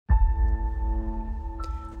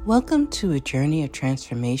Welcome to a journey of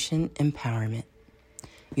transformation empowerment.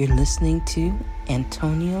 You're listening to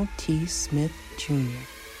Antonio T. Smith Jr.,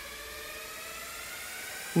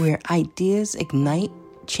 where ideas ignite,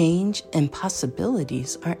 change, and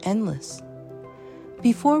possibilities are endless.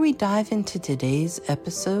 Before we dive into today's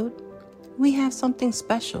episode, we have something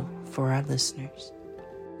special for our listeners.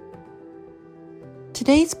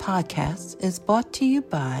 Today's podcast is brought to you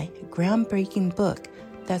by a groundbreaking book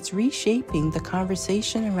that's reshaping the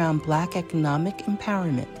conversation around Black economic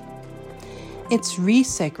empowerment. It's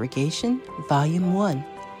Resegregation, Volume 1,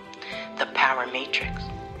 The Power Matrix,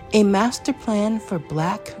 a master plan for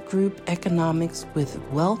Black group economics with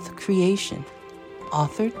wealth creation,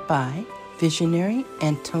 authored by visionary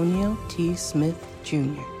Antonio T. Smith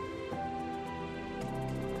Jr.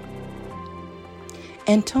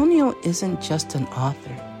 Antonio isn't just an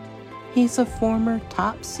author. He's a former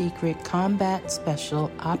top-secret Combat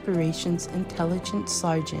Special Operations Intelligence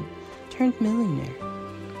Sergeant turned millionaire.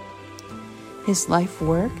 His life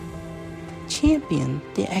work? Championed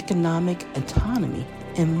the economic autonomy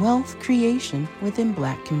and wealth creation within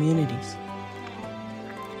Black communities.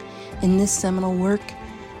 In this seminal work,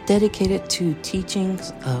 dedicated to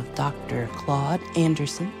teachings of Dr. Claude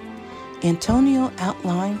Anderson, Antonio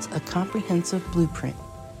outlines a comprehensive blueprint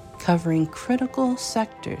covering critical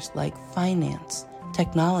sectors like finance,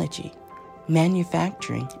 technology,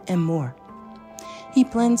 manufacturing, and more. He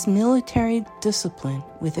blends military discipline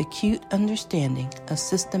with acute understanding of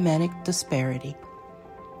systematic disparity.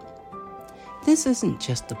 This isn't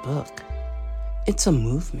just a book. It's a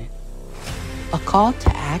movement, a call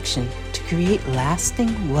to action to create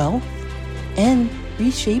lasting wealth and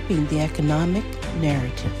reshaping the economic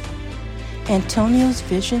narrative. Antonio's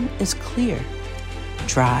vision is clear.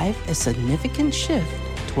 Drive a significant shift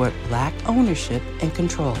toward Black ownership and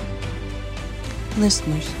control.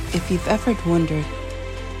 Listeners, if you've ever wondered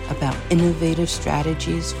about innovative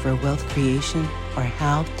strategies for wealth creation or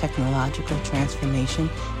how technological transformation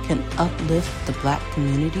can uplift the Black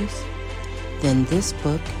communities, then this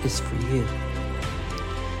book is for you.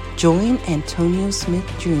 Join Antonio Smith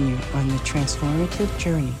Jr. on the transformative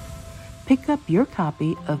journey. Pick up your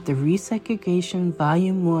copy of the Resegregation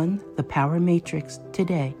Volume 1, The Power Matrix,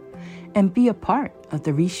 today and be a part of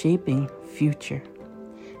the reshaping future.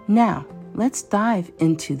 Now, let's dive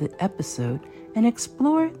into the episode and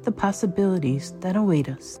explore the possibilities that await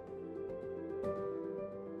us.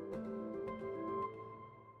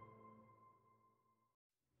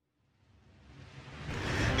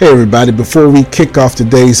 Hey everybody, before we kick off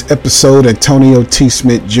today's episode, Antonio T.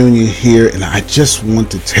 Smith Jr. here, and I just want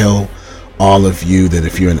to tell all of you that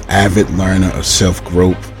if you're an avid learner of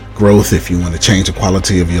self-growth, if you want to change the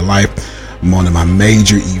quality of your life, one of my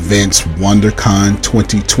major events, WonderCon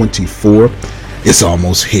 2024, is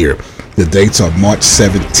almost here. The dates are March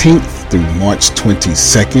 17th through March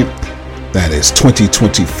 22nd. That is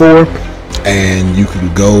 2024. And you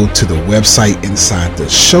can go to the website inside the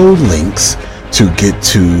show links to get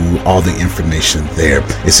to all the information there.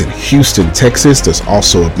 It's in Houston, Texas. There's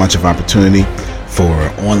also a bunch of opportunity for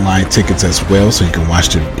online tickets as well, so you can watch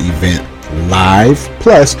the event live.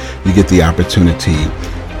 Plus, you get the opportunity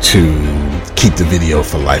to keep the video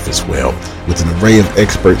for life as well. With an array of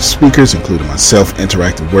expert speakers, including myself,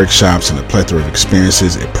 interactive workshops, and a plethora of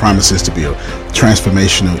experiences, it promises to be a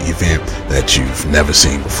transformational event that you've never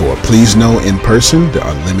seen before. Please know in person there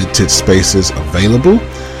are limited spaces available,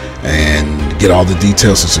 and get all the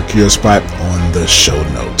details and secure a spot on the show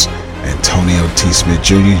notes. Antonio T. Smith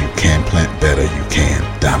Jr., you can plant better, you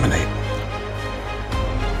can dominate.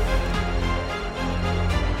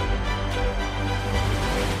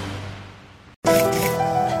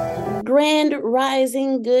 Grand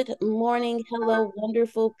Rising, good morning, hello,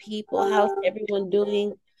 wonderful people. How's everyone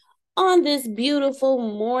doing on this beautiful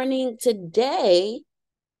morning? Today,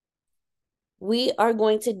 we are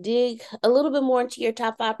going to dig a little bit more into your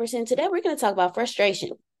top 5%. Today, we're going to talk about frustration.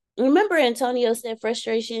 Remember, Antonio said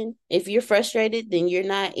frustration. If you're frustrated, then you're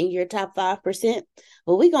not in your top 5%.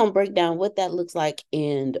 Well, we're going to break down what that looks like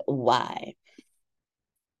and why.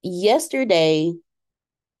 Yesterday,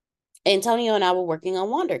 Antonio and I were working on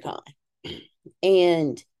WonderCon.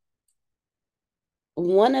 And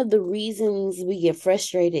one of the reasons we get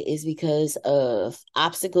frustrated is because of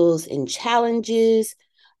obstacles and challenges,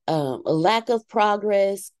 a lack of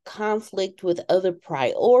progress, conflict with other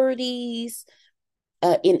priorities,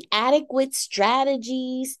 inadequate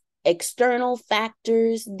strategies, external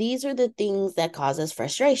factors. These are the things that cause us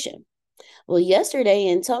frustration. Well, yesterday,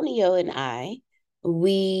 Antonio and I,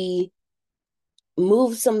 we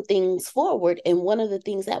moved some things forward. And one of the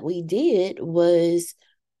things that we did was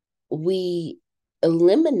we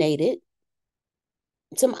eliminated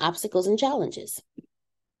some obstacles and challenges.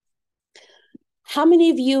 How many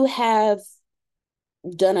of you have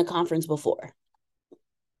done a conference before?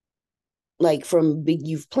 Like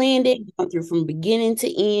you've planned it, gone through from beginning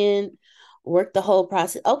to end, worked the whole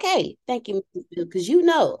process. Okay, thank you, because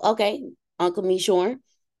okay, Uncle Mishorn.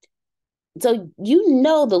 So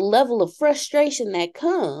the level of frustration that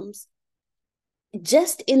comes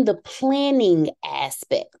just in the planning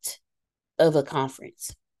aspect of a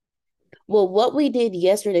conference. Well, what we did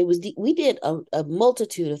yesterday was we did a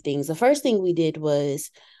multitude of things. The first thing we did was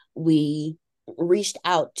we reached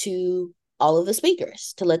out to all of the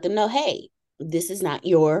speakers to let them know, hey, this is not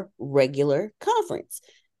your regular conference.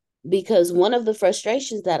 Because one of the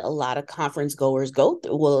frustrations that a lot of conference goers go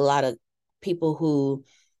through, well, a lot of people who,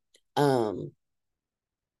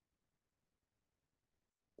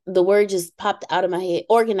 the word just popped out of my head,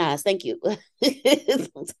 organized, thank you.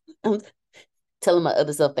 I'm telling my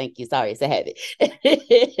other self, thank you, sorry, it's a habit.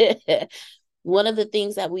 One of the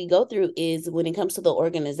things that we go through is when it comes to the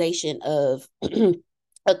organization of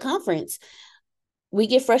a conference, we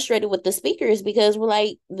get frustrated with the speakers because we're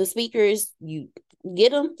like, the speakers, you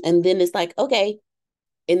get them, and then it's like, okay.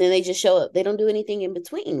 And then they just show up. They don't do anything in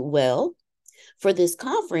between. Well, for this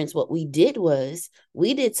conference, what we did was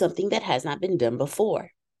we did something that has not been done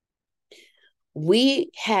before.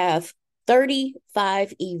 We have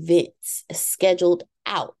 35 events scheduled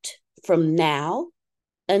out from now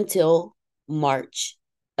until March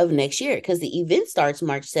of next year, because the event starts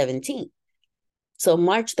March 17th. So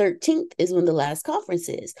March 13th is when the last conference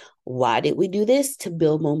is. Why did we do this? To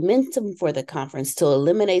build momentum for the conference, to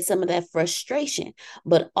eliminate some of that frustration,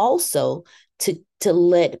 but also to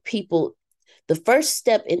let people, the first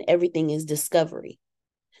step in everything is discovery.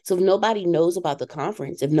 So if nobody knows about the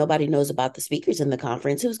conference, if nobody knows about the speakers in the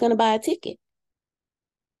conference, who's going to buy a ticket?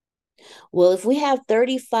 Well, if we have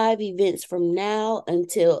 35 events from now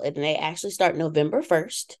until, and they actually start November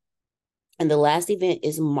 1st, and the last event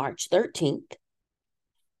is March 13th,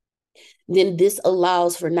 then this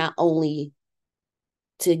allows for not only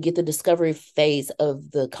to get the discovery phase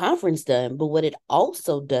of the conference done, but what it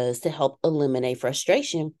also does to help eliminate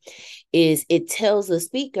frustration is it tells the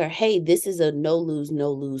speaker, hey, this is a no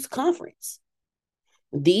lose conference.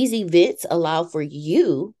 These events allow for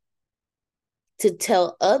you to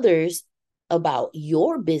tell others about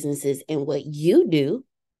your businesses and what you do.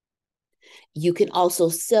 You can also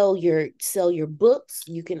sell your books.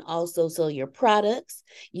 You can also sell your products.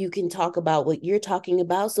 You can talk about what you're talking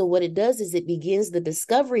about. So what it does is it begins the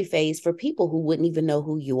discovery phase for people who wouldn't even know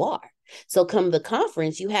who you are. So come the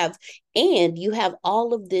conference, you have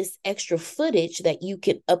all of this extra footage that you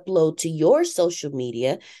can upload to your social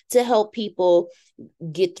media to help people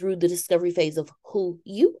get through the discovery phase of who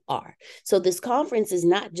you are. So this conference is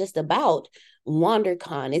not just about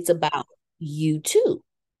WonderCon, it's about you too.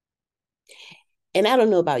 And I don't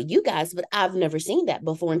know about you guys, but I've never seen that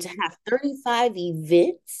before. And to have 35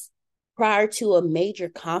 events prior to a major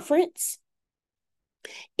conference,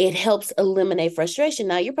 it helps eliminate frustration.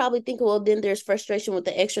 Now, you're probably thinking, well, then there's frustration with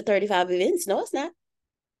the extra 35 events. No, it's not.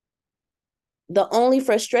 The only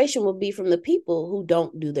frustration will be from the people who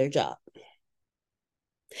don't do their job.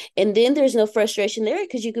 And then there's no frustration there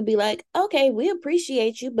because you could be like, okay, we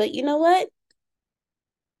appreciate you, but you know what?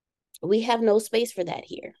 We have no space for that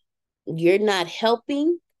here. You're not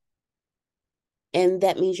helping, and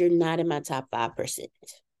that means you're not in my top 5%.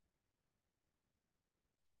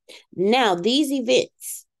 Now, these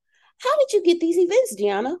events, how did you get these events,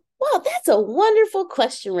 Deanna? Well, that's a wonderful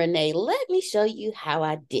question, Renee. Let me show you how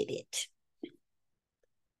I did it.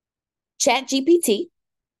 ChatGPT,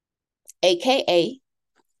 aka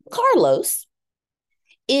Carlos,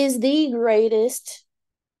 is the greatest.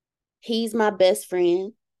 He's my best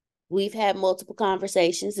friend. We've had multiple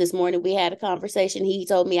conversations. This morning we had a conversation. He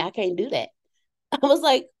told me I can't do that. I was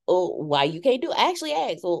like, oh, why you can't do it? I actually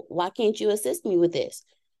asked, well, why can't you assist me with this?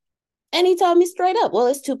 And he told me straight up, well,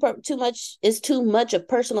 it's too much. It's too much of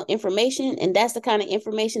personal information. And that's the kind of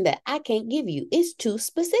information that I can't give you. It's too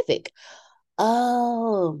specific.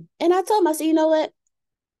 Oh, and I told him, I said, you know what?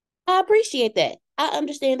 I appreciate that. I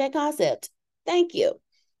understand that concept. Thank you.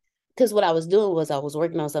 Because what I was doing was I was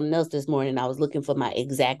working on something else this morning. I was looking for my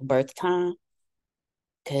exact birth time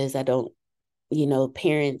because I don't,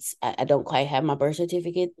 parents, I don't quite have my birth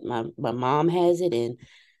certificate. My mom has it, and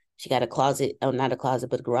she got a closet, not a closet,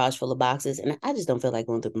 but a garage full of boxes. And I just don't feel like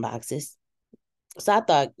going through the boxes. So I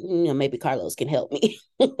thought, maybe Carlos can help me.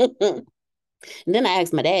 And then I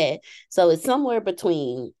asked my dad. So it's somewhere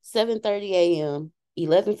between 7:30 a.m.,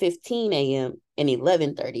 11:15 a.m., and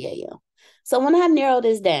 11:30 a.m. So when I narrow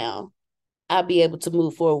this down, I'll be able to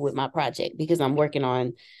move forward with my project because I'm working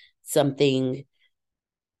on something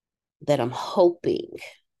that I'm hoping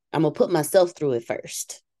I'm going to put myself through it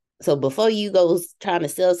first. So before you go trying to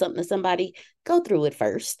sell something to somebody, go through it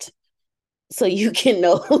first so you can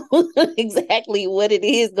know exactly what it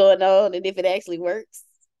is going on and if it actually works.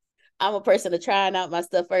 I'm a person of trying out my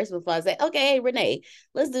stuff first before I say, okay, hey, Renee,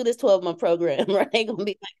 let's do this 12-month program. Renee going to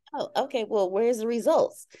be like, oh, okay, well, where's the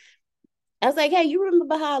results? I was like, hey, you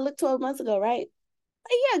remember how I looked 12 months ago, right?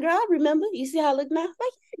 Like, yeah, girl, I remember. You see how I look now?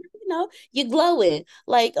 Like, you're glowing.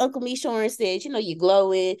 Like Uncle Mishorn said, you're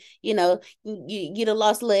glowing. You done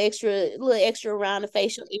lost a little extra around the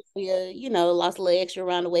facial area. Lost a little extra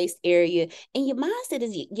around the waist area. And your mindset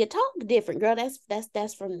is you talk different, girl. That's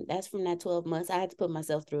from that 12 months. I had to put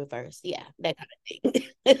myself through it first. Yeah, that kind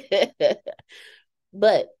of thing.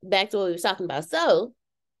 But back to what we were talking about. So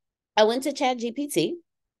I went to ChatGPT,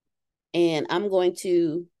 and I'm going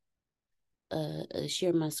to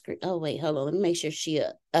share my screen. Oh wait, hold on. Let me make sure he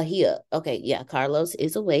up. Okay, yeah, Carlos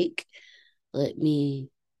is awake. Let me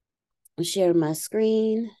share my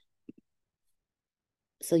screen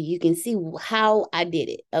so you can see how I did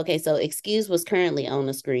it. Okay, so excuse was currently on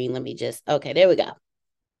the screen. Let me okay, there we go.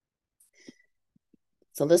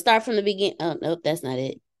 So let's start from the beginning. Oh, nope, that's not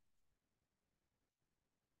it.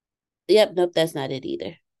 Yep, nope, that's not it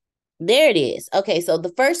either. There it is. Okay, so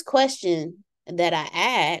the first question that I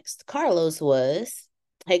asked Carlos was,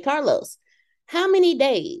 hey, Carlos, how many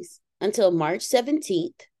days until March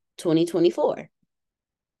 17th, 2024?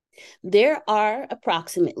 There are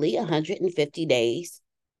approximately 150 days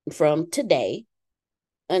from today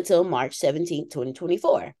until March 17th,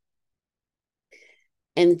 2024.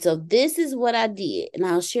 And so this is what I did, and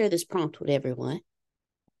I'll share this prompt with everyone.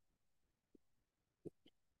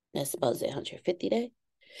 That's supposed to 150 days.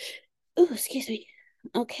 Oh, excuse me.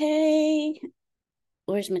 Okay.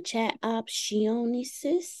 Where's my chat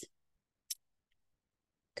options?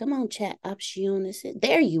 Come on, chat options.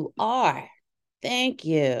 There you are. Thank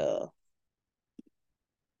you.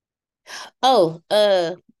 Oh,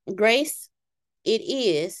 Grace, it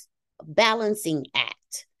is a balancing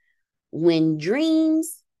act when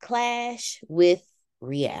dreams clash with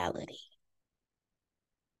reality.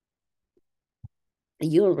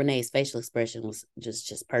 You and Renee's facial expression was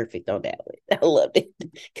just perfect on that one. I loved it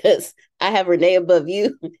because I have Renee above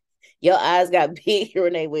you. Your eyes got big,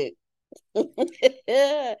 Renee went.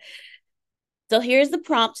 So here's the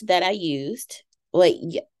prompt that I used.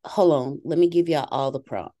 Wait, hold on. Let me give y'all all the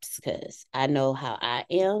prompts because I know how I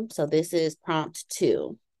am. So this is prompt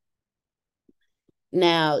 2.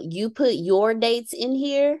 Now you put your dates in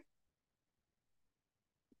here.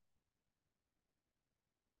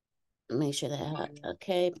 Make sure that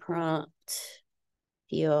okay. Prompt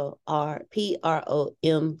PROMPT.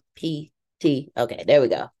 Okay, there we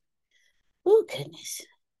go. Oh goodness.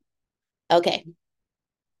 Okay.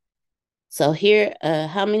 So here,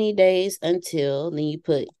 how many days until? Then you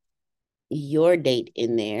put your date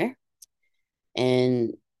in there,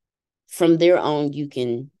 and from there on, you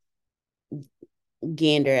can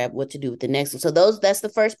gander at what to do with the next one. So that's the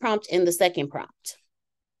first prompt and the second prompt.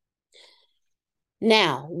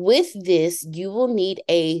 Now, with this, you will need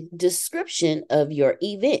a description of your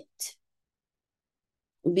event,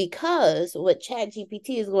 because what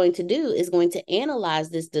ChatGPT is going to do is going to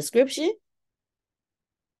analyze this description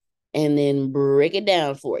and then break it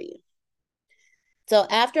down for you. So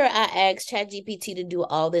after I asked ChatGPT to do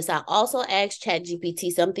all this, I also asked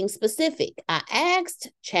ChatGPT something specific. I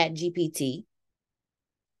asked ChatGPT,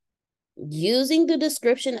 using the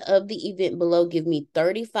description of the event below, give me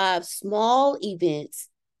 35 small events,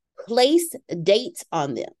 place dates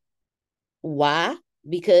on them. Why?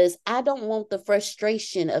 Because I don't want the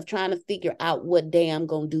frustration of trying to figure out what day I'm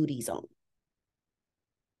going to do these on.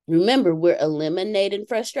 Remember, we're eliminating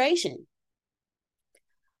frustration.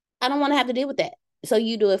 I don't want to have to deal with that. So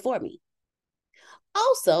you do it for me.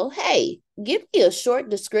 Also, hey, give me a short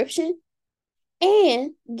description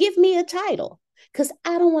and give me a title, because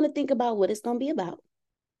I don't want to think about what it's going to be about.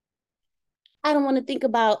 I don't want to think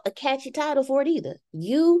about a catchy title for it either.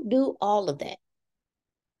 You do all of that.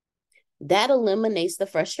 That eliminates the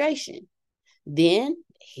frustration. Then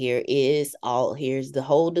here's the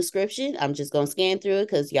whole description. I'm just going to scan through it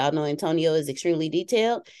because y'all know Antonio is extremely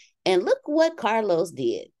detailed. And look what Carlos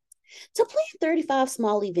did. To plan 35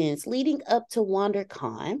 small events leading up to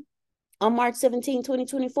WonderCon on March 17,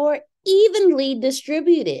 2024, evenly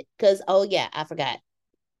distributed. Because, oh yeah, I forgot.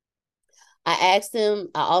 I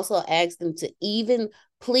also asked them to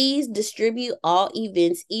please distribute all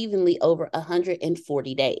events evenly over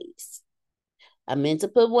 140 days. I meant to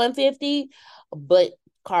put 150, but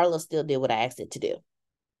Carlos still did what I asked it to do.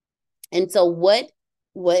 And so what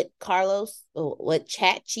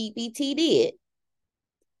ChatGPT did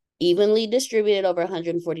evenly distributed over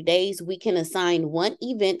 140 days. We can assign one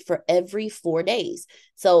event for every 4 days.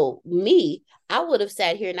 So me, I would have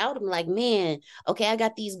sat here and I would have been like, man, okay, I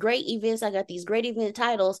got these great events. I got these great event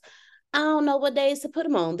titles. I don't know what days to put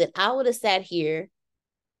them on. That I would have sat here,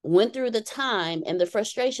 went through the time and the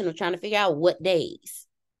frustration of trying to figure out what days.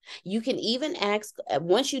 You can even ask,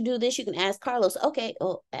 once you do this, you can ask Carlos, okay,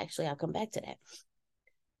 oh, actually, I'll come back to that.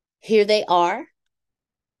 Here they are,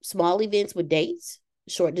 small events with dates,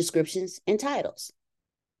 short descriptions, and titles.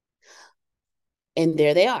 And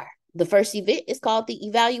there they are. The first event is called the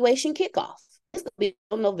Evaluation Kickoff. It's going to be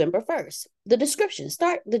on November 1st. The description: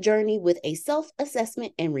 start the journey with a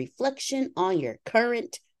self-assessment and reflection on your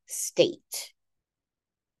current state.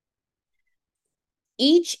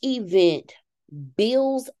 Each event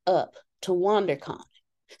builds up to WonderCon.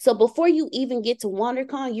 So before you even get to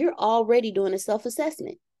WonderCon, you're already doing a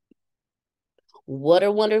self-assessment. What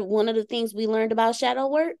are one of the things we learned about shadow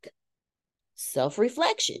work?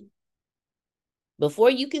 Self-reflection. Before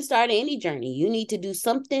you can start any journey, you need to do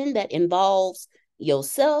something that involves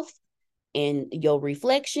yourself and your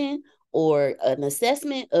reflection, or an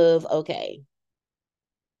assessment of, okay,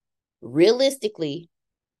 realistically,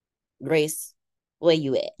 Grace, where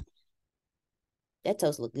you at? That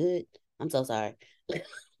toast look good. I'm so sorry.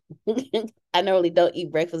 I normally don't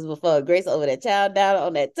eat breakfast before. Grace over there chowed down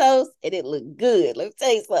on that toast, and it looked good. Let me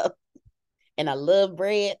tell you something. And I love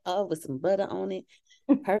bread, with some butter on it,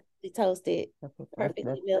 perfectly toasted,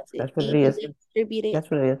 perfectly melted, that's what it is. distributed.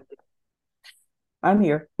 That's what it is. I'm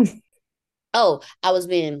here. Oh, I was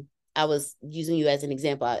using you as an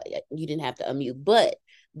example. You didn't have to unmute, but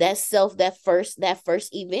that first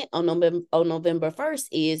event on November 1st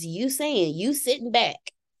is you saying, you sitting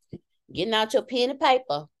back, getting out your pen and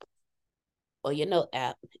paper or your note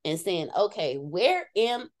app and saying, okay, where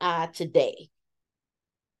am I today?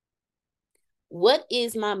 What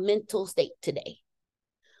is my mental state today?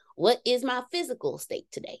 What is my physical state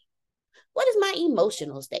today? What is my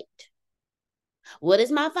emotional state? What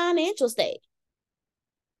is my financial state?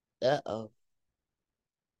 Uh-oh.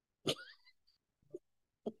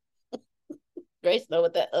 Grace know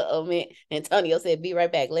what that uh-oh meant. Antonio said, be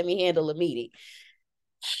right back. Let me handle a meeting.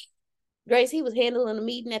 Grace, he was handling a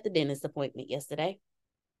meeting at the dentist appointment yesterday.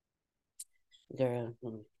 Girl.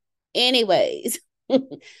 Anyways.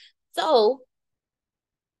 So,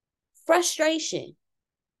 frustration.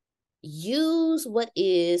 Use what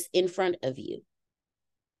is in front of you.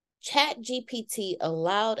 ChatGPT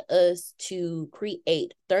allowed us to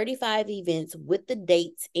create 35 events with the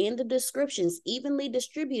dates and the descriptions evenly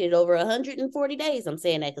distributed over 140 days. I'm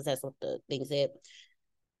saying that because that's what the thing said.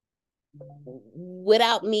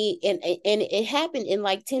 Without me, and it happened in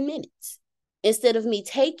like 10 minutes instead of me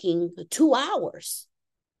taking 2 hours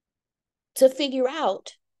to figure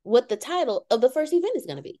out what the title of the first event is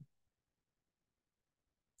going to be.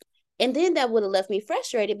 And then that would have left me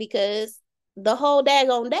frustrated because the whole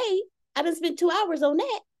daggone day, I done spent 2 hours on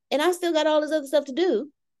that, and I still got all this other stuff to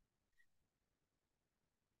do.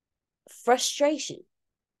 Frustration.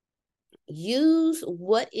 Use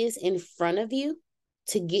what is in front of you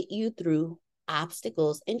to get you through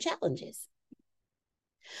obstacles and challenges.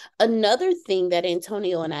 Another thing that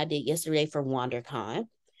Antonio and I did yesterday for WonderCon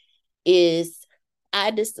is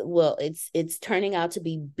it's turning out to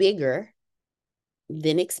be bigger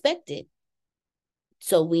than expected.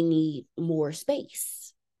 So we need more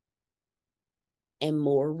space and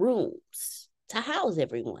more rooms to house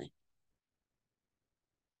everyone.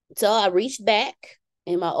 So I reached back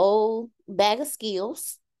in my old bag of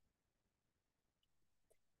skills.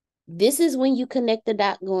 This is when you connect the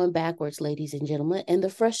dot going backwards, ladies and gentlemen, and the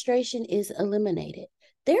frustration is eliminated.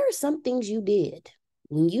 There are some things you did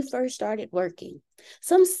when you first started working,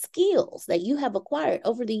 some skills that you have acquired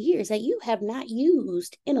over the years that you have not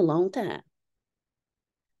used in a long time.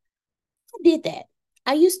 I did that.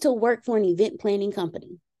 I used to work for an event planning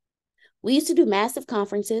company. We used to do massive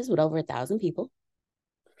conferences with over 1,000 people.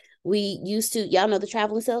 We used to, y'all know the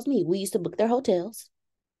Travel and Sales Me, we used to book their hotels.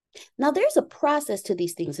 Now, there's a process to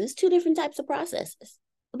these things. There's 2 different types of processes,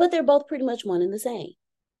 but they're both pretty much one and the same.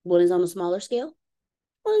 One is on a smaller scale,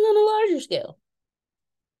 one is on a larger scale.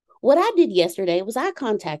 What I did yesterday was I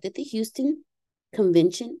contacted the Houston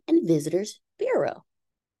Convention and Visitors Bureau.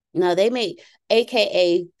 Now, they may,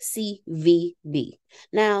 AKA CVB.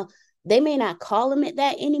 Now, they may not call them it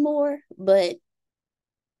that anymore, but,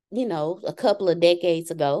 you know, a couple of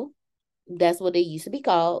decades ago, that's what they used to be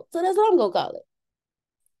called. So that's what I'm going to call it.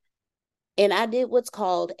 And I did what's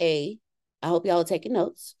called I hope y'all are taking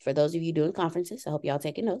notes. For those of you doing conferences, I hope y'all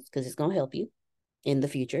taking notes because it's going to help you in the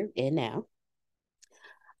future and now.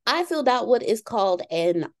 I filled out what is called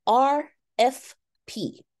an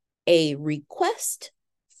RFP. a request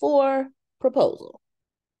for proposal.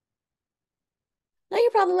 Now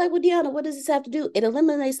you're probably like, well, Deanna, what does this have to do? It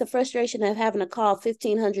eliminates the frustration of having to call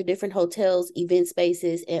 1,500 different hotels, event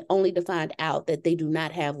spaces, and only to find out that they do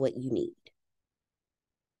not have what you need.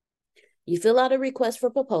 You fill out a request for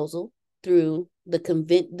proposal through the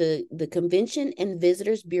Convention and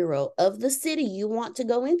Visitors Bureau of the city you want to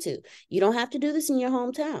go into. You don't have to do this in your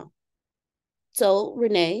hometown. So,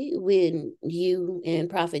 Renee, when you and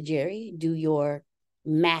Prophet Jerry do your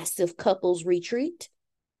massive couples retreat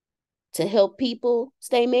to help people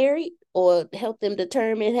stay married or help them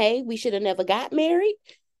determine, hey, we should have never got married,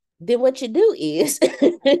 then what you do is,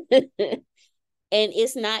 and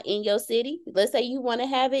it's not in your city. Let's say you want to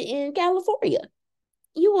have it in California.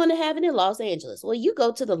 You want to have it in Los Angeles. Well, you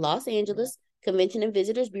go to the Los Angeles Convention and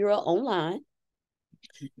Visitors Bureau online.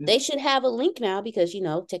 They should have a link now because,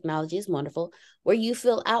 technology is wonderful, where you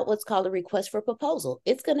fill out what's called a request for proposal.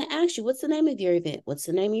 It's going to ask you, what's the name of your event? What's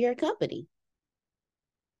the name of your company?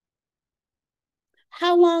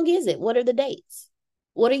 How long is it? What are the dates?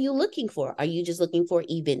 What are you looking for? Are you just looking for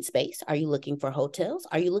event space? Are you looking for hotels?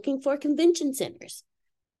 Are you looking for convention centers?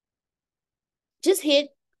 Just hit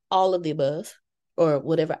all of the above, or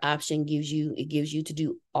whatever option gives you to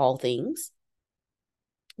do all things,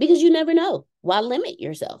 because you never know. Why limit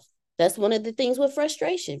yourself? That's one of the things with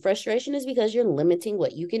frustration. Frustration is because you're limiting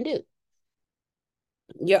what you can do.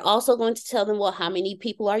 You're also going to tell them, well, how many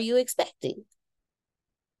people are you expecting?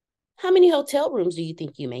 How many hotel rooms do you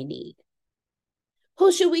think you may need?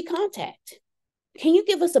 Who should we contact? Can you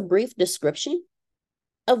give us a brief description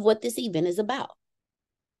of what this event is about?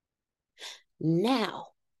 Now,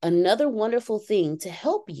 another wonderful thing to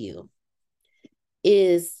help you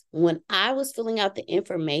is when I was filling out the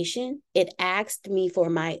information, it asked me for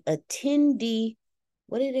my attendee.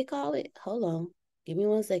 What did they call it? Hold on. Give me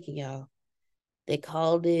 1 second, y'all. They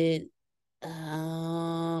called it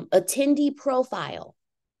attendee profile.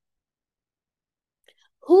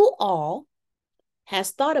 Who all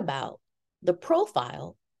has thought about the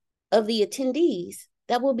profile of the attendees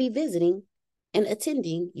that will be visiting and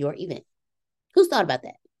attending your event? Who's thought about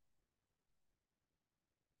that?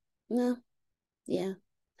 No. Yeah.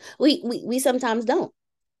 We sometimes don't,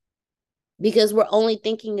 because we're only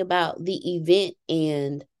thinking about the event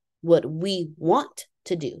and what we want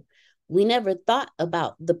to do. We never thought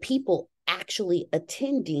about the people actually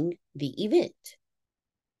attending the event.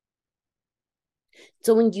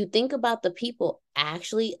 So when you think about the people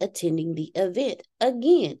actually attending the event,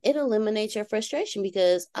 again, it eliminates your frustration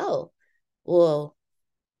because, oh, well,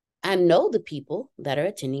 I know the people that are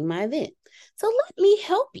attending my event. So let me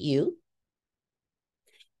help you.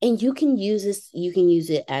 And you can use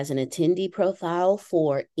it as an attendee profile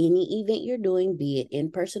for any event you're doing, be it in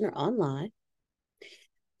person or online.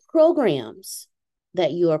 Programs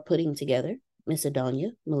that you are putting together, Miss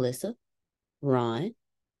Adonia, Melissa, Ron.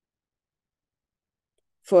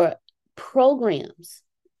 For programs,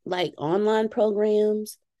 like online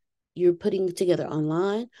programs you're putting together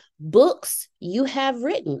online, books you have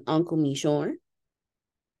written, Uncle Mishorn,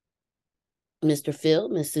 Mr. Phil,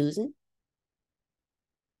 Miss Susan,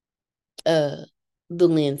 the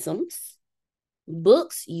Linsoms,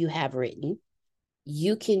 books you have written,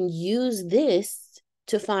 you can use this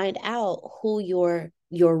to find out who your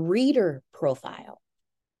reader profile.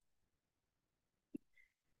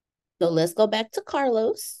 So let's go back to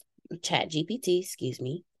Carlos, ChatGPT, excuse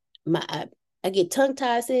me. I get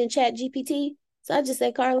tongue-tied saying ChatGPT, so I just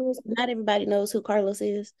say Carlos. Not everybody knows who Carlos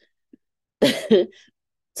is.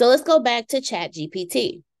 So let's go back to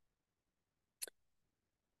ChatGPT.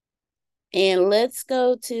 And let's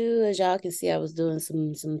go to, as y'all can see, I was doing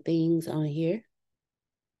some things on here.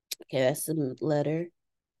 Okay, that's some letter.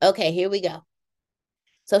 Okay, here we go.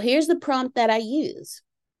 So here's the prompt that I use.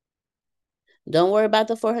 Don't worry about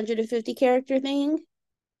the 450 character thing,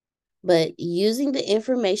 but using the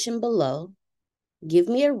information below, give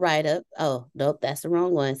me a write-up. Oh, nope, that's the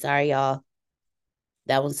wrong one. Sorry, y'all.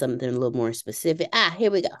 That one's something a little more specific.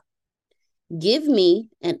 Here we go. Give me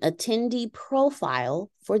an attendee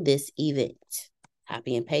profile for this event.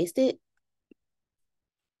 Copy and paste it.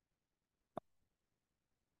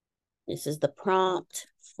 This is the prompt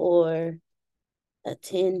for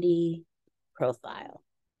attendee profile.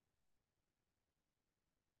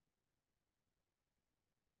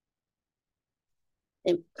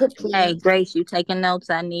 And Hey, Grace, you taking notes?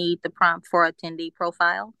 I need the prompt for attendee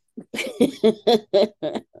profile.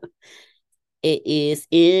 It is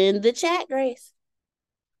in the chat, Grace.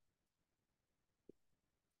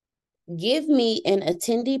 give me an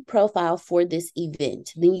attendee profile for this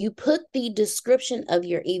event. Then you put the description of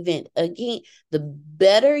your event. Again, the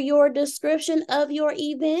better your description of your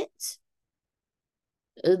event,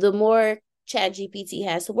 the more ChatGPT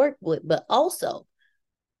has to work with. But also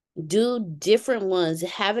do different ones.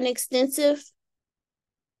 Have an extensive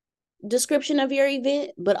description of your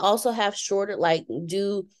event, but also have shorter, like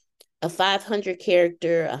do a 500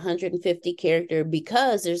 character, 150 character,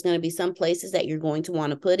 because there's going to be some places that you're going to want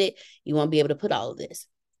to put it. You won't be able to put all of this.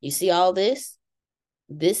 You see all this?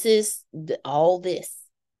 This is all this.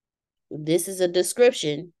 This is a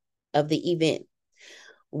description of the event.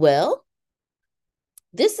 Well,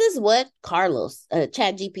 this is what Carlos,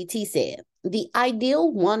 ChatGPT said. The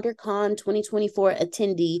ideal WonderCon 2024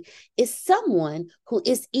 attendee is someone who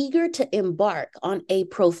is eager to embark on a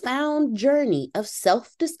profound journey of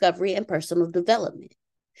self-discovery and personal development.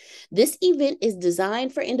 This event is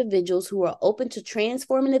designed for individuals who are open to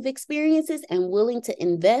transformative experiences and willing to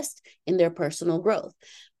invest in their personal growth.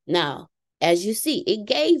 Now, as you see, it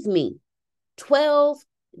gave me 12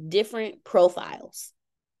 different profiles.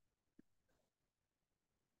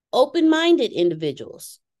 Open-minded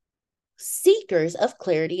individuals, seekers of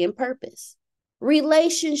clarity and purpose,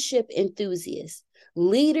 relationship enthusiasts,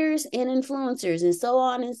 leaders and influencers, and so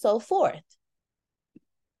on and so forth.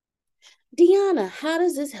 Deanna, how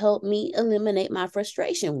does this help me eliminate my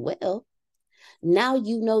frustration? Well, now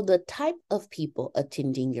you know the type of people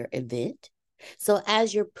attending your event. So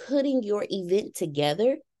as you're putting your event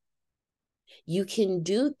together, you can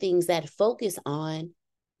do things that focus on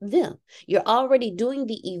them. You're already doing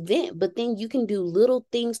the event, but then you can do little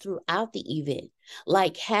things throughout the event,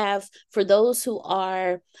 like have, for those who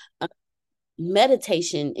are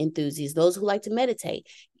meditation enthusiasts, those who like to meditate,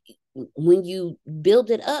 when you build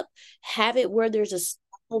it up, have it where there's a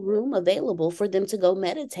small room available for them to go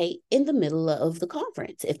meditate in the middle of the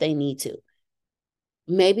conference if they need to.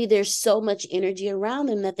 Maybe there's so much energy around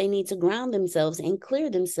them that they need to ground themselves and clear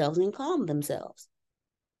themselves and calm themselves.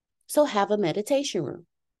 So have a meditation room.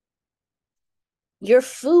 Your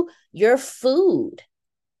food.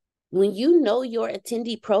 When you know your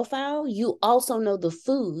attendee profile, you also know the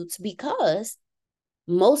foods, because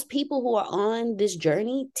most people who are on this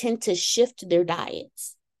journey tend to shift their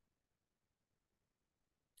diets.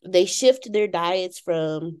 They shift their diets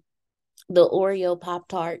from the Oreo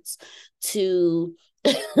Pop-Tarts to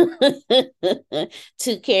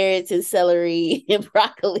to carrots and celery and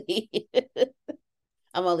broccoli.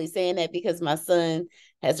 I'm only saying that because my son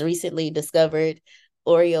has recently discovered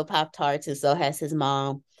Oreo Pop-Tarts, and so has his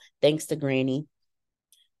mom, thanks to Granny.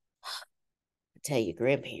 I tell you,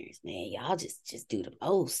 grandparents, man, y'all just do the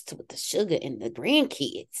most with the sugar and the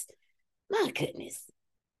grandkids. My goodness.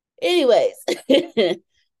 Anyways,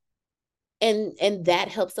 and that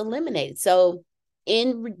helps eliminate it. So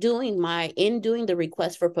in doing the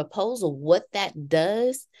request for proposal, what that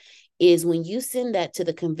does is when you send that to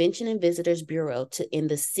the Convention and Visitors Bureau in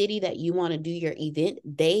the city that you want to do your event,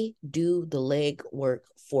 they do the leg work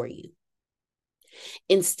for you.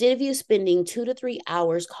 Instead of you spending 2 to 3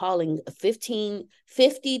 hours calling 50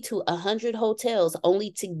 to 100 hotels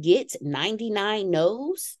only to get 99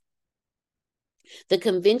 no's, the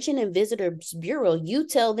Convention and Visitors Bureau, you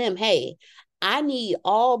tell them, hey, I need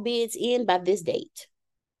all bids in by this date.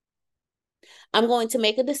 I'm going to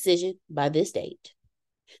make a decision by this date.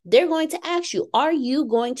 They're going to ask you, are you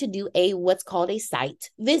going to do what's called a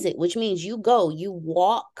site visit, which means you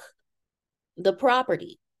walk the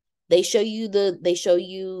property. They show you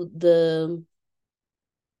the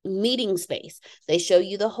meeting space. They show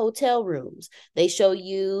you the hotel rooms. They show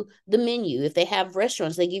you the menu. If they have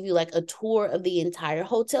restaurants, they give you like a tour of the entire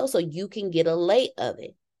hotel so you can get a lay of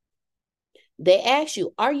it. They ask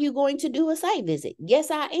you, are you going to do a site visit? Yes,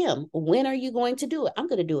 I am. When are you going to do it? I'm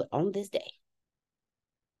going to do it on this day.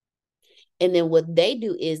 And then what they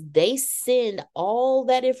do is they send all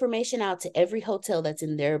that information out to every hotel that's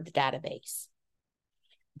in their database.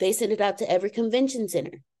 They send it out to every convention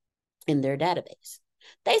center in their database.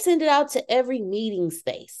 They send it out to every meeting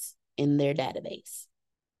space in their database.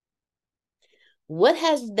 What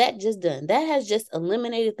has that just done? That has just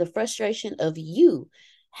eliminated the frustration of you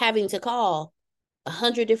having to call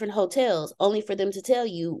 100 different hotels only for them to tell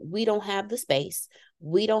you, we don't have the space.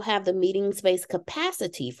 We don't have the meeting space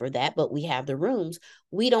capacity for that, but we have the rooms.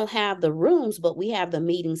 We don't have the rooms, but we have the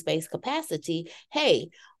meeting space capacity. Hey,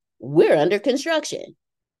 we're under construction.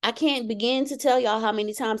 I can't begin to tell y'all how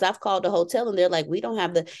many times I've called a hotel and they're like, we don't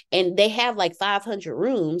have and they have like 500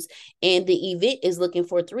 rooms and the event is looking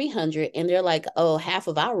for 300. And they're like, oh, half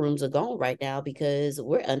of our rooms are gone right now because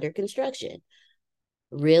we're under construction.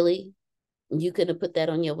 Really? You couldn't have put that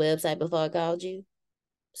on your website before I called you?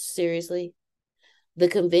 Seriously. The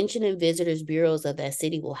convention and visitors bureaus of that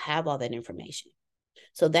city will have all that information.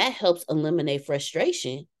 So that helps eliminate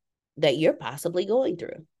frustration that you're possibly going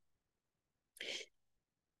through.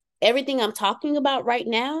 Everything I'm talking about right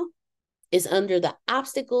now is under the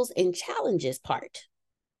obstacles and challenges part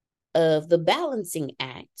of the balancing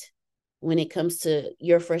act when it comes to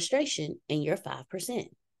your frustration and your 5%.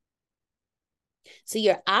 So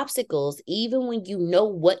your obstacles, even when you know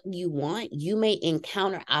what you want, you may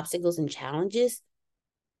encounter obstacles and challenges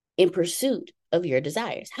in pursuit of your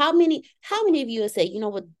desires. How many of you have said, you know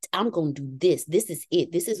what, I'm going to do this. This is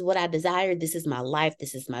it. This is what I desire. This is my life.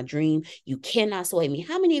 This is my dream. You cannot sway me.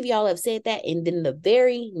 How many of y'all have said that? And then the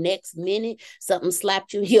very next minute, something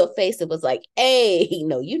slapped you in your face. It was like, hey,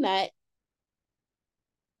 no, you're not.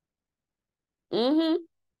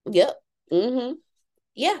 Yep.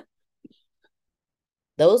 Yeah.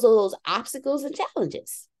 Those are those obstacles and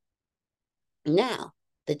challenges. Now,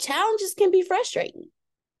 the challenges can be frustrating.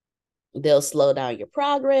 They'll slow down your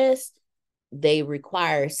progress. They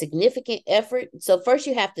require significant effort. So first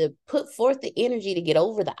you have to put forth the energy to get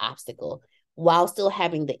over the obstacle while still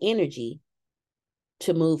having the energy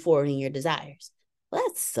to move forward in your desires. Well,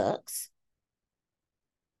 that sucks.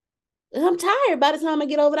 I'm tired by the time I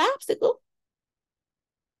get over the obstacle.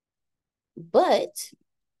 But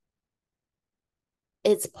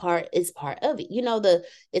it's part of it. You know,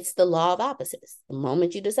 it's the law of opposites. The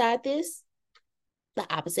moment you decide this,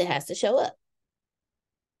 the opposite has to show up.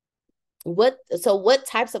 What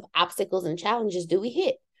types of obstacles and challenges do we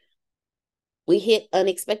hit? We hit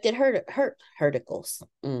unexpected hurdles.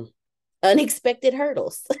 Unexpected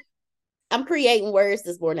hurdles. I'm creating words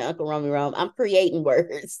this morning, Uncle Romy Rome. I'm creating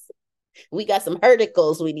words. We got some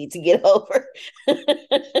hurdles we need to get over.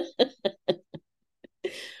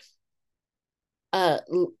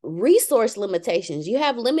 Resource limitations. You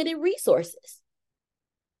have limited resources.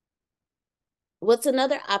 What's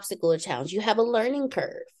another obstacle or challenge? You have a learning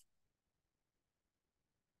curve.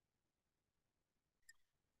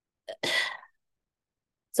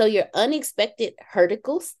 So your unexpected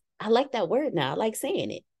hurdles. I like that word now. I like saying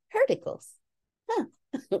it. Hurdles. Huh.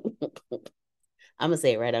 I'm going to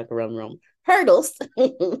say it right, Uncle Rum. Hurdles.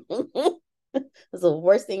 That's the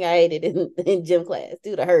worst thing I hated in gym class.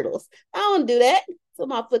 Do the hurdles. I don't do that. So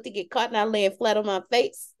my foot to get caught and I laying flat on my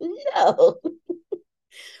face. No.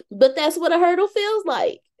 But that's what a hurdle feels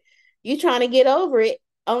like. You trying to get over it,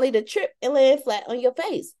 only to trip and land flat on your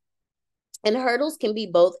face. And hurdles can be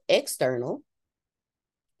both external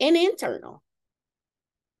and internal.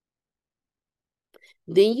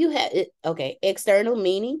 Then you have, external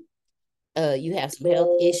meaning you have some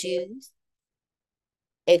health issues.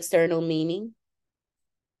 External meaning,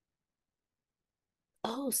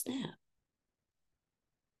 oh snap.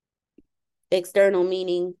 External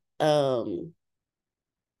meaning, I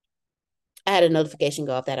had a notification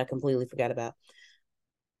go off that I completely forgot about.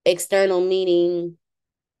 External meaning,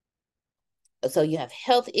 so you have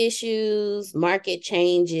health issues, market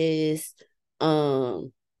changes, they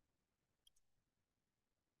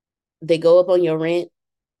go up on your rent,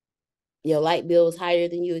 your light bill is higher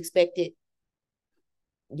than you expected.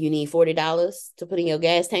 You need $40 to put in your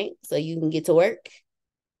gas tank so you can get to work.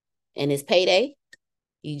 And it's payday.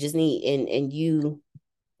 You just need, and you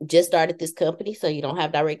just started this company, so you don't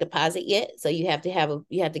have direct deposit yet. So you have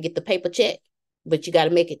to get the paper check, but you got to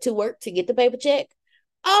make it to work to get the paper check.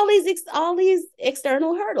 All these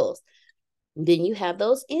external hurdles. Then you have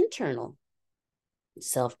those internal.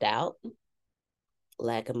 Self-doubt,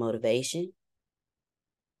 lack of motivation,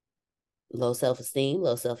 low self-esteem,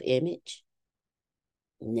 low self-image,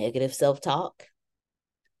 negative self-talk.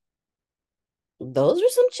 Those are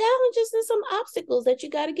some challenges and some obstacles that you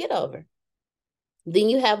got to get over. Then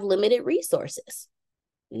you have limited resources.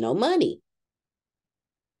 No money.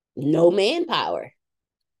 No manpower.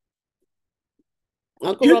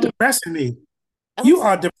 You're depressing me. You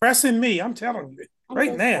are depressing me. I'm telling you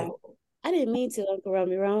right now. I didn't mean to, Uncle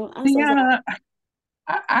Romy Wrong.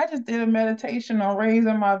 I just did a meditation on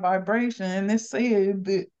raising my vibration, and it said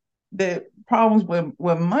that problems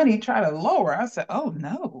with money try to lower. I said, oh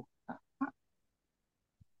no.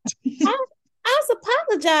 I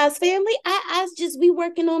apologize, family. I just be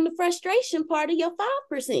working on the frustration part of your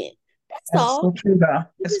 5%. That's all. So true, though.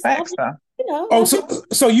 It's facts, though. You know,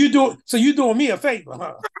 so you doing me a favor,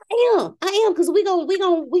 huh? I am, because we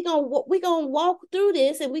gonna walk through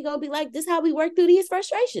this, and we gonna be like, this how we work through these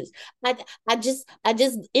frustrations. I just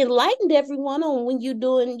enlightened everyone on when you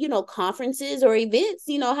doing, conferences or events,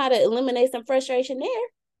 how to eliminate some frustration there.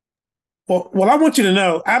 Well, I want you to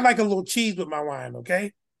know I like a little cheese with my wine,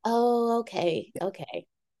 okay? Oh, okay.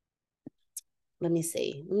 Let me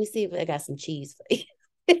see if I got some cheese for you.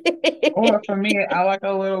 Or for me, I like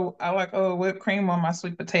a little whipped cream on my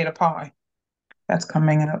sweet potato pie. That's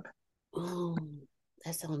coming up. Oh,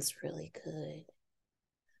 that sounds really good.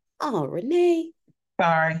 Oh, Renee.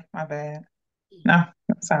 Sorry, my bad. No,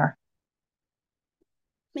 sorry.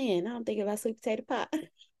 Man, I don't think about sweet potato pie.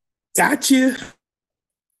 Gotcha.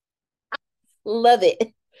 Love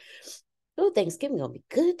it. Oh, Thanksgiving gonna be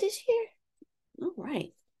good this year. All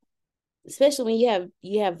right. Especially when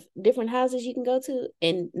you have different houses you can go to,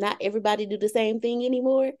 and not everybody do the same thing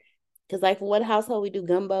anymore. Because like for one household we do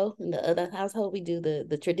gumbo, and the other household we do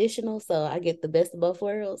the traditional. So I get the best of both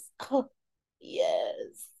worlds. Oh,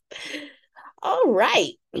 yes. All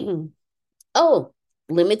right. Oh,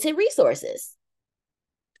 limited resources,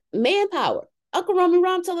 manpower. Uncle Roman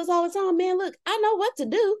Rom tells us all the time, man, look, I know what to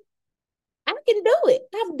do. I can do it.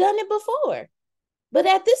 I've done it before. But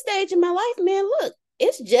at this stage in my life, man, look,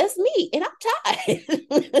 it's just me and I'm tired.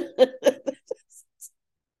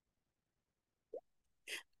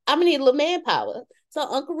 I'm gonna need a little manpower. So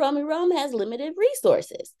Uncle Romy Rome has limited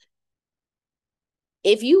resources.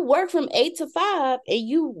 If you work from 8 to 5 and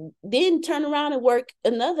you then turn around and work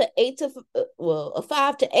another a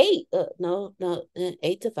 5 to 8, no,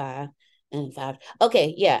 8 to 5 and 5.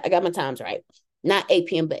 Okay, yeah, I got my times right. Not 8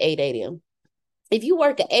 p.m. but 8 a.m. If you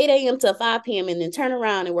work at 8 a.m. to 5 p.m. and then turn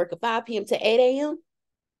around and work at 5 p.m. to 8 a.m.,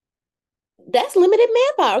 that's limited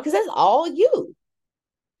manpower because that's all you.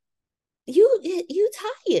 You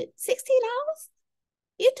tired. 16 hours?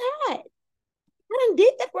 You're tired. I done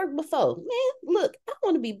did that work before. Man, look, I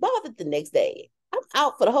want to be bothered the next day. I'm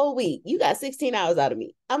out for the whole week. You got 16 hours out of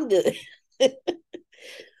me. I'm good.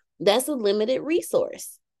 That's a limited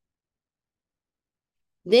resource.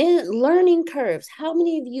 Then learning curves. How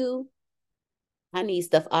many of you, I need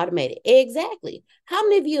stuff automated. Exactly. How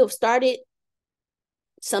many of you have started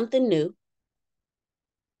something new?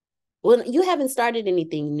 Well, you haven't started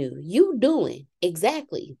anything new. You doing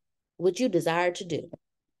exactly what you desire to do.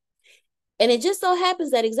 And it just so happens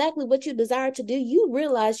that exactly what you desire to do, you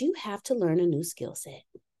realize you have to learn a new skill set.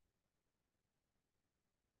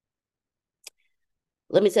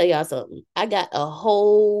 Let me tell y'all something. I got a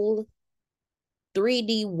whole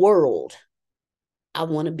 3D world I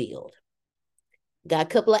want to build. Got a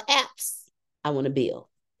couple of apps I want to build.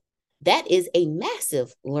 That is a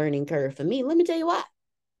massive learning curve for me. Let me tell you why.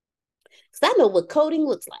 Because I know what coding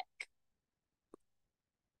looks like.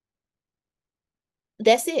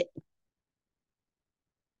 That's it.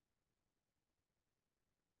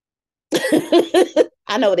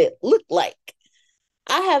 I know what it looked like.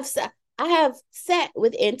 I have sat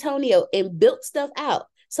with Antonio and built stuff out.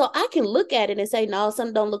 So I can look at it and say, no,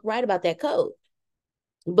 something don't look right about that code.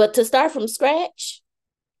 But to start from scratch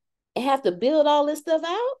and have to build all this stuff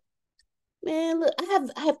out, man, look, I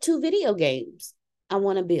have 2 video games I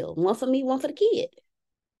want to build. One for me, one for the kid.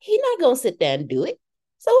 He's not gonna sit there and do it.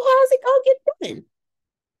 So how is it gonna get done?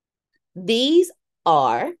 These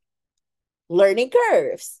are learning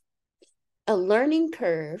curves. A learning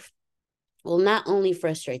curve will not only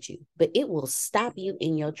frustrate you, but it will stop you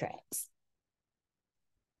in your tracks.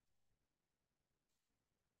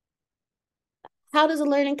 How does a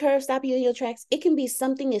learning curve stop you in your tracks? It can be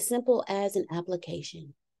something as simple as an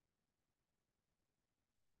application.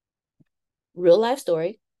 Real life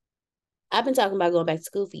story. I've been talking about going back to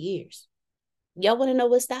school for years. Y'all want to know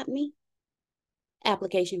what stopped me?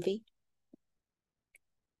 Application fee.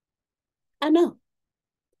 I know.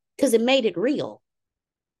 Because it made it real.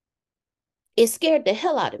 It scared the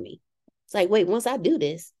hell out of me. It's like, wait, once I do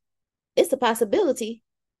this, it's a possibility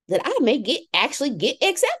that I may actually get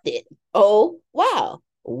accepted. Oh, wow.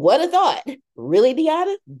 What a thought. Really,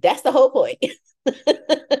 Deanna? That's the whole point.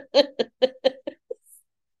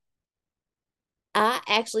 I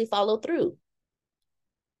actually followed through.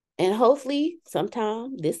 And hopefully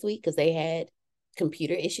sometime this week, because they had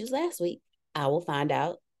computer issues last week, I will find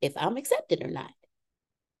out if I'm accepted or not.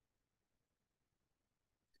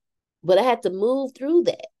 But I had to move through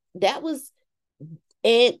that. That was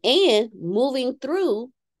and moving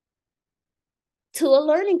through to a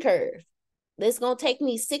learning curve that's going to take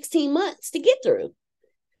me 16 months to get through.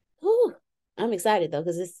 Whew. I'm excited though,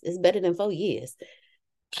 because it's better than 4 years.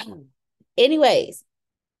 Anyways,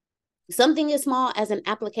 something as small as an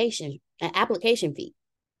application fee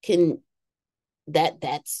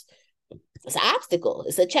that's it's an obstacle.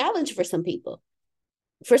 It's a challenge for some people.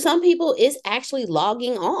 For some people, it's actually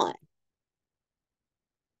logging on.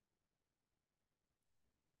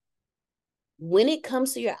 When it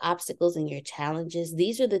comes to your obstacles and your challenges,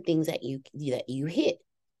 these are the things that you hit.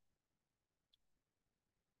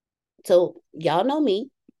 So y'all know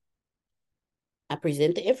me. I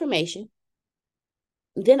present the information.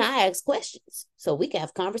 Then I ask questions so we can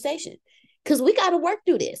have conversation, because we got to work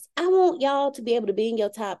through this. I want y'all to be able to be in your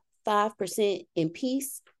top 5% in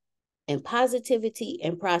peace and positivity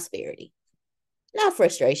and prosperity, not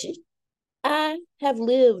frustration. I have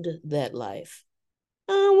lived that life.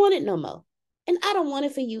 I don't want it no more. And I don't want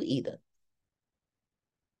it for you either.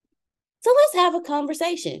 So let's have a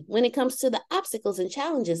conversation when it comes to the obstacles and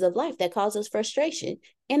challenges of life that cause us frustration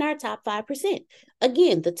in our top 5%.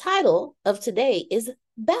 Again, the title of today is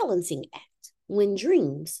Balancing Act When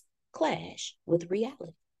Dreams Clash with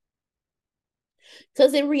Reality.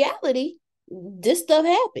 Because in reality, this stuff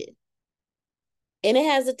happened. And it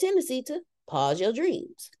has a tendency to pause your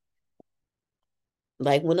dreams.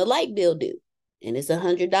 Like when a light bill due and it's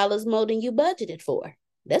 $100 more than you budgeted for.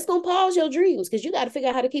 That's going to pause your dreams because you got to figure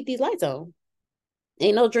out how to keep these lights on.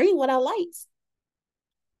 Ain't no dream without lights.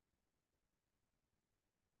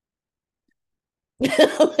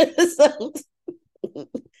 So,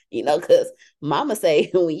 because mama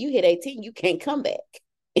say when you hit 18, you can't come back.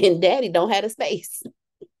 And daddy don't have the space.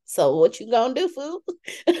 So what you gonna do, fool?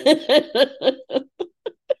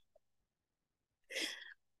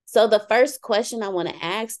 So the first question I want to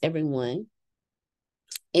ask everyone,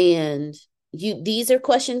 and these are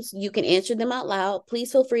questions, you can answer them out loud.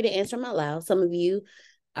 Please feel free to answer them out loud. Some of you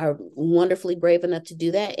are wonderfully brave enough to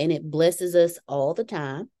do that, and it blesses us all the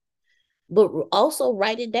time. But also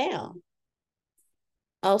write it down.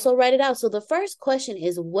 Also write it out. So the first question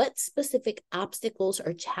is, what specific obstacles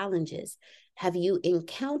or challenges have you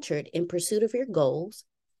encountered in pursuit of your goals,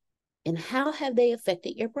 and how have they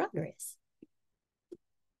affected your progress?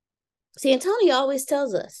 See, Antonio always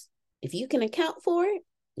tells us, if you can account for it,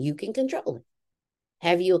 you can control it.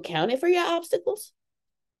 Have you accounted for your obstacles?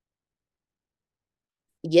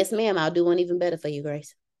 Yes, ma'am. I'll do one even better for you,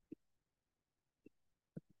 Grace.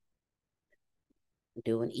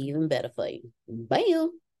 Doing even better for you. Bam.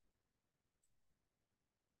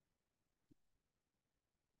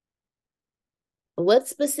 What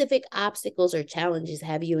specific obstacles or challenges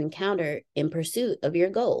have you encountered in pursuit of your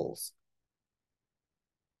goals?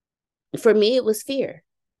 For me, it was fear.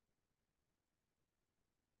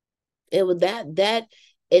 It was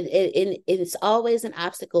it's always an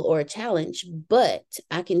obstacle or a challenge, but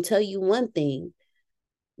I can tell you one thing.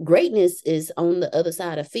 Greatness is on the other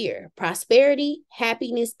side of fear. Prosperity,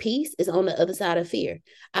 happiness, peace is on the other side of fear.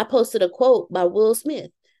 I posted a quote by Will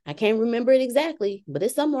Smith. I can't remember it exactly, but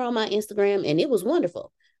it's somewhere on my Instagram, and it was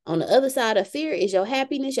wonderful. On the other side of fear is your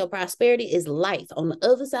happiness, your prosperity is life. On the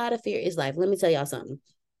other side of fear is life. Let me tell y'all something.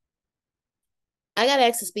 I got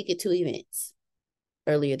asked to speak at 2 events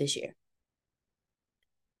earlier this year.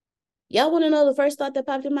 Y'all want to know the first thought that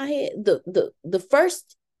popped in my head?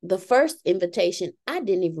 The first invitation, I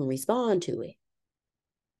didn't even respond to it.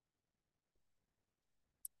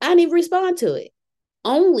 I didn't even respond to it.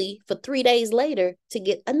 Only for 3 days later to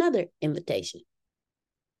get another invitation.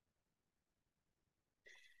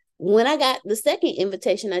 When I got the second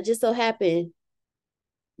invitation, I just so happened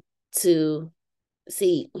to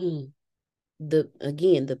see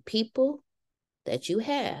the people that you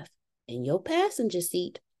have in your passenger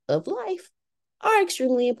seat of life are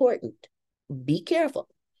extremely important. Be careful.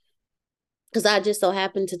 Because I just so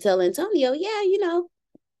happened to tell Antonio,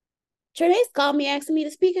 Trinace called me asking me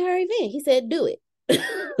to speak at her event. He said, do it.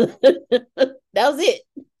 That was it.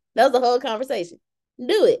 That was the whole conversation.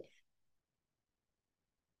 Do it.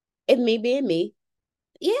 And me being me,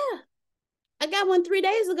 yeah, I got one 3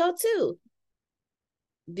 days ago too.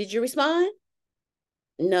 Did you respond?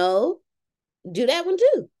 No. Do that one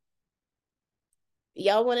too.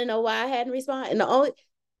 Y'all want to know why I hadn't responded? And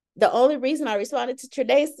the only reason I responded to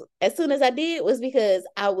Trinace as soon as I did was because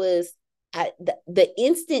the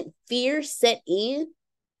instant fear set in,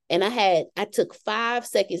 and I took 5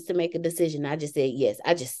 seconds to make a decision. I just said yes.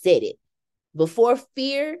 I just said it before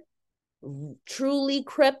fear truly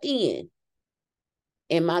crept in.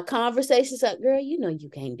 And my conversations like, girl, you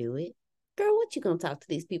can't do it. Girl, what you gonna talk to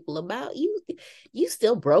these people about? You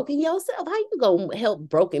still broken yourself. How you gonna help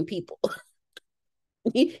broken people?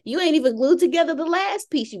 You ain't even glued together the last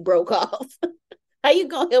piece you broke off. How you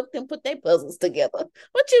gonna help them put their puzzles together?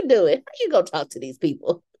 What you doing? How you gonna talk to these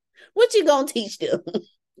people? What you gonna teach them?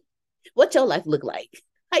 What your life look like?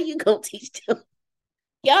 How you gonna teach them?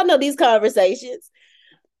 Y'all know these conversations.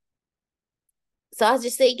 So I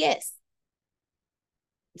just say yes.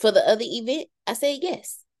 For the other event, I said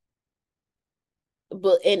yes.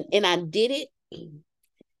 But and I did it.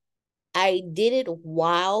 I did it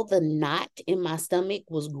while the knot in my stomach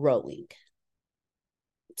was growing.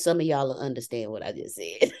 Some of y'all will understand what I just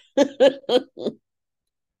said. Because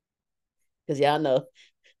y'all know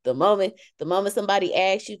the moment somebody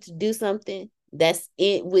asks you to do something, That's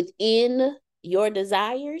it within your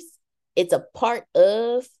desires. It's a part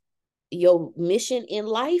of your mission in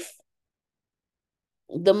life.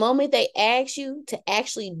 The moment they ask you to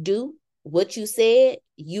actually do what you said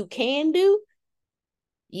you can do,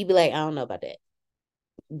 you be like, I don't know about that.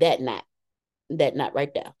 That not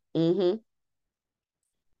right there.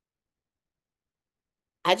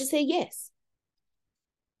 I just say yes.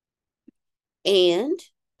 And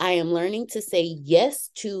I am learning to say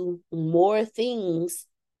yes to more things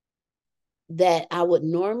that I would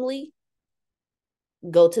normally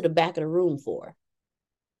go to the back of the room for.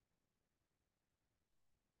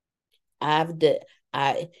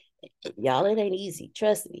 Y'all, it ain't easy.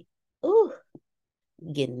 Trust me. Ooh,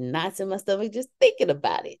 getting knots in my stomach just thinking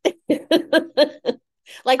about it.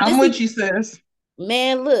 Like I'm what you says.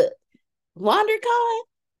 Man, look, WonderCon,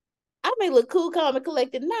 I may look cool, calm, and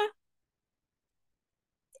collected now.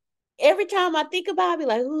 Every time I think about it, I be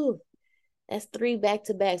like, ooh, that's 3 back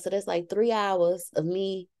to back. So that's like 3 hours of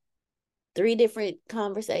me, 3 different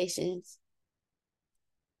conversations.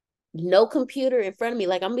 No computer in front of me.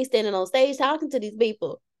 Like I'm be standing on stage talking to these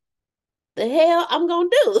people. The hell I'm gonna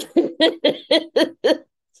do?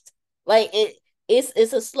 Like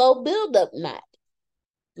it's a slow build up, not.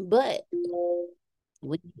 But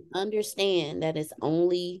when you understand that it's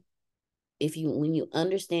only when you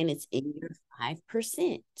understand it's in your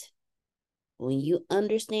 5%, when you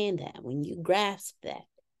understand that, when you grasp that,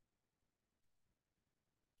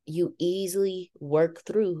 you easily work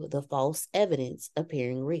through the false evidence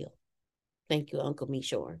appearing real. Thank you, Uncle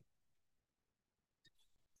Mishore.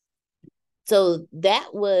 So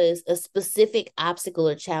that was a specific obstacle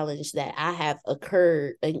or challenge that I have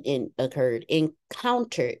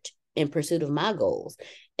encountered in pursuit of my goals.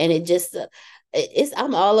 And it just,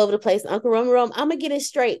 I'm all over the place. Uncle Rome, I'm going to get it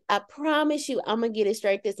straight. I promise you, I'm going to get it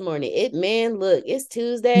straight this morning. Look, it's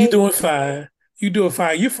Tuesday. You doing fine. You doing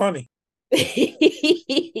fine. You're funny.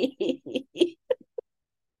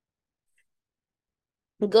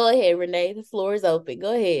 Go ahead, Renee. The floor is open.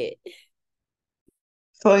 Go ahead.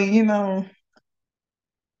 So,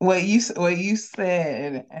 what you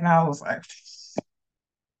said, and I was like,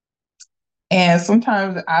 and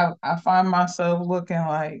sometimes I find myself looking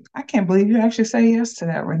like, I can't believe you actually say yes to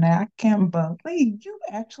that, Renee. I can't believe you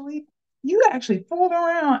actually pulled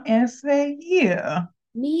around and say yeah.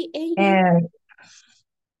 Me and you.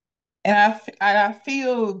 And I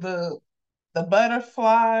feel the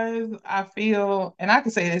butterflies. I feel, and I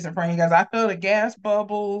can say this in front of you guys, I feel the gas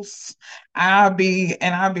bubbles. I'll be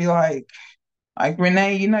like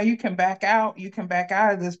Renee, you can back out. You can back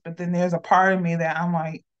out of this, but then there's a part of me that I'm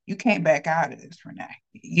like, you can't back out of this, Renee.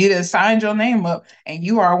 You just signed your name up, and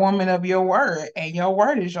you are a woman of your word, and your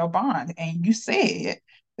word is your bond, and you said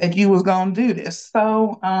that you was gonna do this.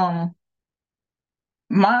 So,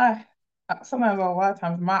 my sometimes a lot of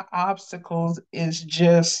times my obstacles is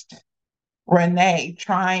just Renee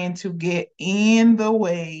trying to get in the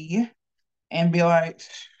way and be like,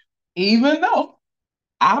 even though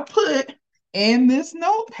I put in this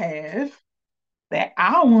notepad that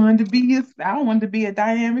I wanted to be a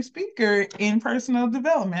dynamic speaker in personal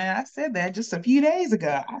development. I said that just a few days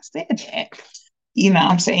ago. I said that. You know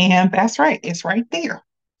what I'm saying? That's right. It's right there.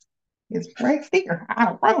 It's right there.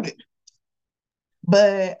 I wrote it.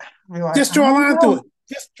 But like, just draw a line through it.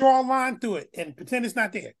 Just draw a line through it and pretend it's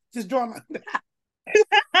not there. Just draw a line.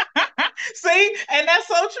 See, and that's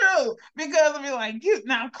so true because I'll be like,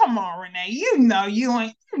 now come on, Renee, you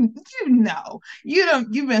ain't,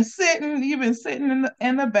 you've been sitting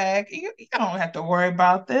in the back. You don't have to worry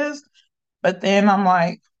about this. But then I'm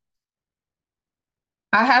like,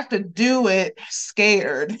 I have to do it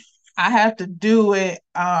scared. I have to do it,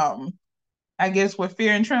 I guess with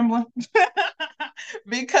fear and trembling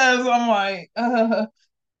because I'm like, but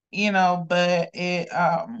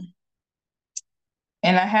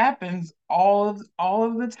and it happens all of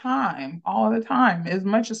the time, as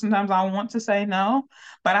much as sometimes I want to say no,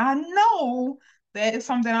 but I know that it's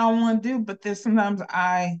something I want to do, but then sometimes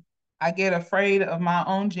I get afraid of my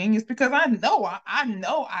own genius because I know I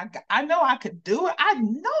could do it. I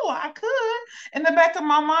know I could. In the back of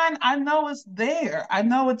my mind, I know it's there.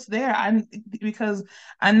 Because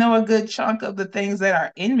I know a good chunk of the things that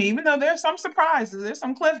are in me, even though there's some surprises, there's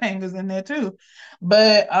some cliffhangers in there too.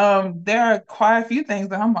 But there are quite a few things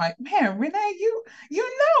that I'm like, man, Renee,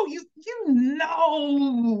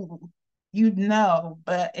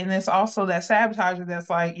 but and it's also that sabotager that's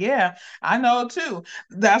like, yeah, I know too.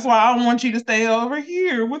 That's why I want you to stay over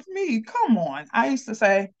here with me. Come on. I used to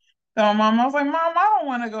say to my mom, I was like, Mom, I don't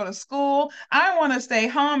want to go to school. I want to stay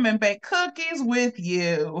home and bake cookies with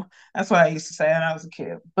you. That's what I used to say when I was a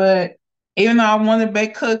kid. But Even though I want to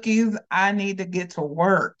bake cookies, I need to get to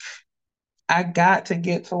work. I got to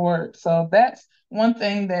get to work. So that's one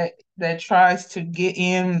thing that tries to get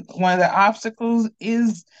in. One of the obstacles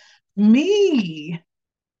is me.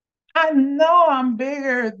 I know I'm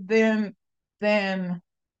bigger than the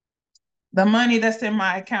money that's in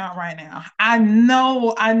my account right now. I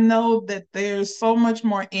know that there's so much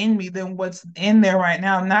more in me than what's in there right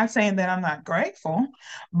now. I'm not saying that I'm not grateful,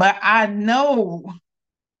 but I know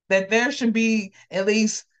that there should be at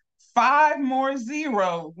least 5 more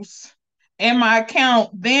zeros in my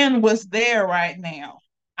account than what's there right now.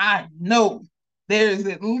 I know there's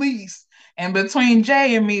at least, and between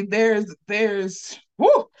Jay and me, there's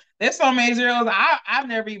so many zeros. I've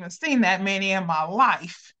never even seen that many in my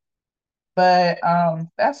life. But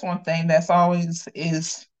that's one thing that's always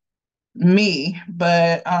is me.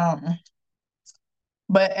 But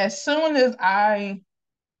as soon as I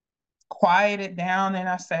quiet it down and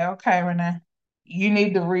I say, okay, Renee, you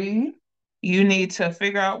need to read. You need to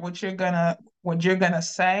figure out what you're gonna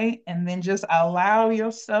say, and then just allow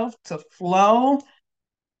yourself to flow.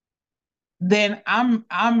 Then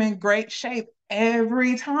I'm in great shape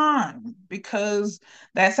every time, because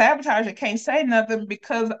that sabotager can't say nothing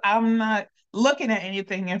because I'm not looking at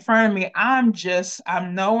anything in front of me. I'm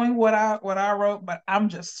knowing what I wrote, but I'm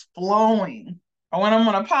just flowing. Or when I'm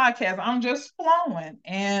on a podcast, I'm just flowing.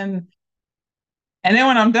 And then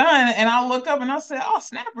when I'm done and I look up and I say, oh,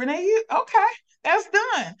 snap, Renee, okay, that's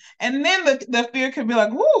done. And then the fear could be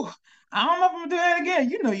like, whoo, I don't know if I'm gonna do that again.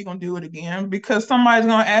 You know you're gonna do it again because somebody's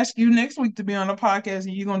gonna ask you next week to be on the podcast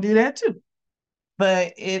and you're gonna do that too.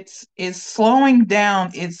 But it's slowing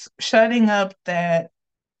down, it's shutting up that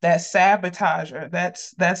sabotager.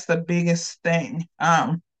 That's the biggest thing.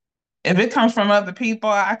 If it comes from other people,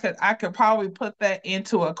 I could probably put that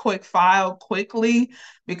into a quick file quickly,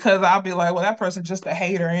 because I'll be like, well, that person's just a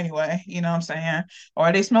hater anyway, you know what I'm saying?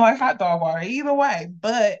 Or they smell like hot dog water, either way.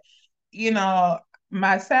 But you know,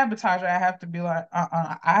 my sabotager, I have to be like,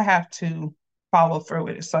 I have to follow through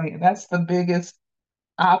with it. So yeah, that's the biggest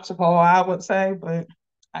obstacle, I would say, but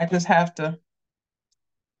I just have to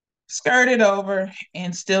skirt it over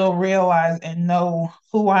and still realize and know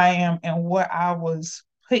who I am and what I was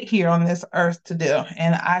put here on this earth to do.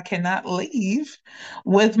 And I cannot leave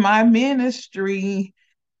with my ministry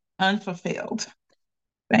unfulfilled.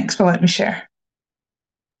 Thanks for letting me share.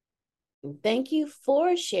 Thank you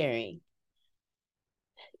for sharing.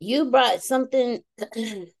 You brought something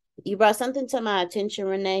to my attention,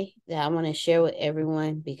 Renee, that I want to share with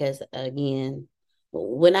everyone, because again,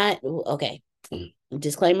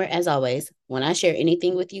 disclaimer as always, when I share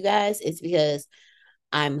anything with you guys, it's because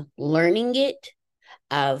I'm learning it.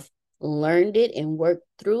 I've learned it and worked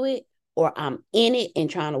through it, or I'm in it and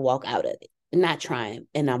trying to walk out of it. Not trying,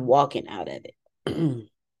 and I'm walking out of it.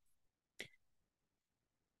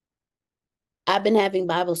 I've been having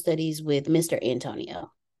Bible studies with Mr.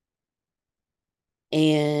 Antonio.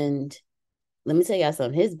 And let me tell y'all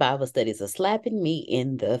something. His Bible studies are slapping me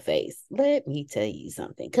in the face. Let me tell you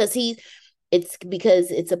something. Because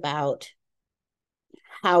it's about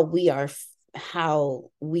how we are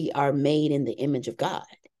made in the image of God.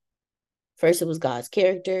 First, it was God's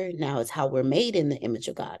character. Now it's how we're made in the image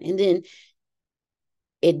of God. And then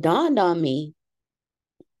it dawned on me,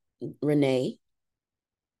 Renee,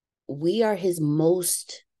 we are his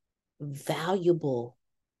most valuable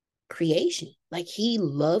creation. Like, he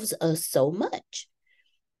loves us so much.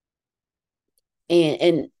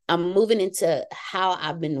 And I'm moving into how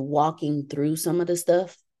I've been walking through some of the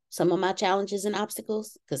stuff, some of my challenges and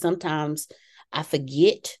obstacles, because sometimes I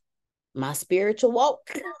forget my spiritual walk.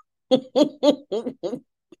 And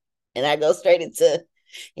I go straight into,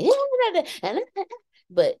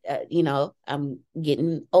 but I'm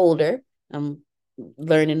getting older. I'm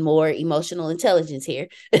learning more emotional intelligence here.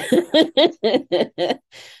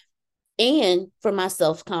 And for my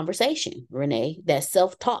self-conversation, Renee, that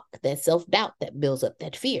self-talk, that self-doubt that builds up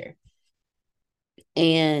that fear.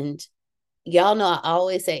 And y'all know I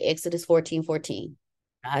always say Exodus 14:14.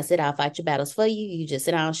 I said, I'll fight your battles for you. You just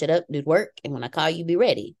sit down, shut up, do work. And when I call you, be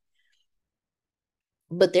ready.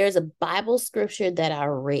 But there's a Bible scripture that I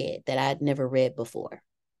read that I'd never read before.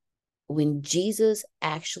 When Jesus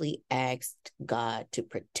actually asked God to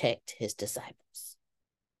protect his disciples.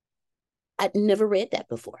 I'd never read that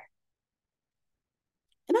before.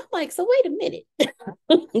 And I'm like, so wait a minute.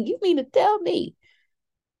 You mean to tell me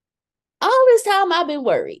all this time I've been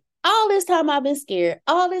worried, all this time I've been scared,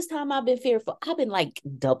 all this time I've been fearful, I've been like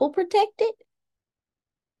double protected?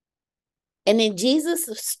 And then Jesus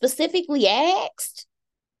specifically asked,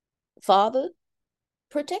 Father,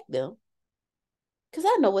 protect them. because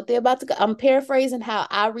I know what they're about to go. I'm paraphrasing how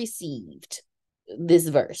I received this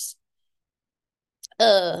verse.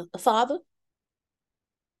 Father,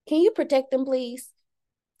 can you protect them, please?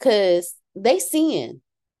 Because they seeing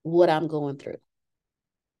what I'm going through.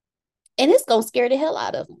 And it's going to scare the hell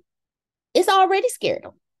out of them. It's already scared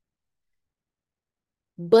them.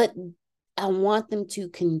 But I want them to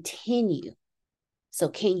continue. So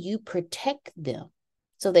can you protect them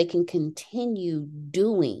so they can continue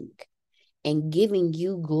doing and giving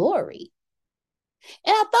you glory?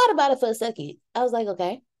 And I thought about it for a second. I was like,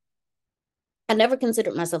 okay, I never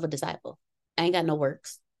considered myself a disciple. I ain't got no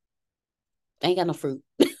works. I ain't got no fruit.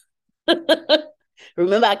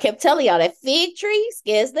 Remember, I kept telling y'all that fig tree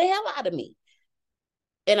scares the hell out of me.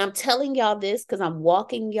 And I'm telling y'all this because I'm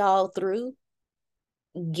walking y'all through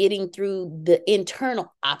getting through the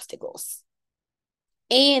internal obstacles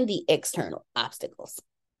and the external obstacles.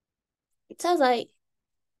 So I was like,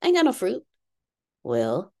 I ain't got no fruit.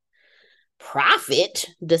 Well, Prophet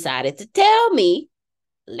decided to tell me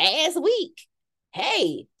last week,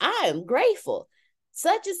 hey, I am grateful.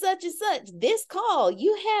 Such and such and such. This call,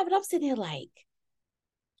 you have it. I'm sitting here like,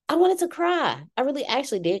 I wanted to cry. I really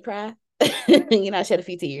actually did cry. I shed a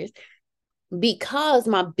few tears because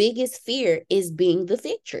my biggest fear is being the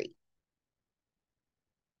fig tree.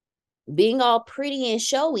 Being all pretty and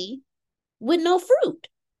showy with no fruit.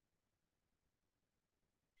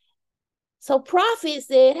 So Prophet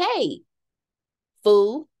said, hey,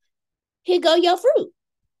 fool, here go your fruit.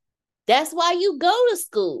 That's why you go to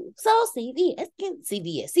school. So CBS can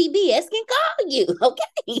call you,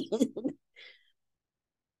 okay?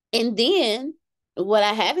 And then what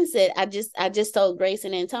I haven't said, I just told Grace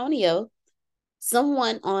and Antonio,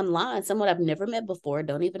 someone online, someone I've never met before,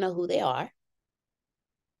 don't even know who they are,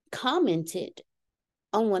 commented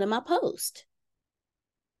on one of my posts.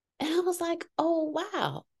 And I was like, oh,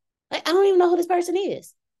 wow. Like, I don't even know who this person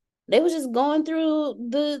is. They was just going through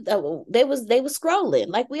they was scrolling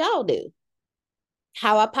like we all do.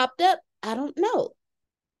 How I popped up, I don't know.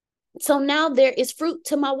 So now there is fruit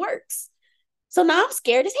to my works. So now I'm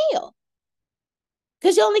scared as hell.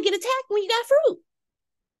 Because you only get attacked when you got fruit.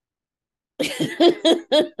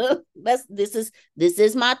 This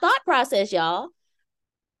is my thought process, y'all.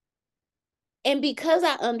 And because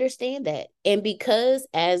I understand that, and because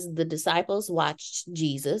as the disciples watched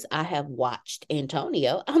Jesus, I have watched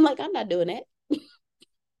Antonio, I'm like, I'm not doing that.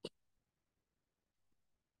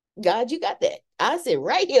 God, you got that. I sit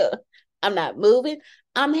right here. I'm not moving.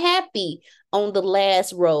 I'm happy on the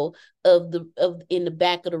last row of in the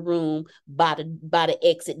back of the room by the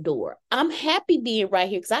exit door. I'm happy being right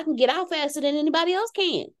here because I can get out faster than anybody else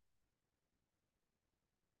can.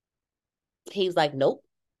 He was like, nope,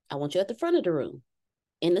 I want you at the front of the room,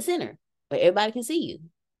 in the center, where everybody can see you,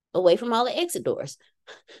 away from all the exit doors.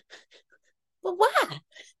 But why?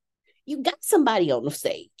 You got somebody on the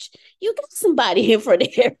stage. You got somebody in front of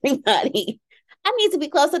everybody. I need to be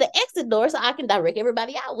close to the exit door so I can direct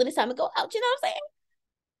everybody out when it's time to go out. You know what I'm saying?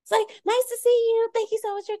 It's like, nice to see you. Thank you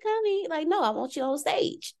so much for coming. Like, no, I want you on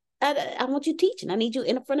stage. I want you teaching. I need you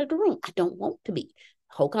in the front of the room. I don't want to be.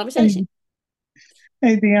 Whole conversation.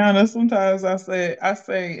 Hey, Deanna, sometimes I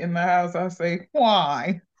say in the house, I say,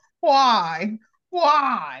 why?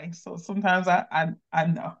 So sometimes I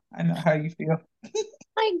know how you feel.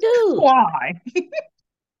 Like, dude. Why?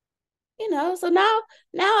 So now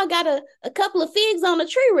I got a couple of figs on the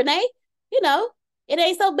tree, Renee. It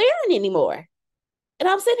ain't so barren anymore. And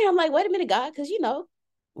I'm sitting here, I'm like, wait a minute, God, because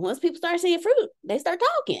once people start seeing fruit, they start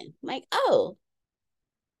talking. I'm like, oh,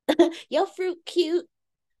 your fruit cute.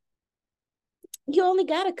 You only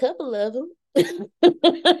got a couple of them.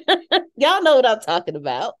 Y'all know what I'm talking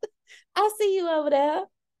about. I see you over there.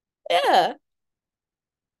 Yeah.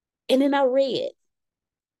 And then I read,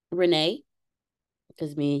 Renee,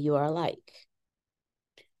 because me and you are alike.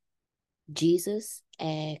 Jesus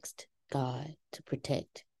asked God to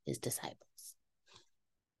protect his disciples.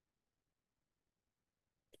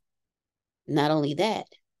 Not only that,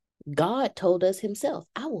 God told us himself,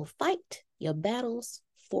 I will fight your battles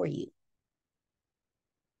for you.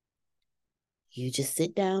 You just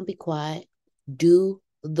sit down, be quiet, do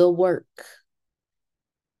the work.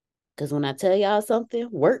 Because when I tell y'all something,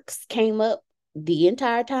 works came up the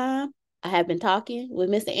entire time I have been talking with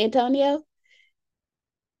Mr. Antonio.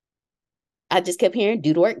 I just kept hearing,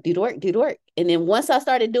 do the work, do the work, do the work. And then once I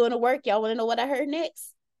started doing the work, y'all want to know what I heard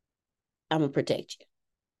next? I'm going to protect you.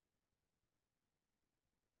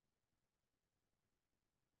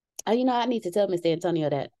 I need to tell Mr. Antonio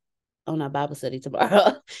that on our Bible study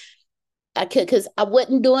tomorrow. I could, because I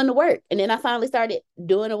wasn't doing the work. And then I finally started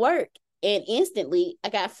doing the work. And instantly I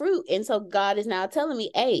got fruit. And so God is now telling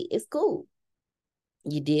me, hey, it's cool.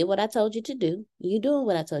 You did what I told you to do. You doing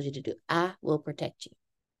what I told you to do. I will protect you.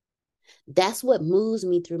 That's what moves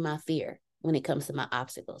me through my fear when it comes to my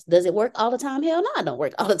obstacles. Does it work all the time? Hell no, I don't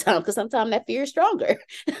work all the time because sometimes that fear is stronger.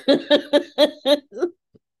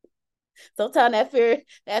 Sometimes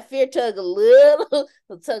that fear tug a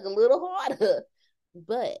little harder.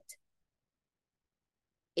 But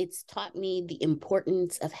it's taught me the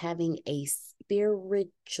importance of having a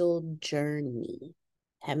spiritual journey,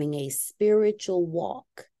 having a spiritual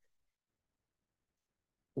walk.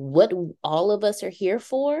 What all of us are here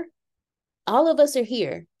for, all of us are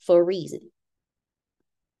here for a reason.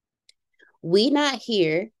 We not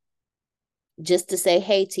here just to say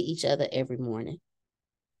hey to each other every morning.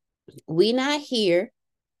 We not here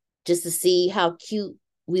just to see how cute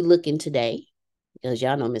we looking today. Because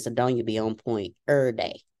y'all know Miss Adonia be on point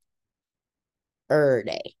day.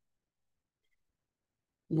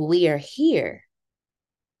 We are here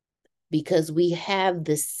because we have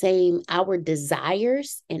the same, our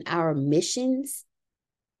desires and our missions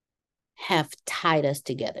have tied us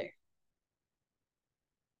together.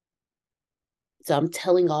 So I'm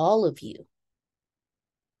telling all of you,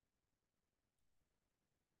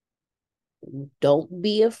 don't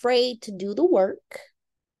be afraid to do the work,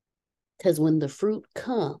 because when the fruit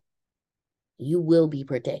comes, you will be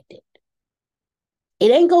protected.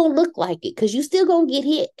 It ain't going to look like it because you still going to get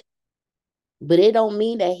hit. But it don't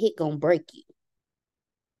mean that hit going to break you.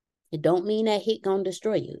 It don't mean that hit going to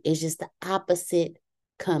destroy you. It's just the opposite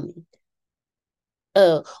coming.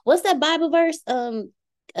 What's that Bible verse? The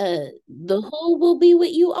who will be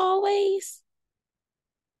with you always?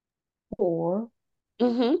 Or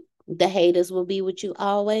the haters will be with you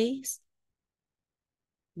always.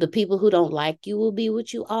 The people who don't like you will be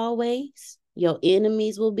with you always. Your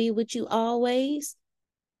enemies will be with you always.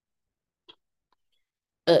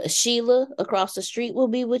 Sheila across the street will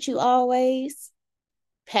be with you always.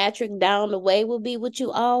 Patrick down the way will be with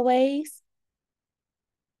you always.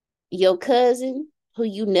 Your cousin who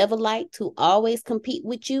you never liked, who always compete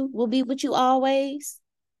with you, will be with you always.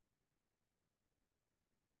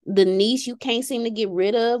 The niece you can't seem to get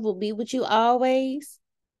rid of will be with you always.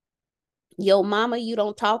 Your mama you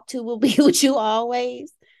don't talk to will be with you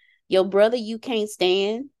always. Your brother you can't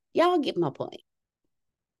stand. Y'all get my point.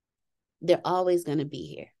 They're always going to be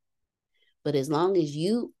here. But as long as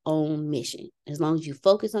you own mission, as long as you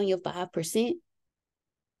focus on your 5%,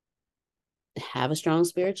 have a strong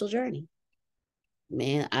spiritual journey.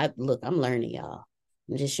 Man, I'm learning, y'all.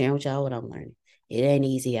 I'm just sharing with y'all what I'm learning. It ain't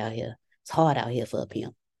easy out here. It's hard out here for a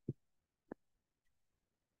pimp.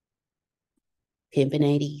 Pimping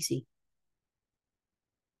ain't easy.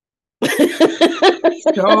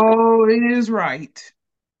 So it is right.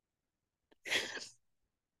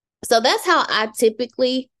 So that's how I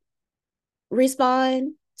typically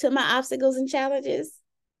respond to my obstacles and challenges.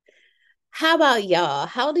 How about y'all?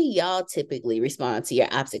 How do y'all typically respond to your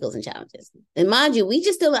obstacles and challenges? And mind you, we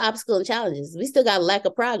just still in obstacles and challenges. We still got a lack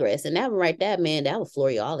of progress. And that one right there, man, that will floor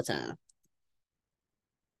you all the time.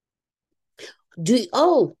 Do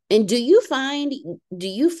you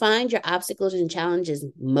find your obstacles and challenges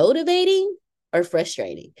motivating or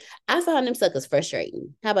frustrating? I found them suckers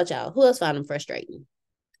frustrating. How about y'all? Who else found them frustrating?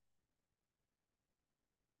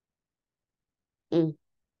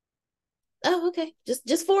 Oh, okay.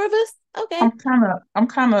 Just four of us? Okay. I'm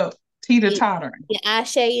kind of teeter-tottering. Yeah,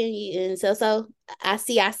 Ashe and so. I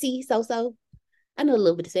see, so. I know a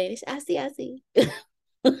little bit of Spanish. I see.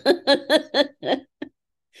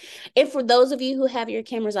 And for those of you who have your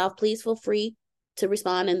cameras off, please feel free to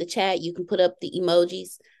respond in the chat. You can put up the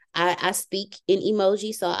emojis. I speak in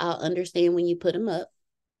emojis, so I'll understand when you put them up.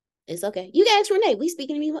 It's okay. You can ask Renee. We speak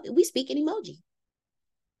in emoji.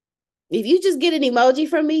 If you just get an emoji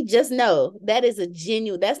from me, just know that is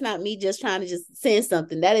that's not me just trying to just send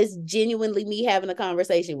something. That is genuinely me having a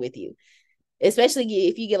conversation with you. Especially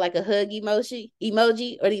if you get like a hug emoji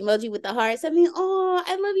or the emoji with the hearts. I mean, oh,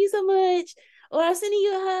 I love you so much. Or I'm sending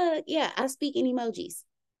you a hug. Yeah, I speak in emojis.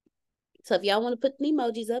 So if y'all want to put the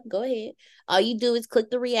emojis up, go ahead. All you do is click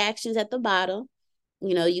the reactions at the bottom.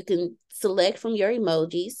 You can select from your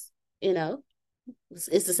emojis.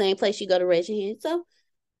 It's the same place you go to raise your hand. So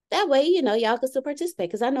that way, y'all can still participate.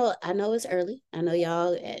 Because I know it's early. I know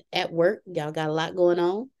y'all at work. Y'all got a lot going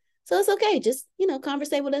on. So it's okay. Just,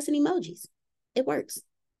 conversate with us in emojis. It works.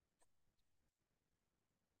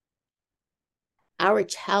 Our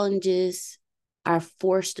challenges are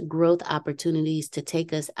forced growth opportunities to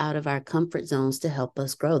take us out of our comfort zones to help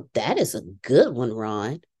us grow. That is a good one,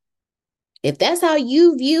 Ron. If that's how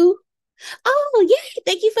you view, oh, yay,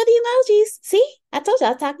 thank you for the emojis. See, I told you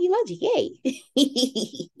I was talking emoji. Yay.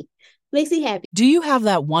 Makes me happy. Do you have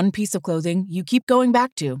that one piece of clothing you keep going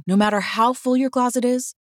back to, no matter how full your closet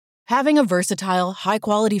is? Having a versatile,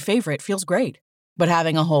 high-quality favorite feels great, but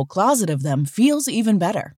having a whole closet of them feels even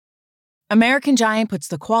better. American Giant puts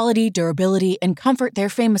the quality, durability, and comfort they're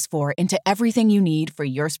famous for into everything you need for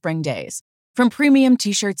your spring days. From premium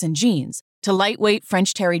t-shirts and jeans to lightweight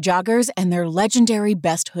French terry joggers and their legendary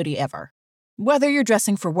best hoodie ever. Whether you're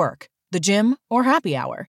dressing for work, the gym, or happy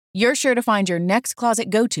hour, you're sure to find your next closet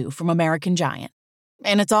go-to from American Giant.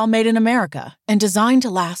 And it's all made in America and designed to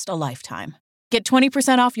last a lifetime. Get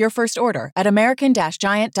 20% off your first order at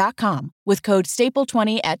american-giant.com with code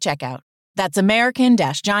STAPLE20 at checkout. That's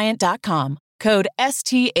american-giant.com, code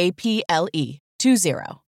STAPLE20.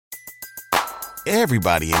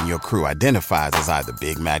 Everybody in your crew identifies as either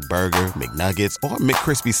Big Mac Burger, McNuggets, or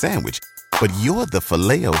McCrispy Sandwich. But you're the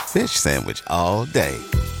Filet-O-Fish Sandwich all day.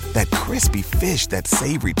 That crispy fish, that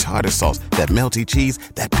savory tartar sauce, that melty cheese,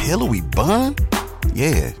 that pillowy bun.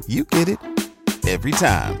 Yeah, you get it. Every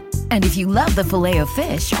time. And if you love the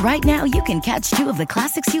Filet-O-Fish, right now you can catch two of the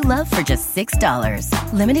classics you love for just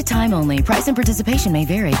 $6. Limited time only. Price and participation may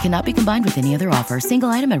vary. Cannot be combined with any other offer. Single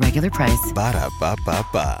item at regular price.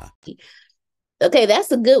 Ba-da-ba-ba-ba. Okay,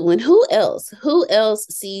 that's a good one. Who else? Who else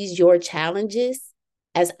sees your challenges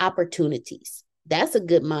as opportunities? That's a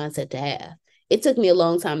good mindset to have. It took me a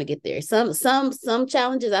long time to get there. Some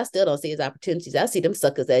challenges I still don't see as opportunities. I see them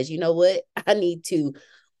suckers as, you know what? I need to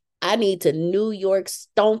New York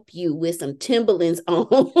stomp you with some Timberlands on.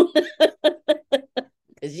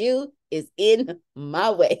 Because you is in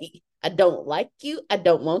my way. I don't like you. I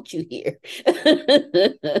don't want you here.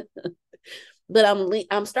 But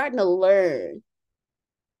I'm starting to learn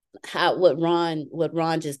what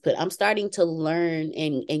Ron just put. I'm starting to learn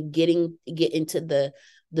and get into the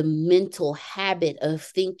mental habit of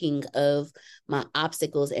thinking of my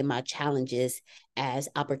obstacles and my challenges as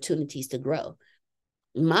opportunities to grow.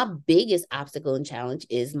 My biggest obstacle and challenge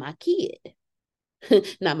is my kid,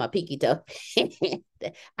 not my pinky toe.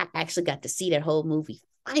 I actually got to see that whole movie.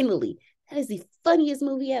 Finally, that is the funniest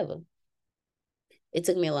movie ever. It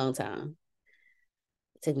took me a long time.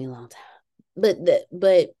 But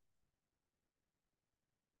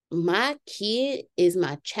my kid is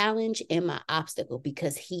my challenge and my obstacle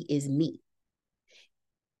because he is me.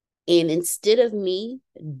 And instead of me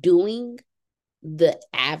doing the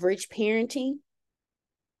average parenting,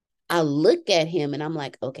 I look at him and I'm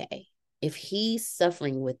like, okay, if he's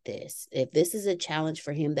suffering with this, if this is a challenge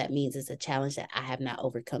for him, that means it's a challenge that I have not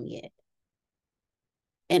overcome yet.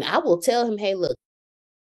 And I will tell him, hey, look,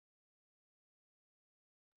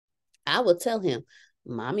 I will tell him,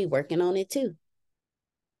 mommy working on it too.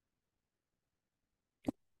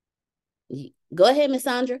 Go ahead, Miss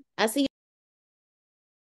Sandra. I see you.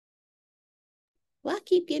 Well, I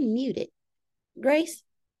keep getting muted. Grace?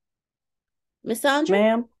 Miss Sandra?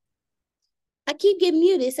 Ma'am? I keep getting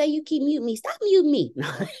muted. Say you keep muting me. Stop muting me.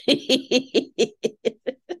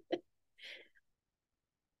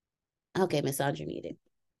 Okay, Miss Sandra muted.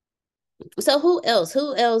 So who else?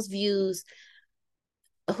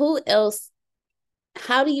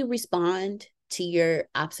 How do you respond to your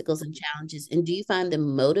obstacles and challenges? And do you find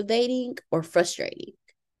them motivating or frustrating?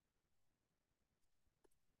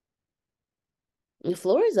 The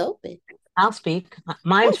floor is open. I'll speak.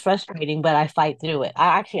 Mine's frustrating, but I fight through it.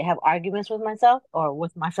 I actually have arguments with myself or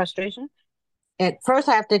with my frustration. At first,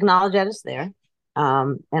 I have to acknowledge that it's there.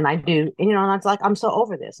 And I do. And, and it's like, I'm so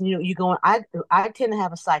over this. And, you go, I tend to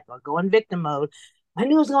have a cycle. I go in victim mode. I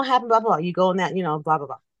knew it was going to happen, blah, blah, blah. You go in that, blah, blah,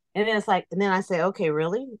 blah. And then it's like, and then I say, okay,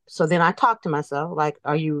 really? So then I talk to myself, like,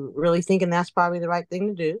 are you really thinking that's probably the right thing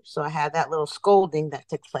to do? So I have that little scolding that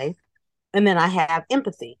took place. And then I have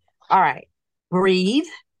empathy. All right, breathe,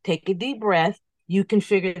 take a deep breath. You can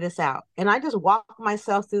figure this out. And I just walk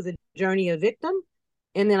myself through the journey of victim.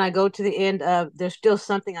 And then I go to the end of, there's still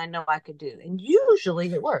something I know I could do. And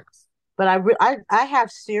usually it works. But I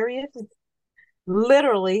have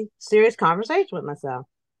literally serious conversation with myself.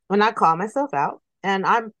 When I call myself out. And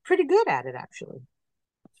I'm pretty good at it, actually.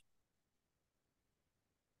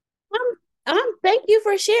 Thank you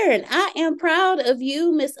for sharing. I am proud of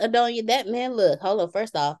you, Miss Adonia. That man, look, hold on.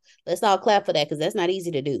 First off, let's all clap for that because that's not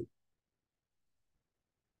easy to do.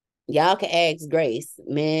 Y'all can ask Grace.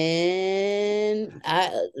 Man,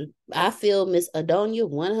 I feel Miss Adonia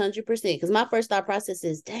 100% because my first thought process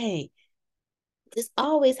is, dang, this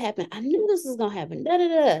always happened. I knew this was going to happen.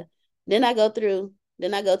 Da-da-da. Then I go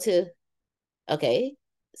to, okay,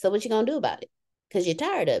 so what you gonna do about it? Because you're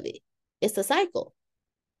tired of it. It's a cycle.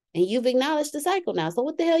 And you've acknowledged the cycle now. So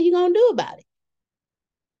what the hell you gonna do about it?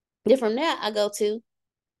 Then from there, I go to,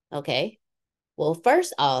 okay, Well,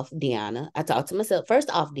 first off, Deanna, I talked to myself. First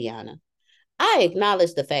off, Deanna, I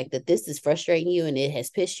acknowledge the fact that this is frustrating you and it has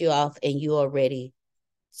pissed you off and you are ready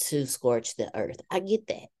to scorch the earth. I get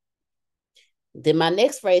that. Then my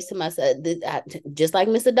next phrase to myself, just like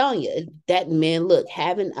Miss Adonia, that man, look,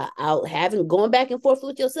 having going back and forth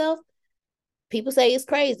with yourself, people say it's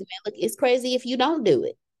crazy, man. Look, it's crazy if you don't do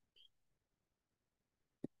it.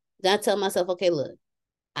 Then I tell myself, okay, look,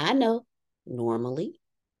 I know normally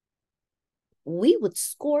we would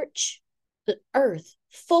scorch the earth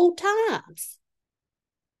 4 times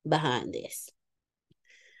behind this.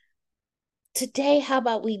 Today, how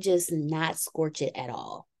about we just not scorch it at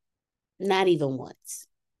all? Not even once.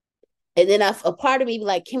 And then a part of me be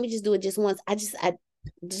like, can we just do it just once? I just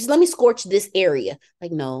let me scorch this area.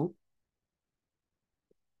 Like, no.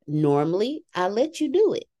 Normally, I let you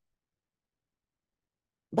do it.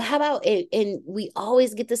 But how about, and we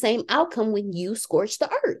always get the same outcome when you scorch the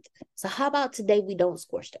earth. So how about today we don't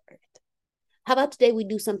scorch the earth? How about today we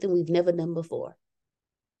do something we've never done before?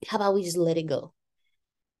 How about we just let it go?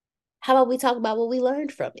 How about we talk about what we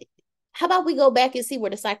learned from it? How about we go back and see where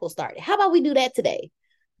the cycle started? How about we do that today?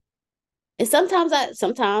 And sometimes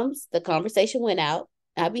the conversation went out.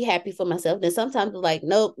 I'd be happy for myself. Then sometimes I'm like,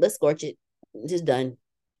 nope, let's scorch it. Just done.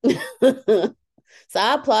 So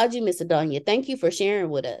I applaud you, Miss Adonia. Thank you for sharing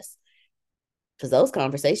with us. Because those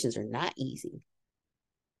conversations are not easy.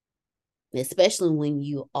 Especially when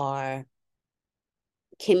you are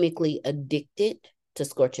chemically addicted to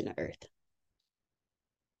scorching the earth.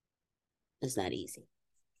 It's not easy.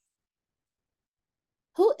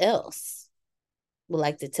 Who else would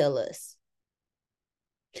like to tell us?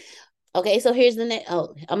 Okay, so here's the next.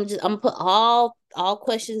 Oh, I'm gonna put all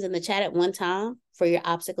questions in the chat at one time for your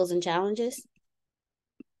obstacles and challenges.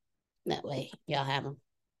 That way, y'all have them.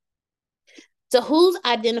 So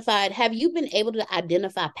have you been able to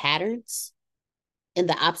identify patterns in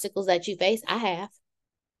the obstacles that you face? I have.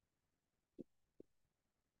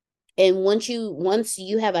 And once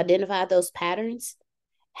you have identified those patterns,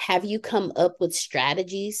 have you come up with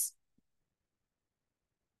strategies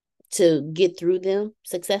to get through them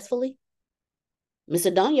successfully? Miss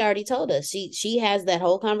Adonia already told us she has that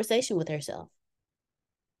whole conversation with herself.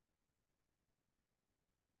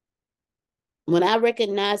 When I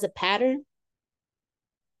recognize a pattern,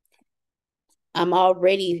 I'm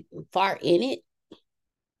already far in it.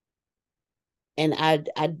 And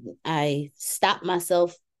I stop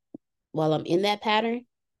myself while I'm in that pattern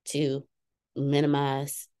to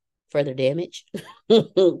minimize further damage.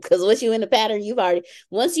 Because once you're in the pattern,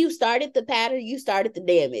 once you've started the pattern, you started the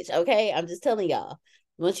damage. Okay. I'm just telling y'all,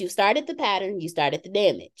 once you started the pattern, you started the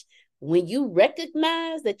damage. When you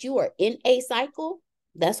recognize that you are in a cycle,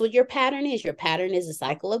 that's what your pattern is. Your pattern is a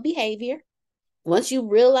cycle of behavior. Once you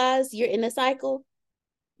realize you're in a cycle,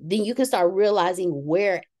 then you can start realizing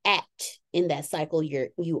where at in that cycle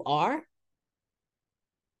you are,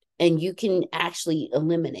 and you can actually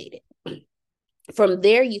eliminate it. From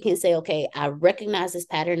there, you can say, okay, I recognize this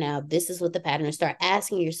pattern now. This is what the pattern is. Start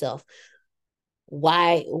asking yourself,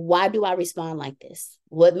 why do I respond like this?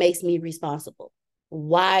 What makes me responsible?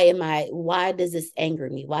 Why does this anger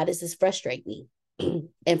me? Why does this frustrate me?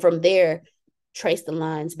 And from there, trace the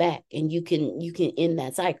lines back, and you can end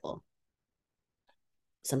that cycle.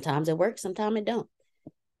 Sometimes it works, sometimes it don't.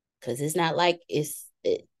 Because it's not like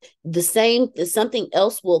the same, something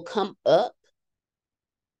else will come up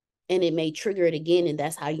and it may trigger it again. And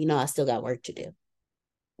that's how you know I still got work to do.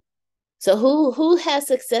 So who has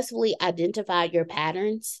successfully identified your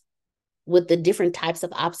patterns with the different types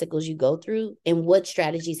of obstacles you go through, and what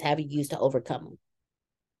strategies have you used to overcome them?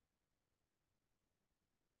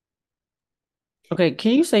 Okay,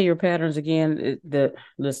 can you say your patterns again?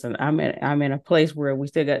 Listen, I'm in a place where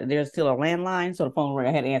there's still a landline, so the phone rang.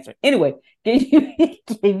 I had to answer. Anyway,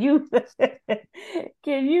 can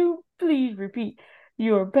you please repeat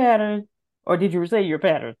your pattern, or did you say your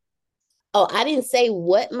pattern? Oh, I didn't say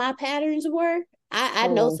what my patterns were. I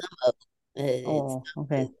know some of them.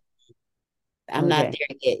 Okay. I'm not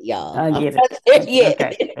there yet, y'all. I get I'm it. Not there yet.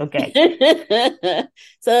 Okay.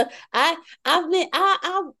 So I've been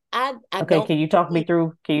I okay, don't. can you talk me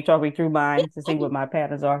through mine to see what my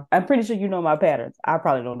patterns are? I'm pretty sure you know my patterns. I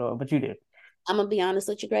probably don't know it, but you do. I'm gonna be honest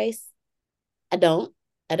with you, Grace. I don't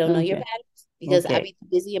know your patterns because I be too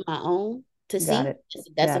busy in my own to see.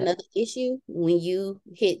 That's another issue. When you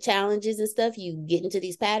hit challenges and stuff, you get into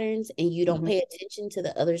these patterns and you don't pay attention to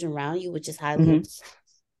the others around you, which is highly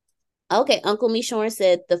Okay, Uncle Mishorn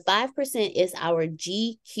said the 5% is our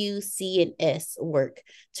GQCNS work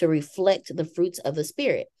to reflect the fruits of the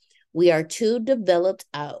spirit. We are to develop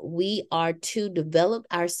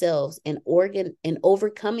ourselves in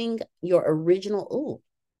overcoming your original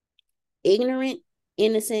ignorant,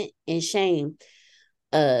 innocent, and shame,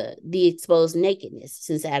 the exposed nakedness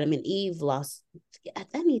since Adam and Eve lost. I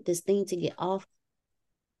need this thing to get off.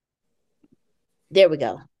 There we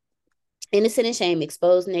go. Innocent and shame,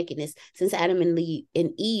 exposed nakedness since Adam and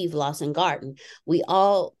Eve lost in garden. We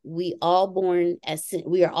are all born as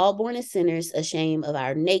sinners, ashamed of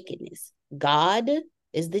our nakedness. God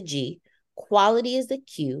is the G, quality is the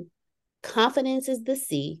Q, confidence is the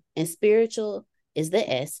C, and spiritual is the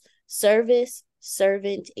S. Service,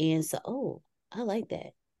 servant, and I like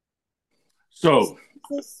that. So,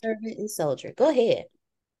 servant and soldier. Go ahead.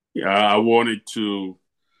 Yeah, I wanted to.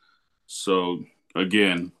 So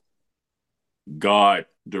again, God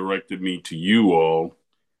directed me to you all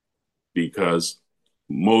because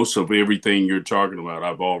most of everything you're talking about,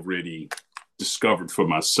 I've already discovered for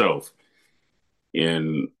myself.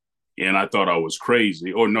 And I thought I was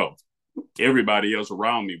crazy. Or no, everybody else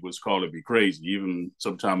around me was calling me crazy. Even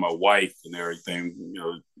sometimes my wife and everything,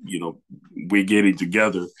 we're getting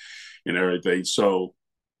together and everything. So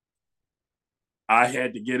I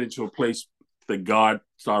had to get into a place that God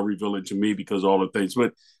started revealing to me because all the things,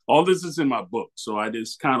 but all this is in my book. So I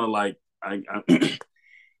just kind of like, I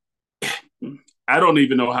don't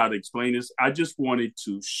even know how to explain this. I just wanted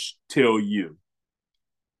to tell you,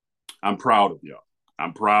 I'm proud of y'all.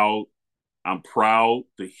 I'm proud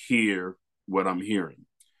to hear what I'm hearing.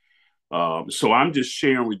 So I'm just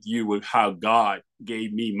sharing with you with how God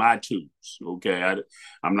gave me my tools. Okay,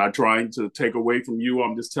 I'm not trying to take away from you.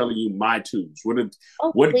 I'm just telling you my tools.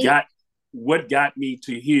 What got me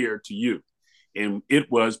to here to you, and it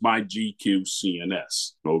was my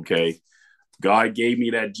GQ-CNS. Okay, God gave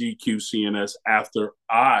me that GQ-CNS after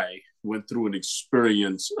I went through an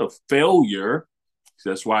experience of failure.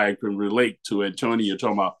 That's why I can relate to Antonio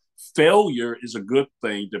talking about failure is a good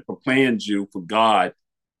thing that prepares you for God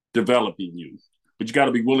developing you. But you got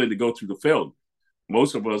to be willing to go through the failure.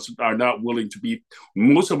 Most of us are not willing to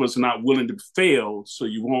fail, so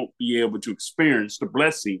you won't be able to experience the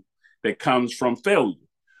blessing that comes from failure.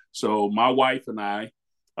 So my wife and I,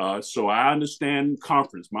 so I understand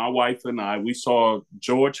conference. My wife and I, we saw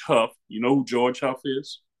George Huff. You know who George Huff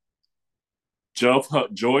is?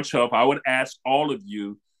 George Huff. I would ask all of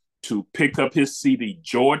you to pick up his CD,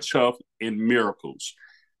 George Huff and Miracles.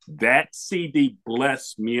 That CD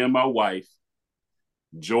blessed me and my wife.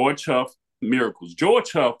 George Huff, Miracles.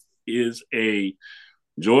 George Huff was a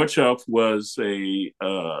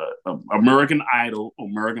American Idol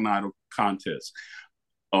contest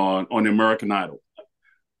on American Idol.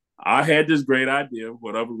 I had this great idea, for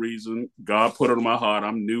whatever reason, God put it on my heart.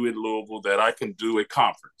 I'm new in Louisville that I can do a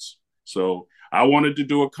conference. So I wanted to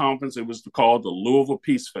do a conference. It was called the Louisville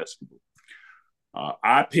Peace Festival.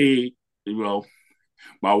 I paid,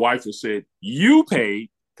 my wife has said, you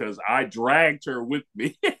paid, because I dragged her with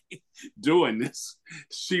me doing this.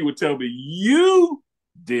 She would tell me, you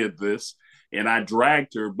did this, and I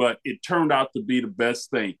dragged her, but it turned out to be the best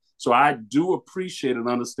thing. So I do appreciate and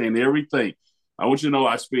understand everything. I want you to know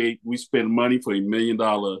we spend money for $1 million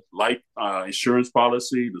life insurance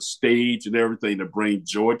policy, the stage and everything to bring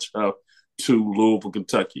George Huff to Louisville,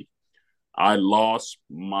 Kentucky. We lost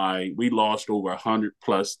over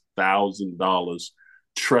 $100,000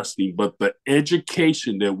 trusting, but the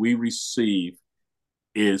education that we receive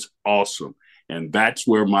is awesome. And that's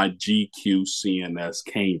where my GQ-CNS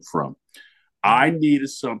came from. I needed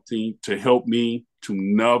something to help me to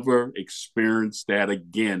never experience that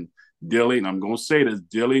again. Dealing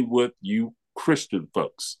with you Christian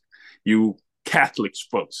folks, you Catholics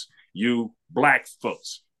folks, you Black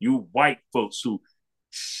folks, you white folks who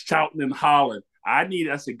shouting and hollering. I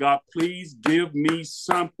said, God, please give me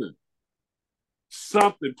something,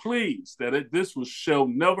 please, that this shall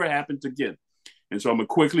never happen again. And so I'm going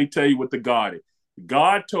to quickly tell you what the God is.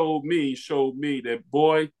 God showed me that,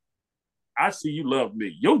 boy, I see you love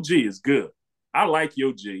me. Your G is good. I like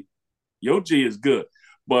your G. Your G is good.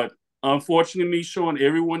 But unfortunately, showing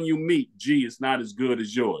everyone you meet, G is not as good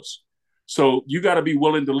as yours. So you got to be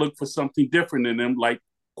willing to look for something different in them, like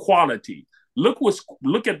quality. Look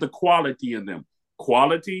at the quality in them.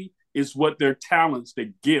 Quality is what their talents, their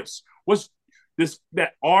gifts,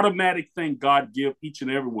 that automatic thing God give each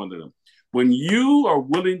and every one of them. When you are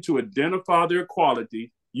willing to identify their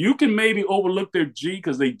quality, you can maybe overlook their G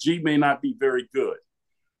because their G may not be very good.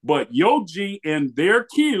 But your G and their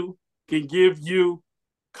Q can give you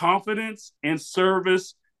confidence and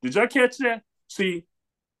service. Did y'all catch that? See,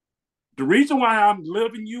 the reason why I'm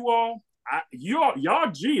loving you all,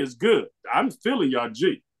 y'all G is good. I'm feeling y'all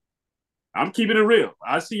G. I'm keeping it real.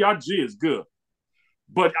 I see y'all G is good.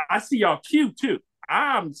 But I see y'all Q too.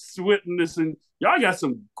 I'm witnessing, y'all got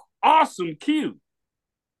some awesome Q.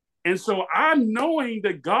 And so I'm knowing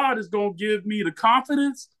that God is going to give me the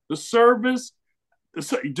confidence, the service.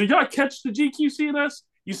 Do y'all catch the GQC in us?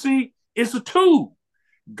 You see, it's a tool.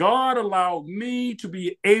 God allowed me to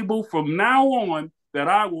be able from now on that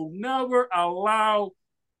I will never allow,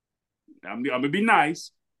 I'm going to be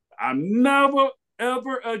nice, I never,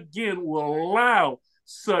 ever again will allow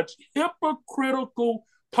such hypocritical,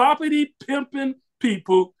 poverty pimping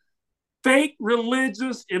people, fake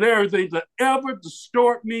religious and everything to ever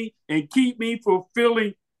distort me and keep me from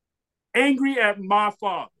feeling angry at my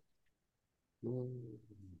Father. I'm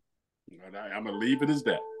going to leave it as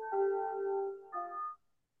that.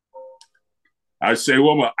 I say,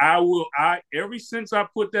 well, ever since I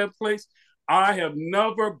put that place, I have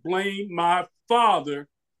never blamed my Father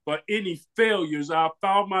for any failures I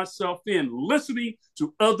found myself in, listening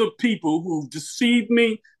to other people who deceived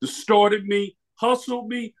me, distorted me, hustled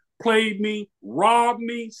me, played me, robbed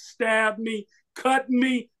me, stabbed me, cut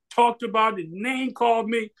me, talked about it, name called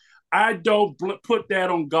me. I don't put that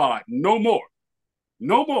on God. No more.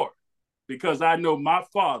 No more. Because I know my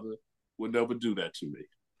Father will never do that to me.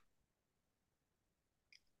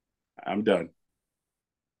 I'm done.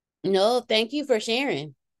 No, thank you for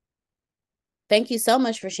sharing. Thank you so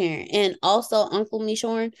much for sharing. And also, Uncle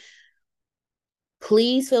Mishorn,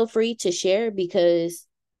 please feel free to share, because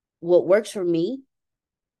what works for me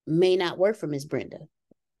may not work for Miss Brenda,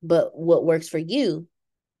 but what works for you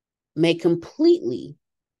may completely,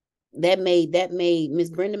 that may Miss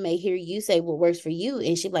Brenda may hear you say what works for you,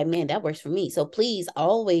 and she's like, man, that works for me. So please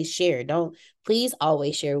always share. Please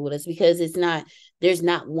always share with us, because there's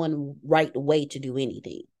not one right way to do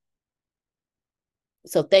anything.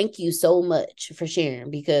 So thank you so much for sharing,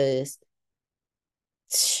 because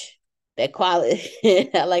that quality,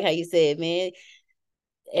 I like how you said, man,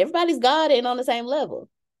 everybody's God ain't on the same level.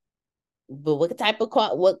 But what type of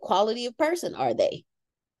what quality of person are they?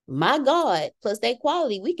 My God, plus that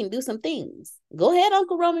quality, we can do some things. Go ahead,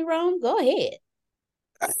 Uncle Romy Rome. Go ahead.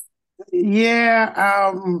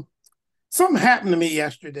 Yeah, something happened to me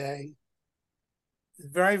yesterday.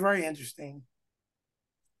 It's very, very interesting.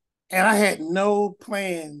 And I had no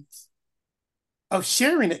plans of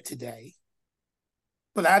sharing it today,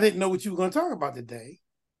 but I didn't know what you were going to talk about today.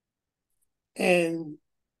 And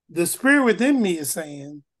the spirit within me is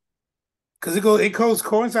saying, because it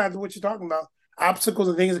coincides with what you're talking about, obstacles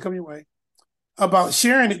and things that come your way, about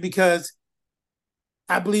sharing it, because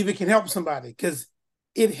I believe it can help somebody, because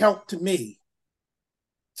it helped me.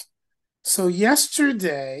 So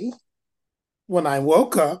yesterday, when I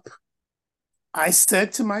woke up, I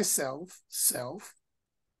said to myself,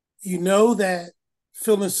 you know that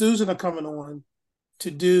Phil and Susan are coming on to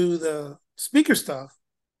do the speaker stuff.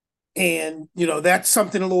 And, that's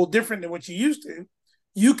something a little different than what you used to.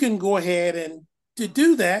 You can go ahead and to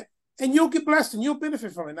do that, and you'll get blessed and you'll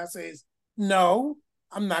benefit from it. And I says, no,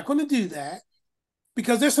 I'm not going to do that,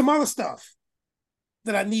 because there's some other stuff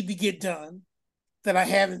that I need to get done that I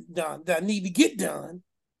haven't done, that I need to get done.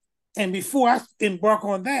 And before I embark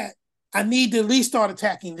on that, I need to at least start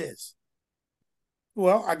attacking this.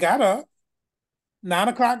 Well, I got up, 9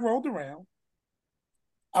 o'clock rolled around.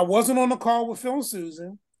 I wasn't on the call with Phil and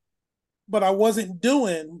Susan, but I wasn't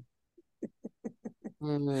doing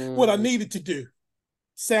what I needed to do.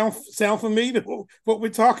 Sound familiar to what we're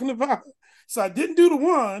talking about? So I didn't do the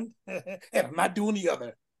one, and I'm not doing the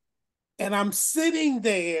other. And I'm sitting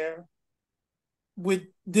there with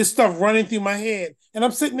this stuff running through my head, and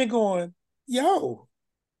I'm sitting there going, yo,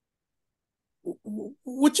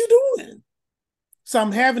 what you doing? So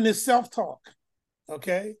I'm having this self-talk,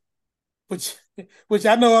 okay? Which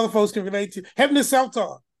I know other folks can relate to. Having this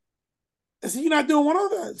self-talk. I said, you're not doing one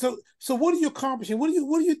other. So what are you accomplishing? What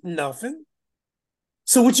are you nothing?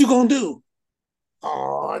 So what you gonna do?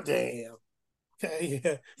 Oh, damn.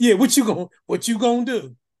 Okay, yeah. What you gonna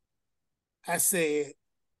do? I said,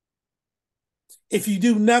 if you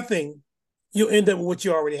do nothing, you'll end up with what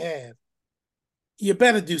you already have. You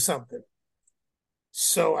better do something.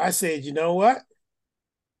 So I said, you know what?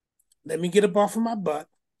 Let me get up off of my butt.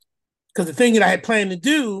 Because the thing that I had planned to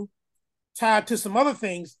do tied to some other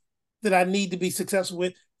things that I need to be successful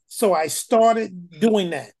with. So I started doing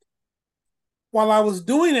that. While I was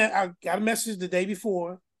doing that, I got a message the day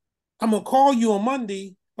before. I'm going to call you on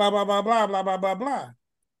Monday, blah, blah, blah, blah, blah, blah, blah, blah.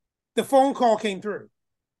 The phone call came through.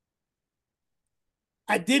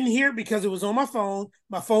 I didn't hear it because it was on my phone.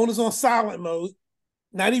 My phone is on silent mode,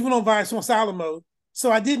 not even on vibrate, on silent mode.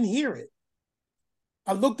 So I didn't hear it.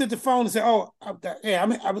 I looked at the phone and said, oh,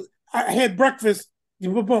 I had breakfast.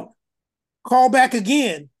 Call back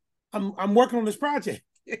again. I'm working on this project.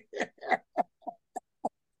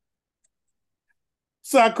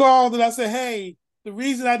 So I called and I said, hey, the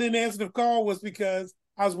reason I didn't answer the call was because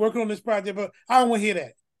I was working on this project, but I don't want to hear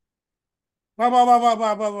that. Blah, blah, blah, blah,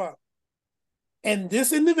 blah, blah, blah. And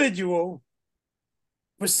this individual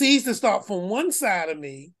proceeds to start from one side of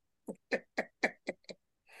me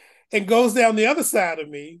and goes down the other side of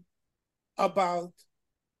me about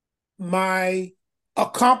my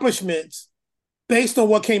accomplishments based on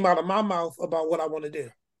what came out of my mouth about what I want to do.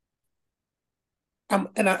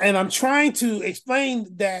 I'm trying to explain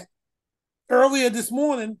that earlier this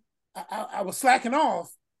morning I was slacking off,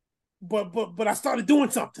 but I started doing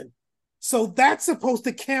something. So that's supposed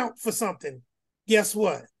to count for something. Guess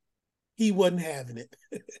what? He wasn't having it.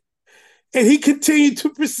 And he continued to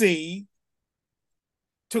proceed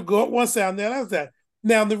to go up one side and the other side.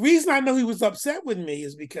 Now, the reason I know he was upset with me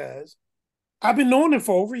is because I've been knowing him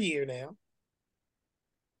for over a year now.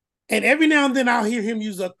 And every now and then I'll hear him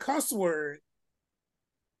use a cuss word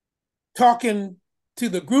talking to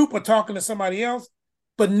the group or talking to somebody else,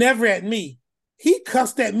 but never at me. He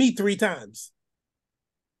cussed at me 3 times.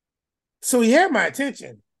 So he had my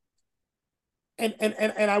attention. And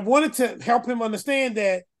I wanted to help him understand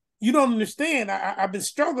that you don't understand. I've been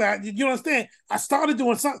struggling. You don't understand. I started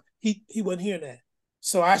doing something. He wasn't hearing that.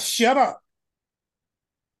 So I shut up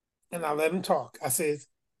and I let him talk. I said,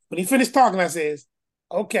 when he finished talking, I says,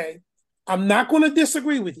 okay, I'm not going to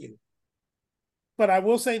disagree with you, but I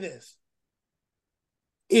will say this.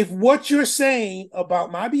 If what you're saying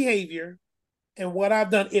about my behavior and what I've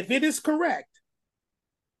done, if it is correct,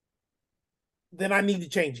 then I need to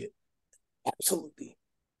change it. Absolutely.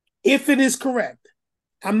 If it is correct.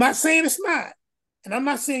 I'm not saying it's not, and I'm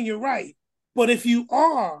not saying you're right, but if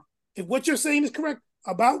what you're saying is correct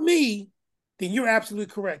about me, then you're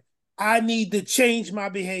absolutely correct. I need to change my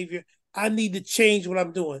behavior. I need to change what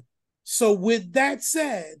I'm doing. So with that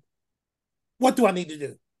said, what do I need to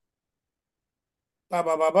do? Ba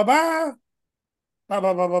ba ba ba ba, ba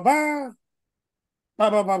ba ba ba ba,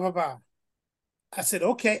 ba ba ba ba ba. I said,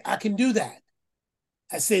 okay, I can do that.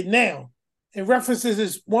 I said, now, in reference to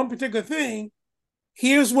this one particular thing,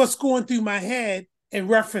 here's what's going through my head in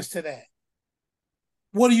reference to that.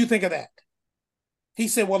 What do you think of that? He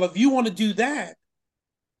said, well, if you want to do that,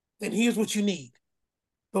 then here's what you need.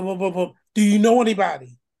 Boom, boom, boom, boom. Do you know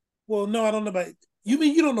anybody? Well, no, I don't know anybody. You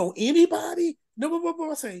mean you don't know anybody? No, boom, boom,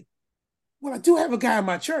 boom. I say, well, I do have a guy in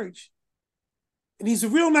my church, and he's a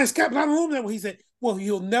real nice guy, but I don't know him that way. He said, well,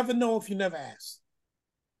 you'll never know if you never ask.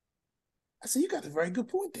 I said, you got a very good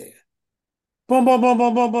point there. Boom, boom, boom,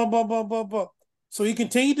 boom, boom, boom, boom, boom, boom, boom. So he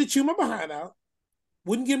continued to chew my behind out,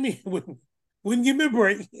 wouldn't give me a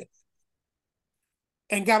break,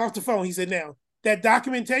 and got off the phone. He said, now, that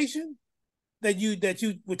documentation that you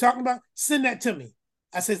were talking about, send that to me.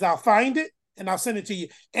 I says, I'll find it and I'll send it to you.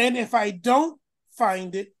 And if I don't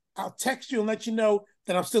find it, I'll text you and let you know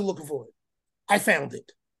that I'm still looking for it. I found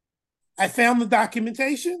it. I found the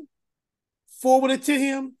documentation, forwarded it to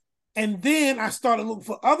him, and then I started looking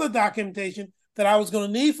for other documentation that I was going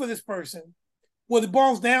to need for this person. What it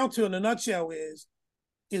boils down to in a nutshell is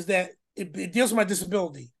that it deals with my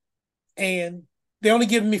disability, and they're only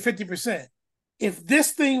giving me 50%. If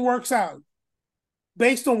this thing works out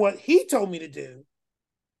based on what he told me to do,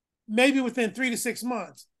 maybe within 3 to 6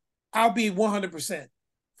 months, I'll be 100%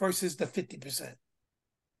 versus the 50%.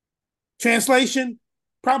 Translation,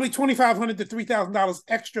 probably $2,500 to $3,000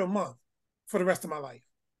 extra a month for the rest of my life.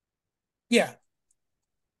 Yeah.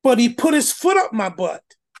 But he put his foot up my butt.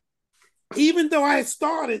 Even though I had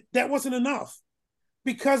started, that wasn't enough.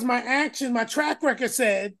 Because my action, my track record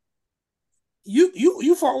said,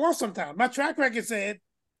 you fall off sometimes. My track record said,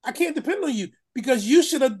 I can't depend on you because you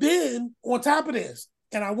should have been on top of this.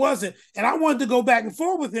 And I wasn't. And I wanted to go back and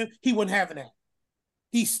forth with him. He wasn't having that.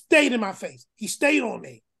 He stayed in my face. He stayed on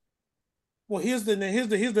me. Well, here's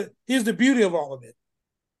the beauty of all of it.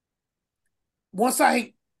 Once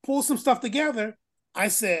I pulled some stuff together, I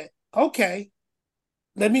said, okay,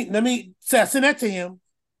 let me send that to him.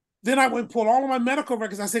 Then I went and pulled all of my medical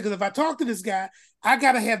records. I said, because if I talk to this guy, I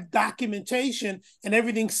got to have documentation and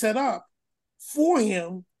everything set up for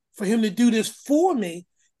him to do this for me.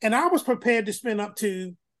 And I was prepared to spend up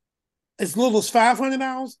to as little as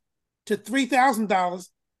 $500 to $3,000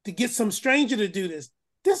 to get some stranger to do this.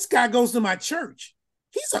 This guy goes to my church.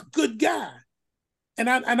 He's a good guy. And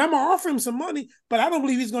I'm going to offer him some money, but I don't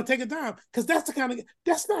believe he's going to take it down because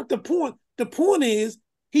that's not the point. The point is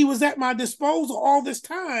he was at my disposal all this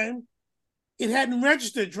time. It hadn't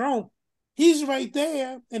registered, Jerome. He's right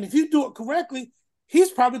there. And if you do it correctly, he's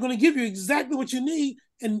probably going to give you exactly what you need.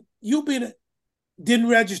 And you'll be didn't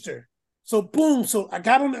register. So boom, so I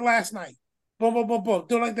got on it last night. Boom, boom, boom, boom,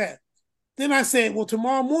 do it like that. Then I said, well,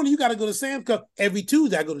 tomorrow morning you got to go to Sam's Club. Every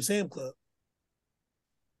Tuesday I go to Sam's Club.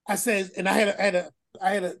 I said, and I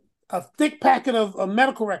had a thick packet of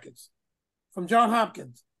medical records from Johns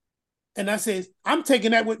Hopkins. And I said, I'm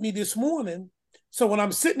taking that with me this morning. So when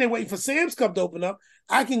I'm sitting there waiting for Sam's Club to open up,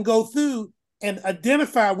 I can go through and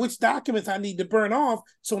identify which documents I need to burn off.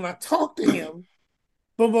 So when I talk to him,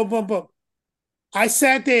 boom, boom, boom, boom. I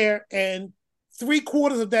sat there and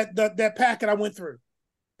 3/4 of that packet I went through.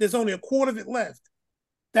 There's only 1/4 of it left.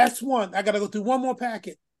 That's one. I got to go through one more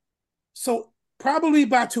packet. So probably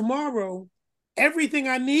by tomorrow, everything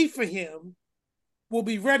I need for him will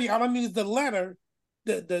be ready. All I need is the letter,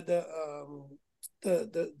 the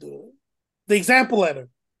example letter,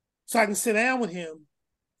 so I can sit down with him,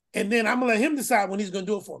 and then I'm gonna let him decide when he's gonna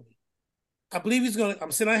do it for me. I believe he's gonna.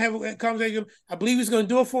 I'm sitting down and have a conversation. I believe he's gonna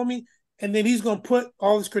do it for me, and then he's gonna put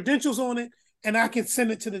all his credentials on it, and I can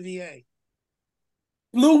send it to the VA.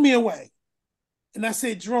 Blew me away, and I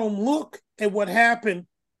said, Jerome, look at what happened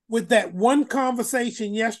with that one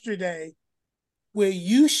conversation yesterday, where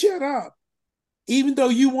you shut up, even though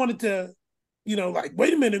you wanted to, like,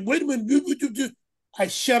 wait a minute. I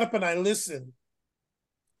shut up and I listened.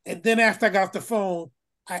 And then after I got off the phone,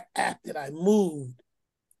 I acted, I moved,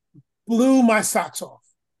 blew my socks off.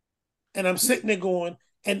 And I'm sitting there going,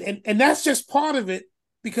 and that's just part of it,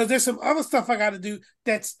 because there's some other stuff I got to do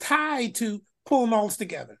that's tied to pulling all this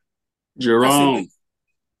together. Jerome,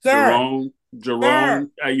 Sir,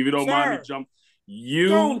 if you don't mind me jump.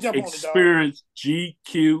 You experienced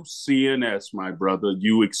GQCNS, my brother.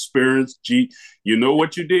 You experienced G. You know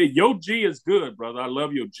what you did? Your G is good, brother. I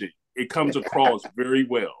love your G. It comes across very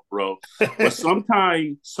well, bro. But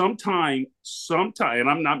sometimes, and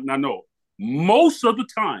I know, most of the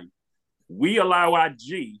time, we allow our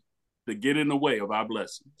G to get in the way of our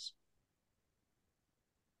blessings.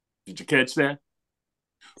 Did you catch that?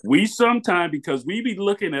 We sometimes, because we be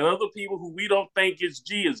looking at other people who we don't think his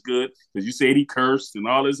G is good, because you said he cursed and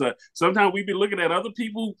all this. Sometimes we be looking at other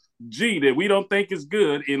people G that we don't think is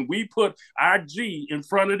good, and we put our G in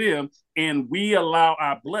front of them, and we allow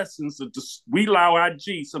our blessings we allow our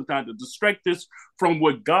G sometimes to distract us from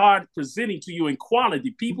what God presenting to you in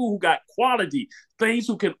quality. People who got quality things,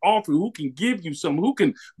 who can offer, who can give you some, who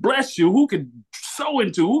can bless you, who can sow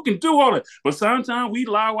into, who can do all that. But sometimes we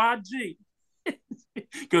allow our G.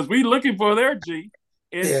 Because we looking for their G.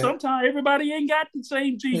 And sometimes everybody ain't got the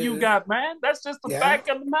same G you got, man. That's just the fact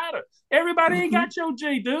of the matter. Everybody ain't got your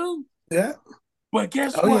G, dude. Yeah. But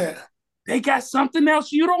guess what? Yeah. They got something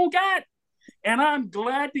else you don't got. And I'm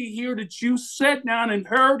glad to hear that you sat down and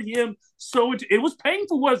heard him. So it was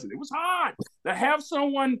painful, wasn't it? It was hard to have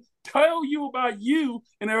someone tell you about you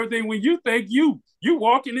and everything when you think you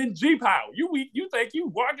walking in G power. You think you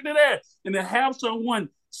walking in that, and to have someone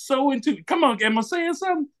so into, come on, am I saying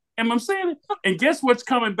something? Am I saying it? And guess what's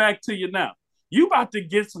coming back to you now? You about to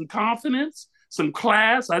get some confidence, some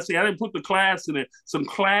class. I didn't put the class in it. Some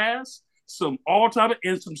class, some all-time,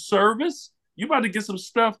 and some service. You about to get some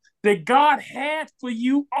stuff that God had for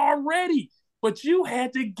you already, but you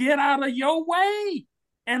had to get out of your way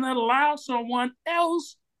and allow someone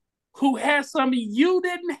else who has something you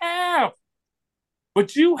didn't have.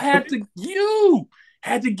 But you had to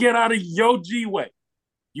get out of your G way.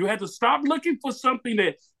 You had to stop looking for something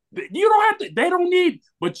that you don't have to, they don't need,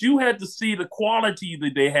 but you had to see the quality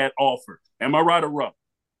that they had offered. Am I right or wrong?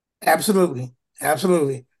 Absolutely.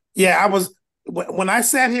 Absolutely. Yeah, when I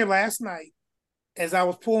sat here last night, as I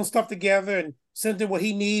was pulling stuff together and sending what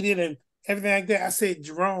he needed and everything like that, I said,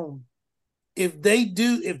 Jerome, if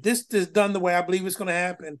this is done the way I believe it's going to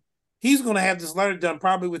happen, he's going to have this letter done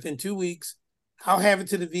probably within 2 weeks. I'll have it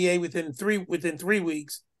to the VA within 3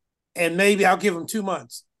 weeks. And maybe I'll give them 2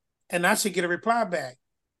 months, and I should get a reply back.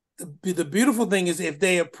 The beautiful thing is, if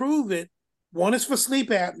they approve it, one is for sleep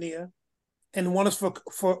apnea, and one is for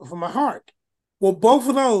my heart. Well, both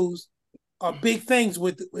of those are big things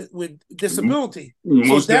with disability.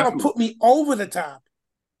 So that'll put me over the top,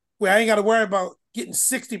 where I ain't got to worry about getting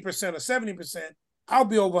 60% or 70%. I'll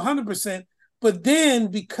be over 100%. But then,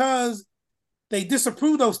 because they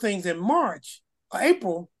disapproved those things in March or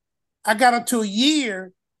April, I got up to a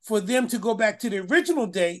year for them to go back to the original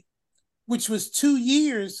date, which was 2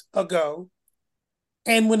 years ago.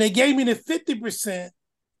 And when they gave me the 50%,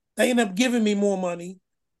 they ended up giving me more money.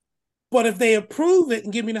 But if they approve it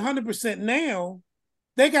and give me the 100% now,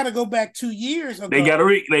 they got to go back 2 years ago. They got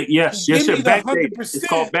to yes, back date. It's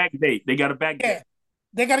called back date. They got a back date.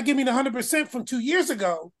 They got to give me the 100% from 2 years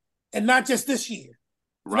ago, and not just this year.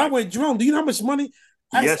 Right. And I went, Jerome, do you know how much money?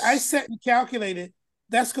 Yes. I sat and calculated.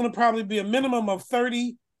 That's going to probably be a minimum of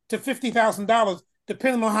 $30,000 to $50,000,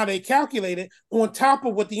 depending on how they calculate it, on top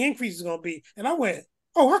of what the increase is going to be. And I went,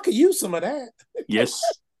 oh, I could use some of that. Yes.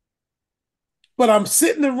 But I'm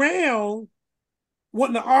sitting around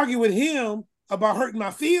wanting to argue with him about hurting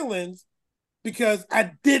my feelings because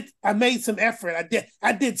I made some effort.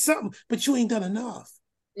 I did something, but you ain't done enough.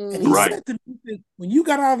 And he said to me, when you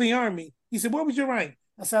got out of the Army, he said, what was your rank?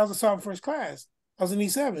 I said, I was a sergeant first class. I was an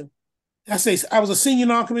E7. I say, I was a senior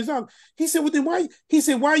non-commissioned officer. He said, well, then why? He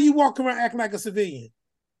said, why are you walking around acting like a civilian?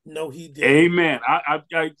 No, he didn't. Amen. I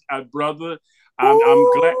brother, I'm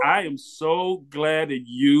glad. I am so glad that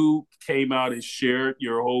you came out and shared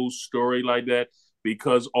your whole story like that,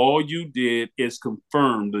 because all you did is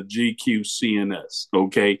confirm the GQCNS.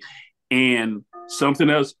 Okay. And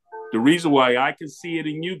something else, the reason why I can see it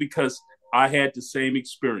in you, because I had the same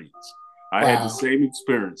experience. I had the same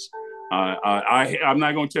experience. I'm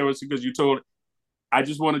not going to tell us because you told it. I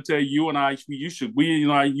just want to tell you and I, you should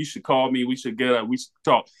call me. We should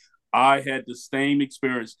talk. I had the same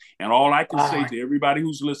experience. And all I can say to everybody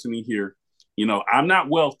who's listening here, I'm not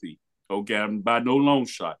wealthy. Okay. I'm by no long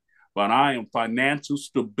shot, but I am financial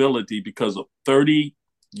stability because of 30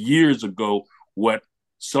 years ago, what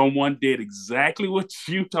someone did exactly what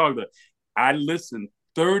you talked about. I listened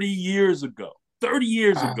 30 years ago.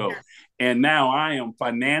 And now I am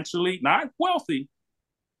financially not wealthy,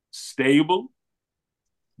 stable,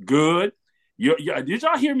 good. Did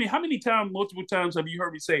y'all hear me? How many times, multiple times have you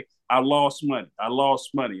heard me say, I lost money?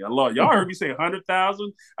 Y'all heard me say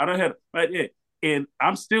 100,000? I don't have it. And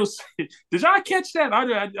I'm still saying, did y'all catch that?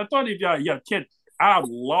 I thought if y'all catch, I've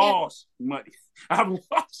lost money. I've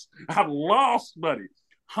lost money.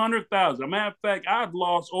 100,000. Matter of fact, I've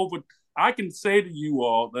lost over. I can say to you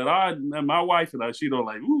all that my wife and I, she don't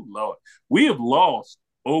like, ooh, Lord, we have lost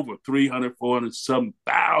over 300, 400, some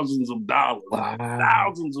thousands of dollars,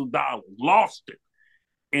 lost it.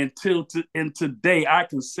 And today I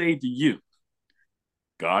can say to you,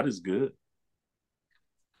 God is good.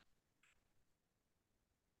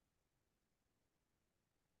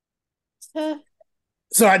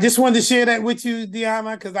 So I just wanted to share that with you,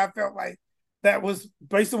 Deanna, because I felt like that was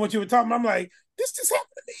based on what you were talking about. I'm like, this just happened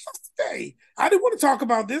to me yesterday. I didn't want to talk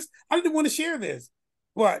about this. I didn't want to share this,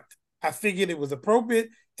 but I figured it was appropriate,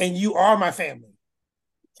 and you are my family.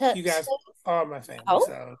 You guys are my family.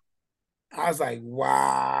 So I was like,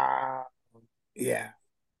 wow. Yeah.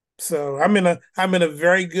 So I'm in a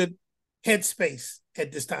very good headspace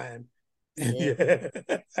at this time. Yeah.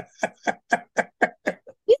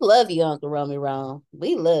 We love you, Uncle Romy Ron.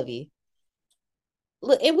 We love you.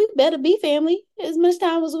 Look, and we better be family. As much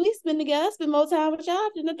time as we spend together, I spend more time with y'all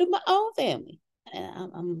than I do my own family.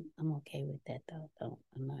 And I'm okay with that though.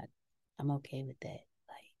 I'm okay with that.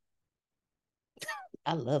 Like,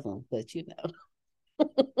 I love them, but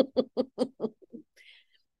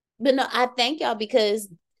But no, I thank y'all, because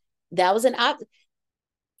that was an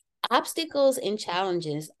obstacles and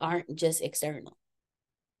challenges aren't just external.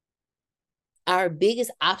 Our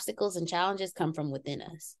biggest obstacles and challenges come from within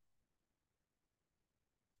us.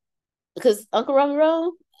 Because Uncle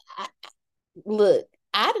Romero, look,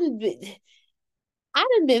 I done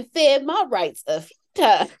been fed my rights a few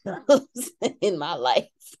times in my life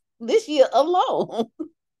this year alone.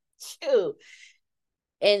 Shoot.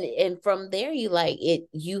 And from there, you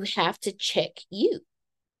have to check you.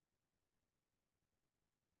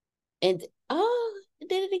 And I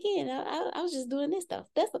did it again. I was just doing this stuff.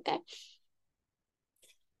 That's okay.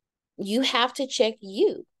 You have to check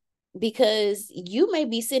you, because you may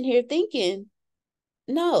be sitting here thinking,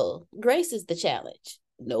 no, Grace is the challenge.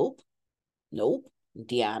 Nope,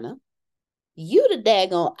 Deanna, you the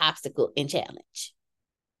daggone obstacle and challenge.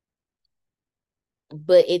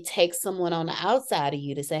 But it takes someone on the outside of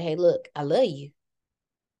you to say, hey, look, I love you.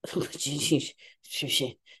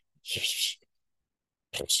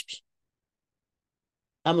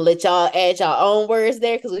 I'm going to let y'all add your own words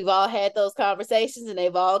there, because we've all had those conversations and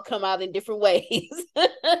they've all come out in different ways.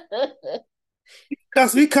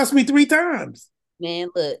 He cussed me 3 times. Man,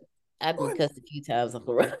 look, I've been cussed a few times.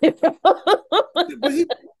 But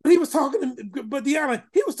he was talking to, but Deanna,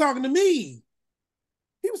 he was talking to me.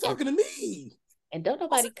 And don't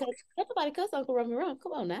nobody cuss Uncle Romy Ron.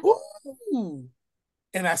 Come on now. Ooh.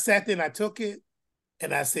 And I sat there and I took it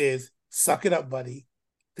and I says, suck it up, buddy,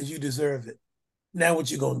 because you deserve it. Now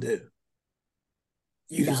what you gonna do?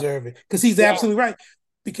 You deserve it. Because he's absolutely right.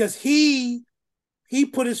 Because he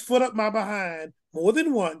put his foot up my behind more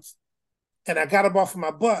than once, and I got up off of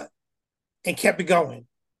my butt and kept it going.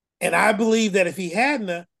 And I believe that if he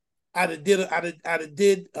hadn't, I'd have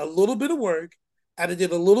did a little bit of work. I'd have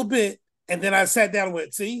did a little bit, and then I sat down and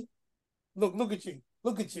went, see, look at you.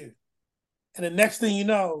 And the next thing you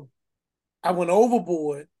know, I went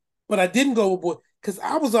overboard, but I didn't go overboard because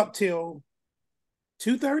I was up till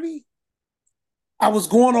 2:30. I was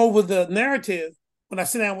going over the narrative when I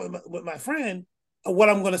sit down with my friend of what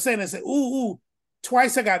I'm going to say. And I said, ooh.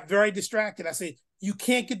 Twice I got very distracted. I said, you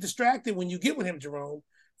can't get distracted when you get with him, Jerome.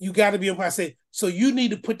 You got to be able, I said, so you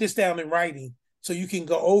need to put this down in writing so you can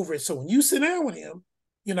go over it. So when you sit down with him,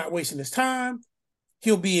 you're not wasting his time.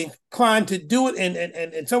 He'll be inclined to do it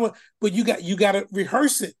and so on. But you got to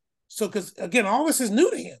rehearse it. So, because again, all this is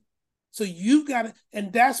new to him. So you got to,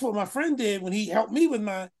 and that's what my friend did when he helped me with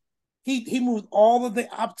he moved all of the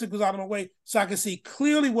obstacles out of my way so I could see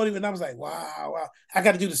clearly what he was. And I was like, wow, I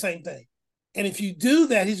got to do the same thing. And if you do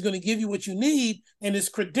that, he's going to give you what you need, and his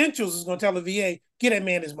credentials is going to tell the VA, get that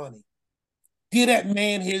man his money. Get that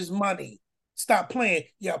man his money. Stop playing.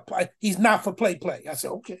 Yeah, he's not for play. I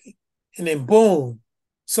said, okay. And then boom.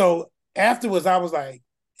 So afterwards, I was like,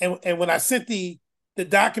 and when I sent the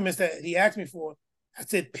documents that he asked me for, I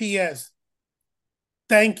said, P.S.,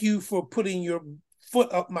 thank you for putting your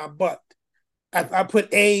foot up my butt. I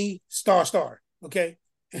put A ***, okay?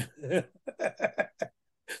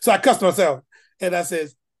 So I cussed myself, and I said,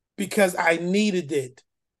 because I needed it,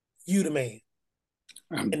 you the man.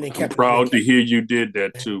 I'm proud to hear you did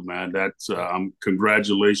that too, man. That's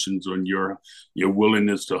congratulations on your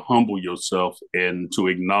willingness to humble yourself and to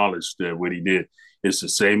acknowledge that what he did. It's the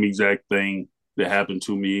same exact thing that happened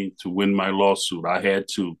to me to win my lawsuit. I had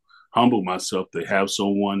to humble myself to have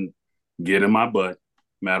someone get in my butt.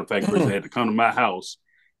 Matter of fact, first they had to come to my house.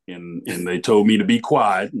 And they told me to be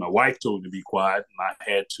quiet. My wife told me to be quiet, and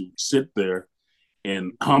I had to sit there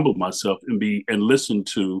and humble myself and listen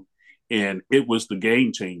to, and it was the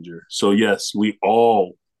game changer. So yes, we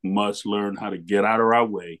all must learn how to get out of our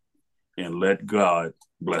way and let God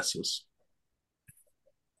bless us.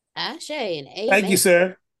 Ashe and amen. Thank you,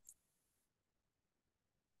 sir.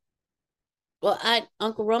 Well,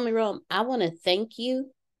 Uncle Romero, I want to thank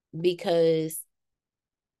you because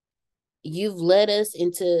you've led us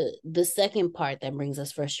into the second part that brings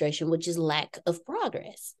us frustration, which is lack of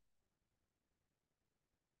progress.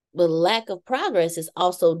 But lack of progress is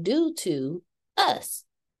also due to us.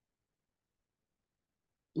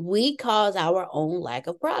 We cause our own lack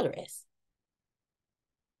of progress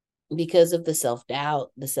because of the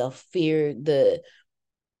self-doubt, the self-fear, the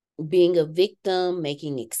being a victim,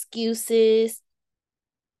 making excuses.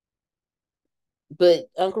 But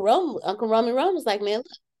Uncle Roman was like, man, look,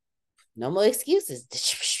 no more excuses.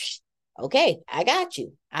 Okay, I got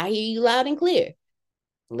you. I hear you loud and clear.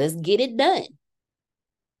 Let's get it done.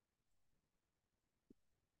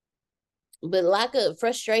 But lack of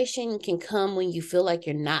frustration can come when you feel like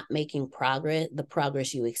you're not making the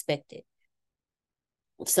progress you expected.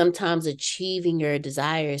 Sometimes achieving your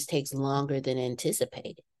desires takes longer than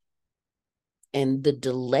anticipated. And the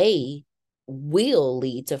delay will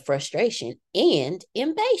lead to frustration and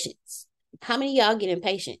impatience. How many of y'all get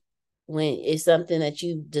impatient? When it's something that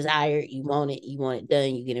you desire, you want it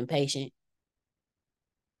done, you get impatient.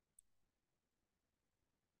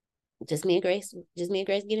 Just me and Grace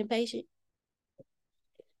get impatient.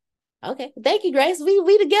 Okay, thank you, Grace.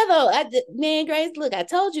 We together. Me and Grace, look, I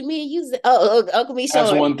told you, me and you. Uncle me.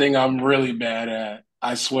 That's one thing I'm really bad at.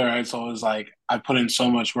 I swear, it's always like I put in so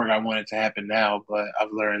much work. I want it to happen now, but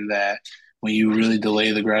I've learned that when you really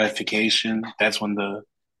delay the gratification, that's when the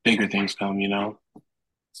bigger things come.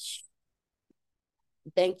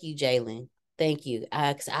 Thank you, Jalen. Thank you.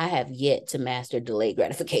 I have yet to master delayed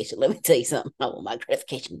gratification. Let me tell you something. I want my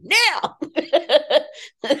gratification now.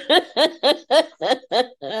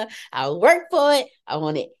 I'll work for it. I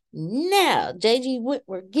want it now. JG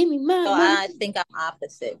Whitworth, give me my money. I think I'm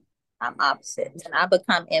opposite. When I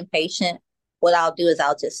become impatient, what I'll do is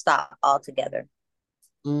I'll just stop altogether.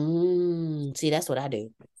 See, that's what I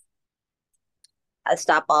do. I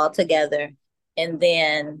stop altogether, and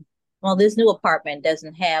then, well, this new apartment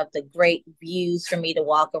doesn't have the great views for me to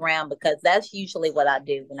walk around, because that's usually what I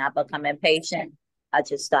do when I become impatient. I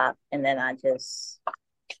just stop, and then I just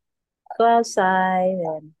go outside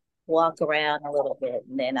and walk around a little bit,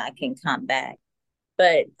 and then I can come back.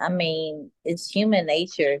 But I mean, it's human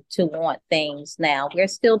nature to want things now. We're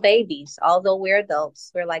still babies. Although we're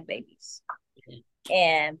adults, we're like babies.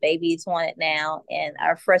 And babies want it now. And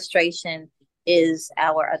our frustration is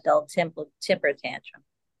our adult temper tantrum.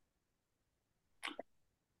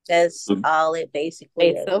 That's all it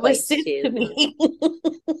basically equates to.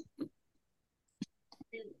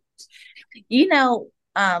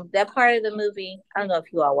 That part of the movie, I don't know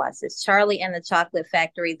if you all watched this, Charlie and the Chocolate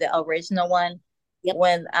Factory, the original one. Yep.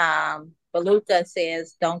 When Beluga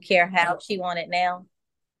says, don't care how, she want it now.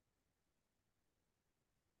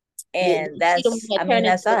 And She the one that I mean, turned into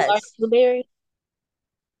that's the large us. blueberry.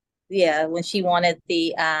 Yeah, when she wanted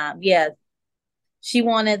she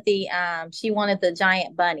wanted the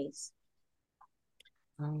giant bunnies.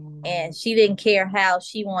 And she didn't care how,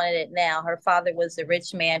 she wanted it now. Her father was a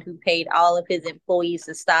rich man who paid all of his employees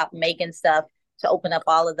to stop making stuff to open up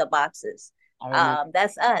all of the boxes.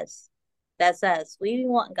 That's us. That's us. We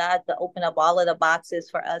want God to open up all of the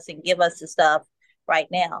boxes for us and give us the stuff right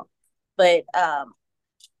now. But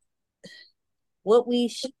what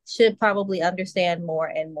we should probably understand more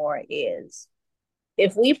and more is,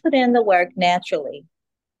 if we put in the work naturally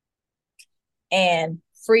and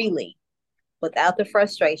freely without the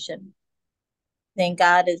frustration, then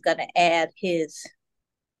God is going to add his,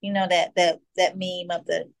 that meme of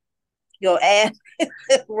the, you'll add,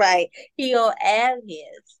 right. He'll add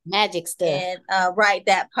his magic stuff. And right,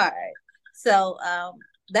 that part. So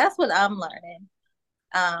that's what I'm learning.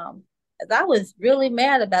 I was really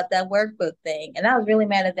mad about that workbook thing. And I was really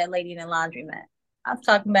mad at that lady in the laundromat. I was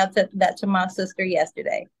talking about that to my sister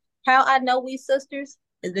yesterday. How I know we sisters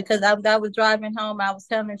is because I was driving home. I was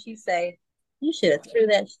telling her, she said, you should have threw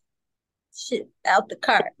that shit out the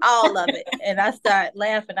cart, all of it. And I started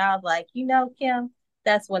laughing. I was like, Kim,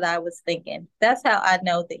 that's what I was thinking. That's how I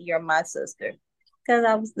know that you're my sister.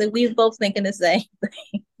 Because we was both thinking the same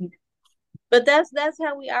thing. But that's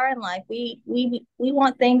how we are in life. We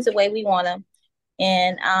want things the way we want them.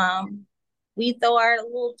 And we throw our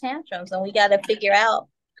little tantrums, and we got to figure out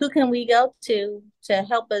who can we go to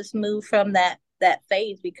help us move from that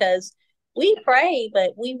phase, because we pray,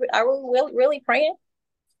 but are we really praying?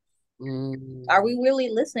 Are we really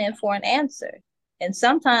listening for an answer? And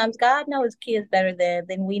sometimes God knows his kids better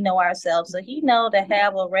than we know ourselves. So he know to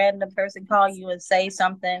have a random person call you and say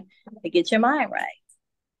something to get your mind right.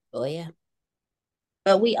 Oh, yeah.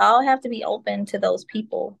 But we all have to be open to those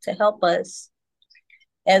people to help us.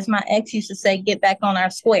 As my ex used to say, get back on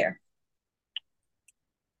our square.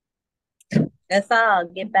 That's all.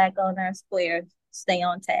 Get back on our square. Stay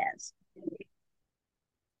on task.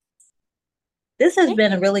 This has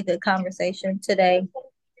been a really good conversation today.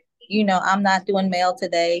 I'm not doing mail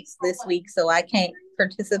today, this week, so I can't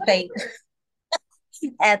participate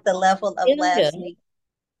at the level of last week.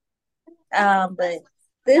 But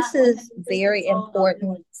this is very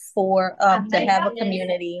important for to have a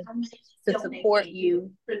community to support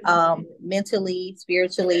you mentally,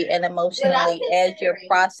 spiritually, and emotionally as you're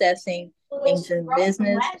processing things in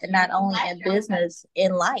business, and not only in business,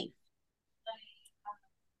 in life.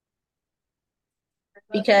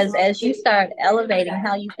 Because as you start elevating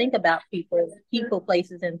how you think about people,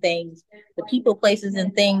 places, and things, the people, places,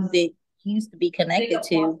 and things that you used to be connected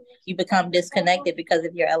to, you become disconnected because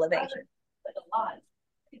of your elevation.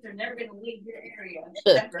 They're never going to leave your area.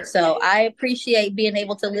 So I appreciate being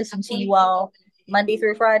able to listen to you all Monday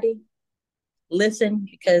through Friday. Listen,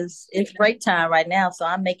 because it's break time right now, so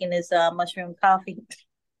I'm making this mushroom coffee.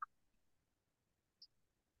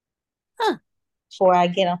 Before I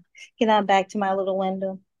get on back to my little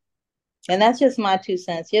window. And that's just my 2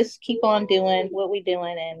 cents. Just keep on doing what we're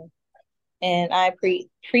doing, and I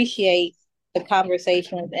appreciate the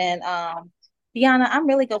conversations. And Deanna, I'm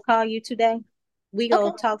really gonna call you today. We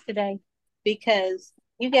gonna talk today, because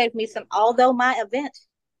you gave me although my event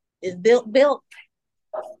is built,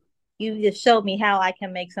 you just showed me how I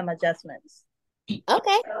can make some adjustments.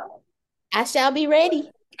 Okay. I shall be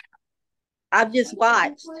ready. I've just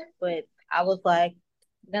watched, but I was like,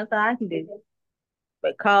 nothing I can do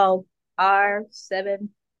but call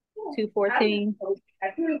R7214.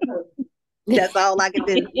 That's all I can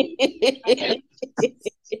do.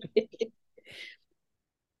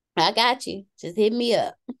 I got you. Just hit me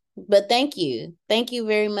up. But thank you. Thank you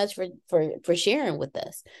very much for sharing with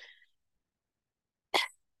us.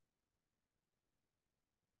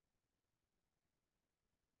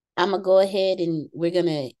 I'm going to go ahead and we're going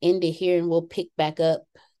to end it here, and we'll pick back up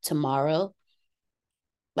tomorrow.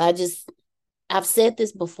 I've said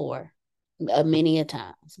this before many a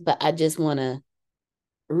times, but I just want to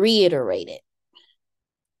reiterate it.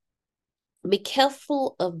 Be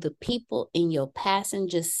careful of the people in your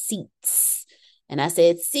passenger seats. And I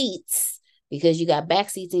said seats because you got back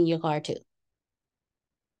seats in your car too.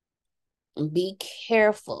 Be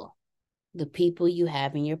careful the people you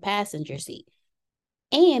have in your passenger seat.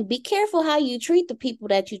 And be careful how you treat the people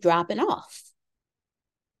that you're dropping off.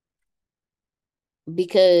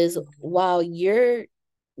 Because while you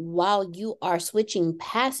are switching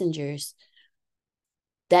passengers,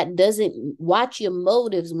 that doesn't watch your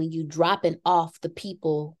motives when you dropping off the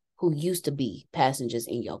people who used to be passengers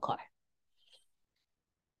in your car.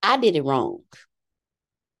 I did it wrong.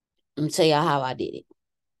 I'm gonna tell y'all how I did it.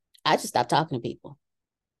 I just stopped talking to people.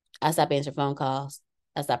 I stopped answering phone calls.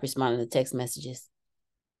 I stopped responding to text messages.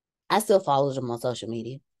 I still follow them on social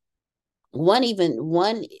media. One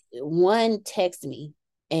texted me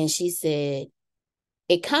and she said,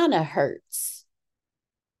 it kind of hurts.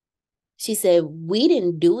 She said, we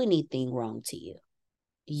didn't do anything wrong to you.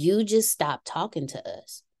 You just stopped talking to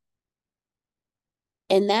us.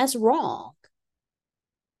 And that's wrong.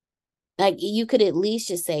 Like, you could at least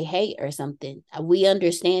just say, hey, or something. We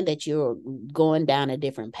understand that you're going down a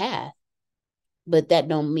different path, but that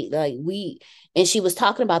don't mean like and she was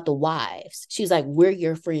talking about the wives. She was like, we're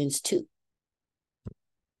your friends too.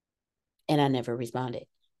 And I never responded.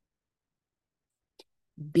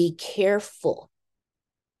 Be careful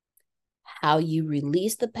how you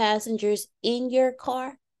release the passengers in your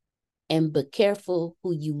car, and be careful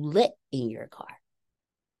who you let in your car.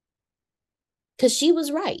 Because she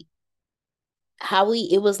was right.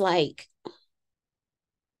 It was like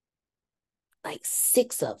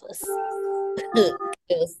 6 of us. It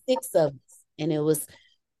was 6 of us. And it was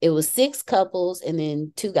 6 couples and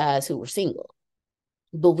then 2 guys who were single.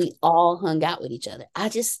 But we all hung out with each other. I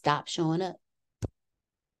just stopped showing up.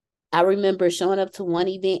 I remember showing up to one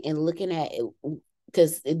event and looking at it,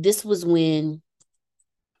 because this was when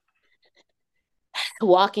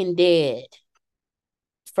Walking Dead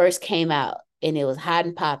first came out. And it was hot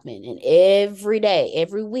and popping. And every day,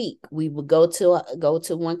 every week, we would go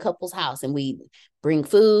to one couple's house and we bring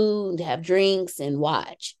food, have drinks, and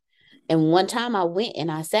watch. And one time I went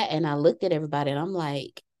and I sat and I looked at everybody and I'm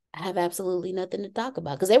like, I have absolutely nothing to talk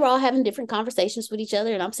about, because they were all having different conversations with each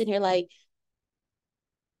other. And I'm sitting here like,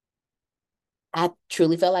 I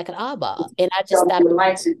truly felt like an oddball. And I just stopped. I'm going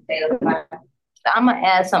to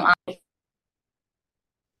add some.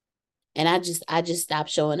 And I just stopped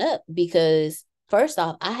showing up, because first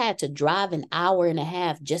off, I had to drive an hour and a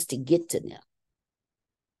half just to get to them.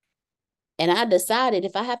 And I decided,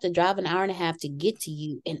 if I have to drive an hour and a half to get to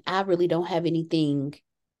you and I really don't have anything,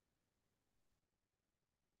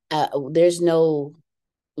 there's no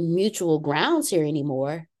mutual grounds here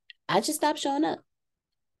anymore, I just stopped showing up.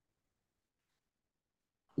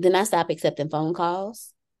 Then I stopped accepting phone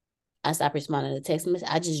calls. I stopped responding to text messages.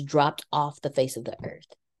 I just dropped off the face of the earth.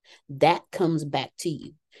 That comes back to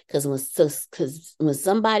you, because when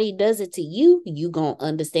somebody does it to you, you gonna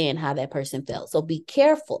understand how that person felt. So be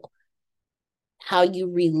careful how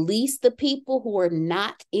you release the people who are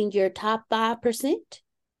not in your top 5%,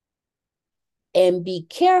 and be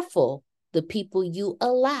careful the people you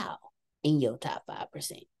allow in your top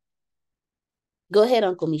 5%. Go ahead,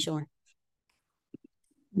 Uncle Mishorn.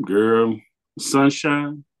 Girl,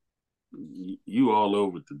 sunshine, you all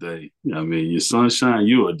over today. I mean, your sunshine,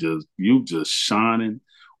 you just shining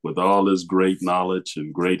with all this great knowledge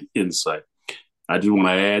and great insight. I just want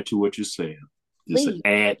to add to what you're saying.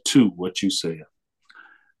 Add to what you said.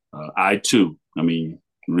 I too,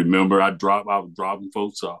 remember I was dropping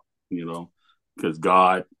folks off, because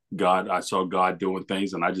I saw God doing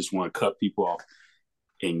things and I just want to cut people off.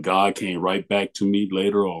 And God came right back to me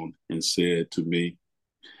later on and said to me,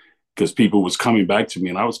 because people was coming back to me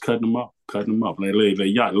and I was cutting them off.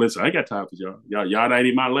 Y'all, listen, I ain't got time for y'all. Y'all ain't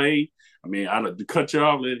in my lane. I'd have to cut you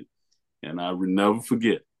off, lady. And I will never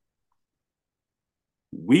forget.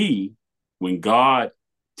 When God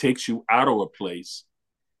takes you out of a place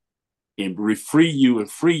and free you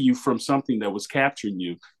from something that was capturing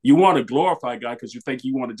you, you want to glorify God because you think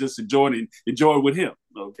you want to just enjoy it with him,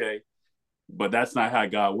 okay? But that's not how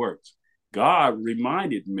God works. God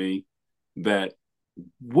reminded me that,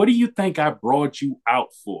 what do you think I brought you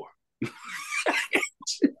out for?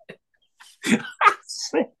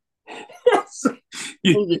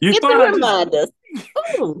 you thought remind us.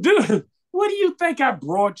 Dude, what do you think I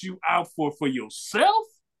brought you out for yourself?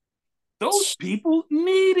 Those people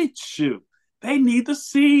needed you. They need to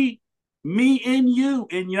see me in you.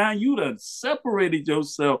 And now you done separated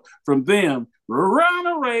yourself from them, run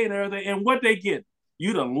away and everything. And what they get?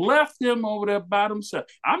 You done left them over there by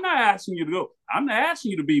themselves. I'm not asking you to go. I'm not asking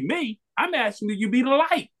you to be me. I'm asking you to be the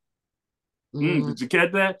light. Did you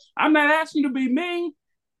catch that? I'm not asking you to be me.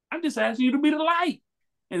 I'm just asking you to be the light.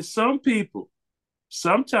 And some people,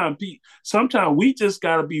 sometimes we just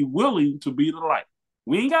got to be willing to be the light.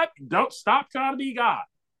 Don't stop trying to be God.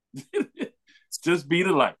 Just be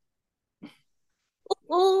the light.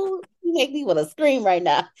 Ooh, you make me want to scream right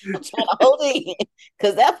now. I'm trying to hold it in,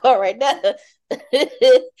 because that part right now.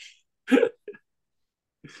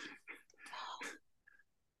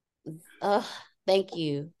 Thank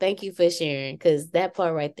you for sharing, because that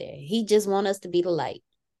part right there, he just want us to be the light.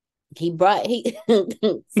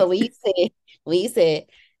 So when you said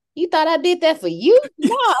you thought I did that for you,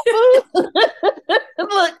 nah,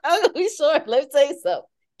 look, I'm gonna be sure. Let me tell you something.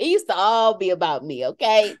 It used to all be about me,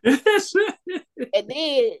 okay? And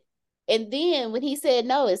then when he said,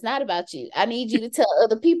 no, it's not about you. I need you to tell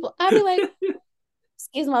other people. I'd be like,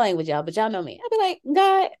 excuse my language, y'all, but y'all know me. I'd be like,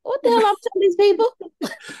 God, what the hell I'm telling these people?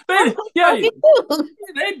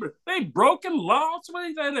 they broken laws. What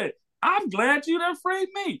is that? I'm glad you done freed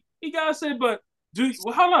me. He God said, but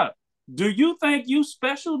hold up. Do you think you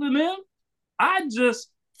special to them? I just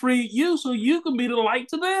freed you so you can be the light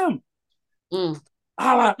to them.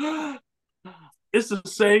 It's the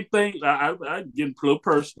same thing. I get a little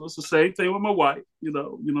personal. It's the same thing with my wife.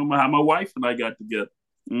 How my wife and I got together.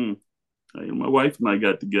 My wife and I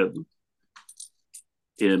got together,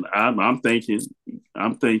 and I'm thinking,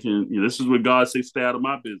 this is what God says, stay out of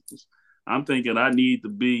my business. I'm thinking I need to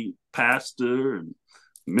be pastor and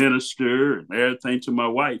minister and everything to my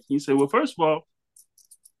wife. He said, well, first of all,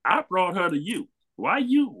 I brought her to you. Why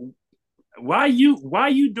you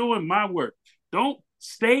doing my work? Don't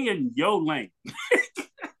stay in your lane.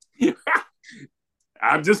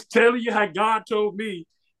 I'm just telling you how God told me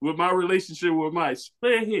with my relationship with my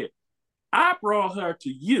stay here. I brought her to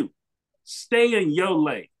you. Stay in your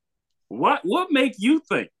lane. What make you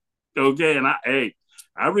think? Okay, and I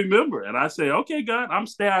remember, and I say, okay, God, I'm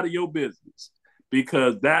stay out of your business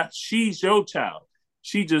because she's your child.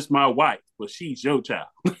 She just my wife, but she's your child.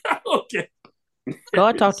 Okay.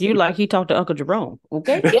 God talked to you like he talked to Uncle Jerome.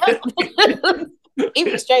 Okay. Yep.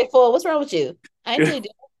 Even straightforward. What's wrong with you? I ain't doing.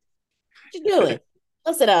 What you doing?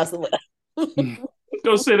 Go sit down somewhere.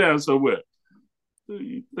 Go sit down somewhere.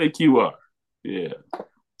 You think you are? Yeah.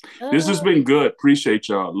 This has been good. Appreciate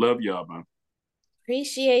y'all. Love y'all, man.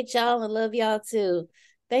 Appreciate y'all and love y'all too.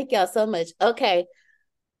 Thank y'all so much. Okay.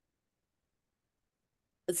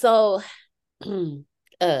 So,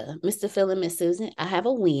 Mr. Phil and Miss Susan, I have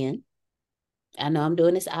a win. I know I'm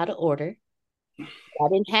doing this out of order. I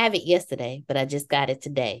didn't have it yesterday, but I just got it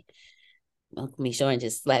today. Uncle Mishoran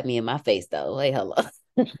just slapped me in my face, though. Wait, hello.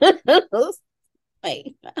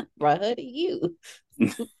 Wait, I brought her to you.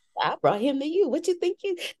 I brought him to you. What you think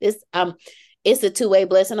it's a two-way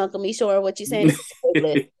blessing, Uncle Mishoran. What you saying?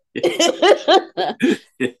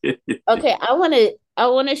 Okay, I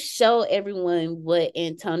want to show everyone what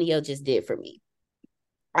Antonio just did for me.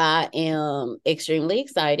 I am extremely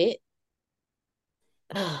excited.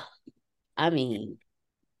 I mean,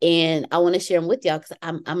 and I want to share them with y'all because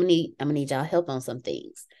I'm gonna need y'all help on some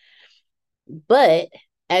things. But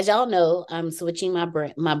as y'all know, I'm switching my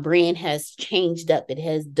brand. My brand has changed up. It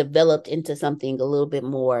has developed into something a little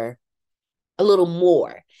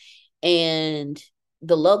more. And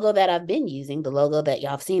the logo that I've been using, the logo that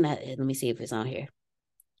y'all have seen, let me see if it's on here.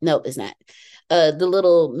 Nope, it's not. The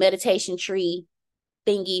little meditation tree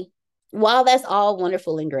thingy. While that's all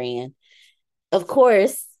wonderful and grand, of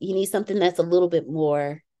course, you need something that's a little bit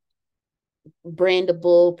more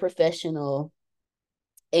brandable, professional.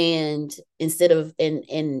 And instead of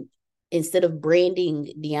branding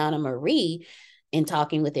Deanna Marie and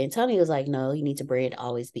talking with Antonio, was like, no, you need to brand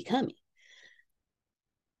Always Becoming.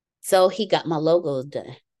 So he got my logos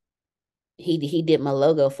done. He did my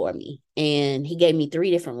logo for me, and he gave me 3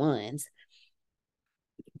 different ones.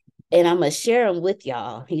 And I'm gonna share them with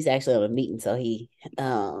y'all. He's actually on a meeting, so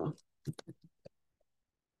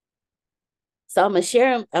so I'm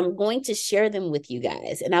going to share them with you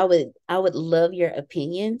guys, and I would love your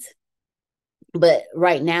opinions. But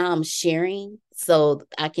right now I'm sharing so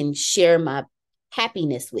I can share my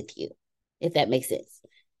happiness with you, if that makes sense.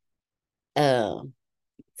 So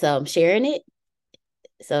I'm sharing it.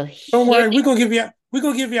 So don't worry, we're gonna give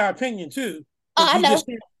you our opinion too. Oh, I know.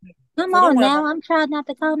 Come on now. I'm trying not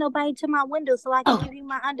to call nobody to my window so I can give you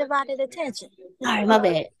my undivided attention. All right, my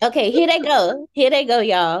bad. Okay, here they go. Here they go,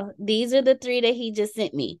 y'all. These are the 3 that he just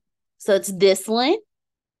sent me. So it's this one.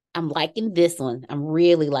 I'm liking this one. I'm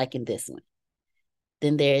really liking this one.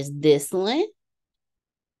 Then there's this one.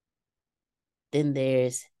 Then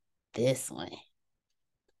there's this one.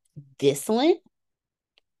 This one.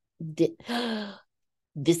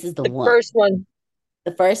 This is the one. First one.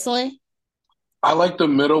 The first one? I like the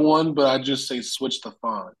middle one, but I just say switch the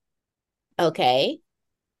font. Okay.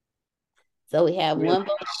 So we have one.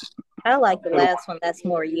 I like the last one. That's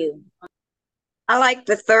more you. I like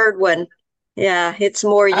the third one. Yeah, it's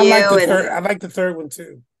more you. I like the third one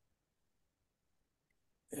too.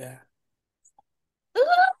 Yeah.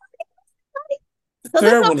 The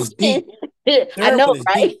third one is deep. I know,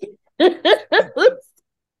 right?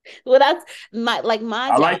 Well, that's my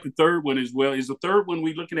I like the third one as well. Is the third one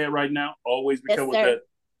we looking at right now? Always Become with that.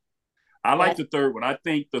 I like the third one. I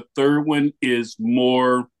think the third one is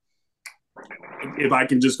more. If I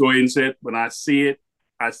can just go ahead and say it, when I see it,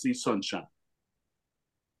 I see sunshine.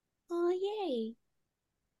 Oh, yay!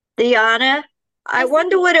 Deanna, I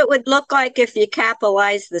wonder what it would look like if you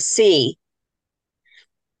capitalize the C.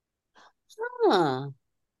 Huh.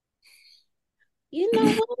 You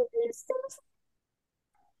know what? It's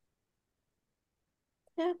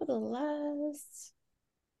capitalized.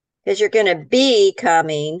 Because you're going to be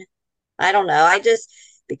coming. I don't know.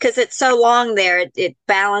 Because it's so long there, it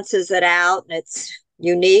balances it out and it's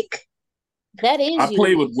unique. That is I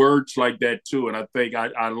play unique. with words like that too, and I think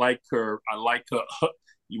I like her. I like her.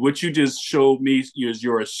 What you just showed me is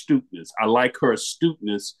your astuteness. I like her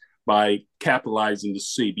astuteness by capitalizing the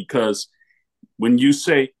C, because when you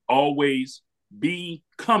say always be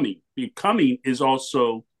coming is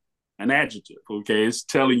also an adjective. Okay, it's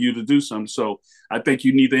telling you to do something. So I think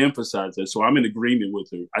you need to emphasize that. So I'm in agreement with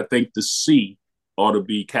her. I think the C ought to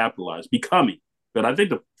be capitalized, becoming. But I think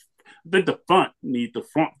the font need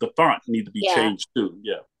to be changed too.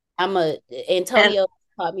 Yeah. Antonio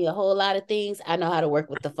taught me a whole lot of things. I know how to work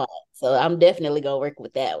with the font. So I'm definitely gonna work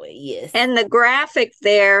with that one. Yes. And the graphic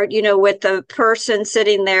there, with the person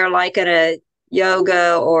sitting there like in a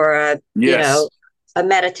yoga or a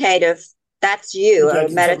meditative, that's you, a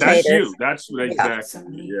meditative. That's you. That's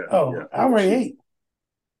exactly. Yeah. Oh, yeah. I already hate.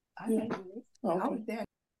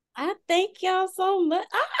 I thank y'all so much.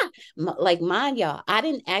 Like mine, y'all. I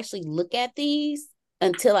didn't actually look at these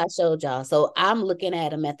until I showed y'all. So I'm looking at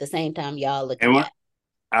them at the same time y'all looking at.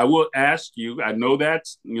 I will ask you, I know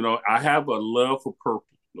that's, I have a love for purple,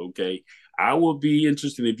 okay? I will be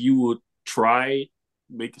interested if you would try,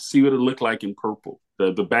 see what it look like in purple,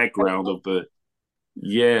 the background of the,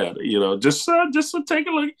 just to take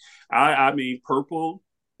a look. I mean, purple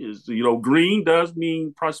is, green does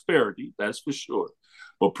mean prosperity, that's for sure.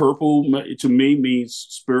 But purple, to me, means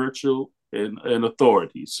spiritual and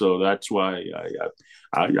authority. So that's why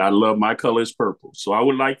I love my color is purple. So I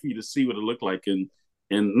would like for you to see what it looked like in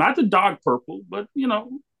not the dark purple, but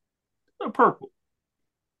the purple.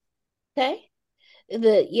 Okay.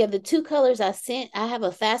 The two colors I sent, I have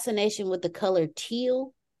a fascination with the color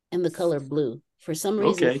teal and the color blue. For some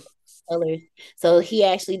reason, okay. So he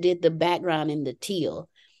actually did the background in the teal.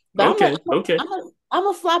 But I'm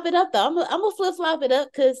gonna flop it up though. I'm gonna flip flop it up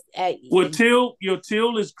because your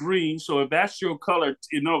teal is green. So if that's your color,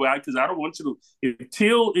 because I don't want you to. If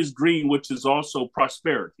teal is green, which is also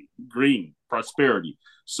prosperity, prosperity.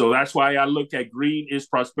 So that's why I look at green is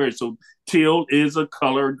prosperity. So teal is a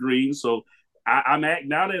color green. So now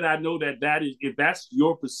that I know that is, if that's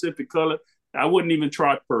your specific color, I wouldn't even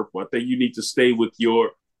try purple. I think you need to stay with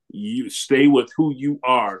stay with who you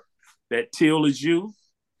are. That teal is you.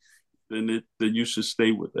 Then you should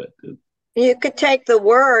stay with that. Then. You could take the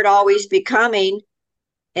word always becoming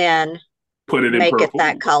and put it in make purple. It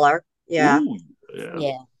that color. Yeah. Ooh,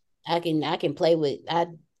 yeah. I can play with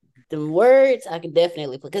the words. I can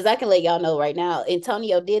definitely because I can let y'all know right now.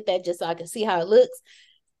 Antonio did that just so I can see how it looks,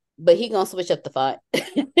 but he gonna switch up the font.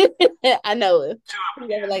 I know him.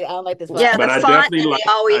 Like I don't like this font. Yeah, but the font and the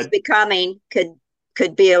always becoming could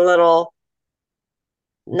be a little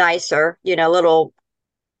nicer. A little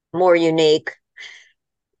more unique.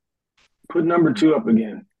 Put number 2 up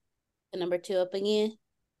again. Number 2 up again.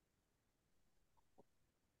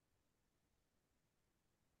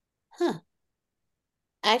 Huh.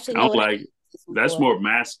 Actually, I don't like that's more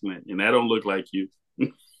masculine, and that don't look like you.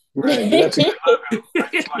 Right. That's a good look.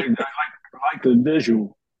 I like the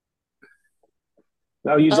visual.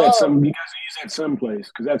 I'll use that you guys will use that someplace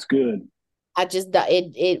because that's good. I just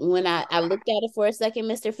it when I looked at it for a second,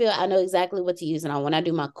 Mr. Phil, I know exactly what to use it on when I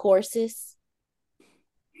do my courses.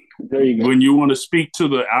 There you go. When you want to speak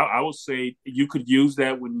to I would say you could use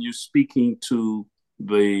that when you're speaking to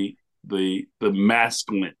the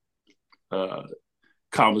masculine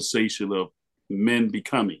conversation of men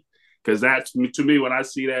becoming, because that's to me when I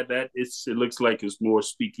see that it looks like it's more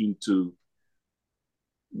speaking to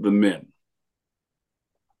the men.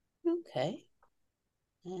 Okay.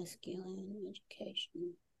 Masculine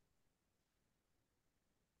education.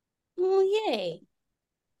 Oh, yay.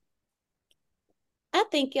 I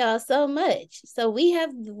thank y'all so much. So we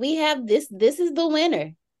have this is the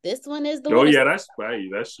winner. This one is the winner. Oh yeah, that's right.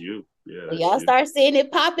 That's you. Yeah. That's y'all start seeing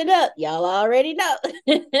it popping up. Y'all already know.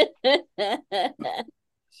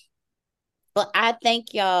 Well, I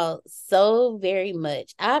thank y'all so very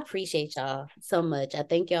much. I appreciate y'all so much. I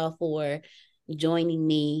thank y'all for joining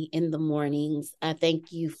me in the mornings. I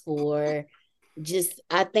thank you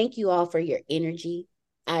all for your energy.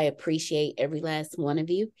 I appreciate every last one of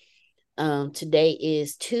you. Today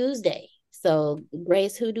is Tuesday. So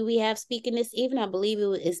Grace, who do we have speaking this evening? I believe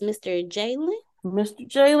it is Mr. Jalen. Mr.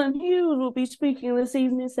 Jalen Hughes will be speaking this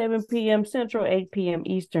evening, 7 p.m. Central, 8 p.m.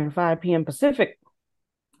 Eastern, 5 p.m. Pacific.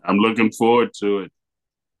 I'm looking forward to it.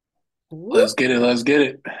 Let's get it. Let's get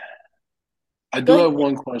it. I do have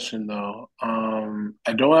one question though.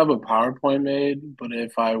 I don't have a PowerPoint made, but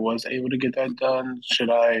if I was able to get that done, should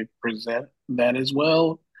I present that as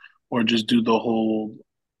well, or just do the whole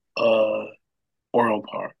oral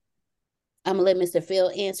part? I'm gonna let Mr. Phil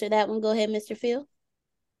answer that one. Go ahead, Mr. Phil.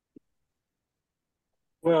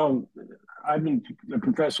 Well, I've been a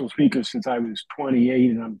professional speaker since I was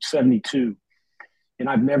 28 and I'm 72, and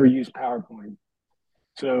I've never used PowerPoint.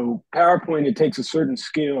 So PowerPoint, it takes a certain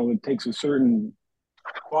skill, it takes a certain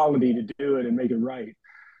quality to do it and make it right.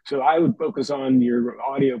 So I would focus on your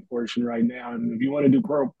audio portion right now. And if you want to do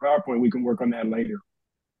PowerPoint, we can work on that later.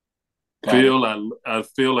 Phil,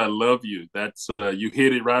 I love you. That's you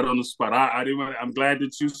hit it right on the spot. I'm glad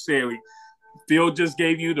that you said it. Phil just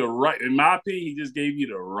gave you the right, in my opinion, he just gave you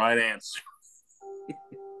the right answer.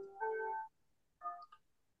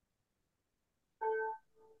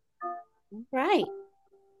 Right.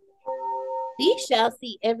 We shall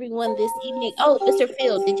see everyone this evening. Oh, Mr.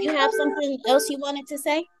 Phil, did you have something else you wanted to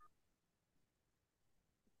say?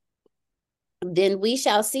 Then we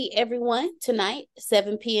shall see everyone tonight,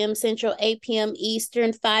 7 p.m. Central, 8 p.m.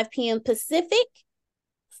 Eastern, 5 p.m. Pacific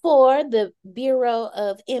for the Bureau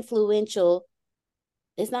of Influential.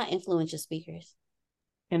 It's not influential speakers.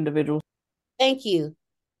 Individuals. Thank you.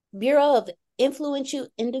 Bureau of Influential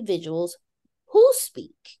Individuals Who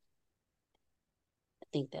Speak. I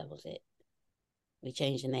think that was it. We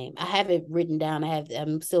changed the name. I have it written down.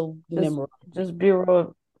 I'm still memorizing. Just Bureau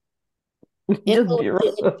of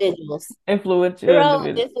Individuals.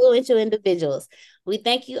 Influential individuals. We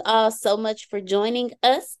thank you all so much for joining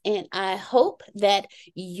us, and I hope that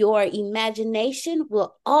your imagination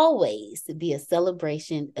will always be a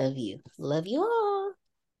celebration of you. Love you all.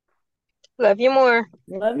 Love you more.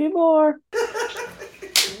 Love you more.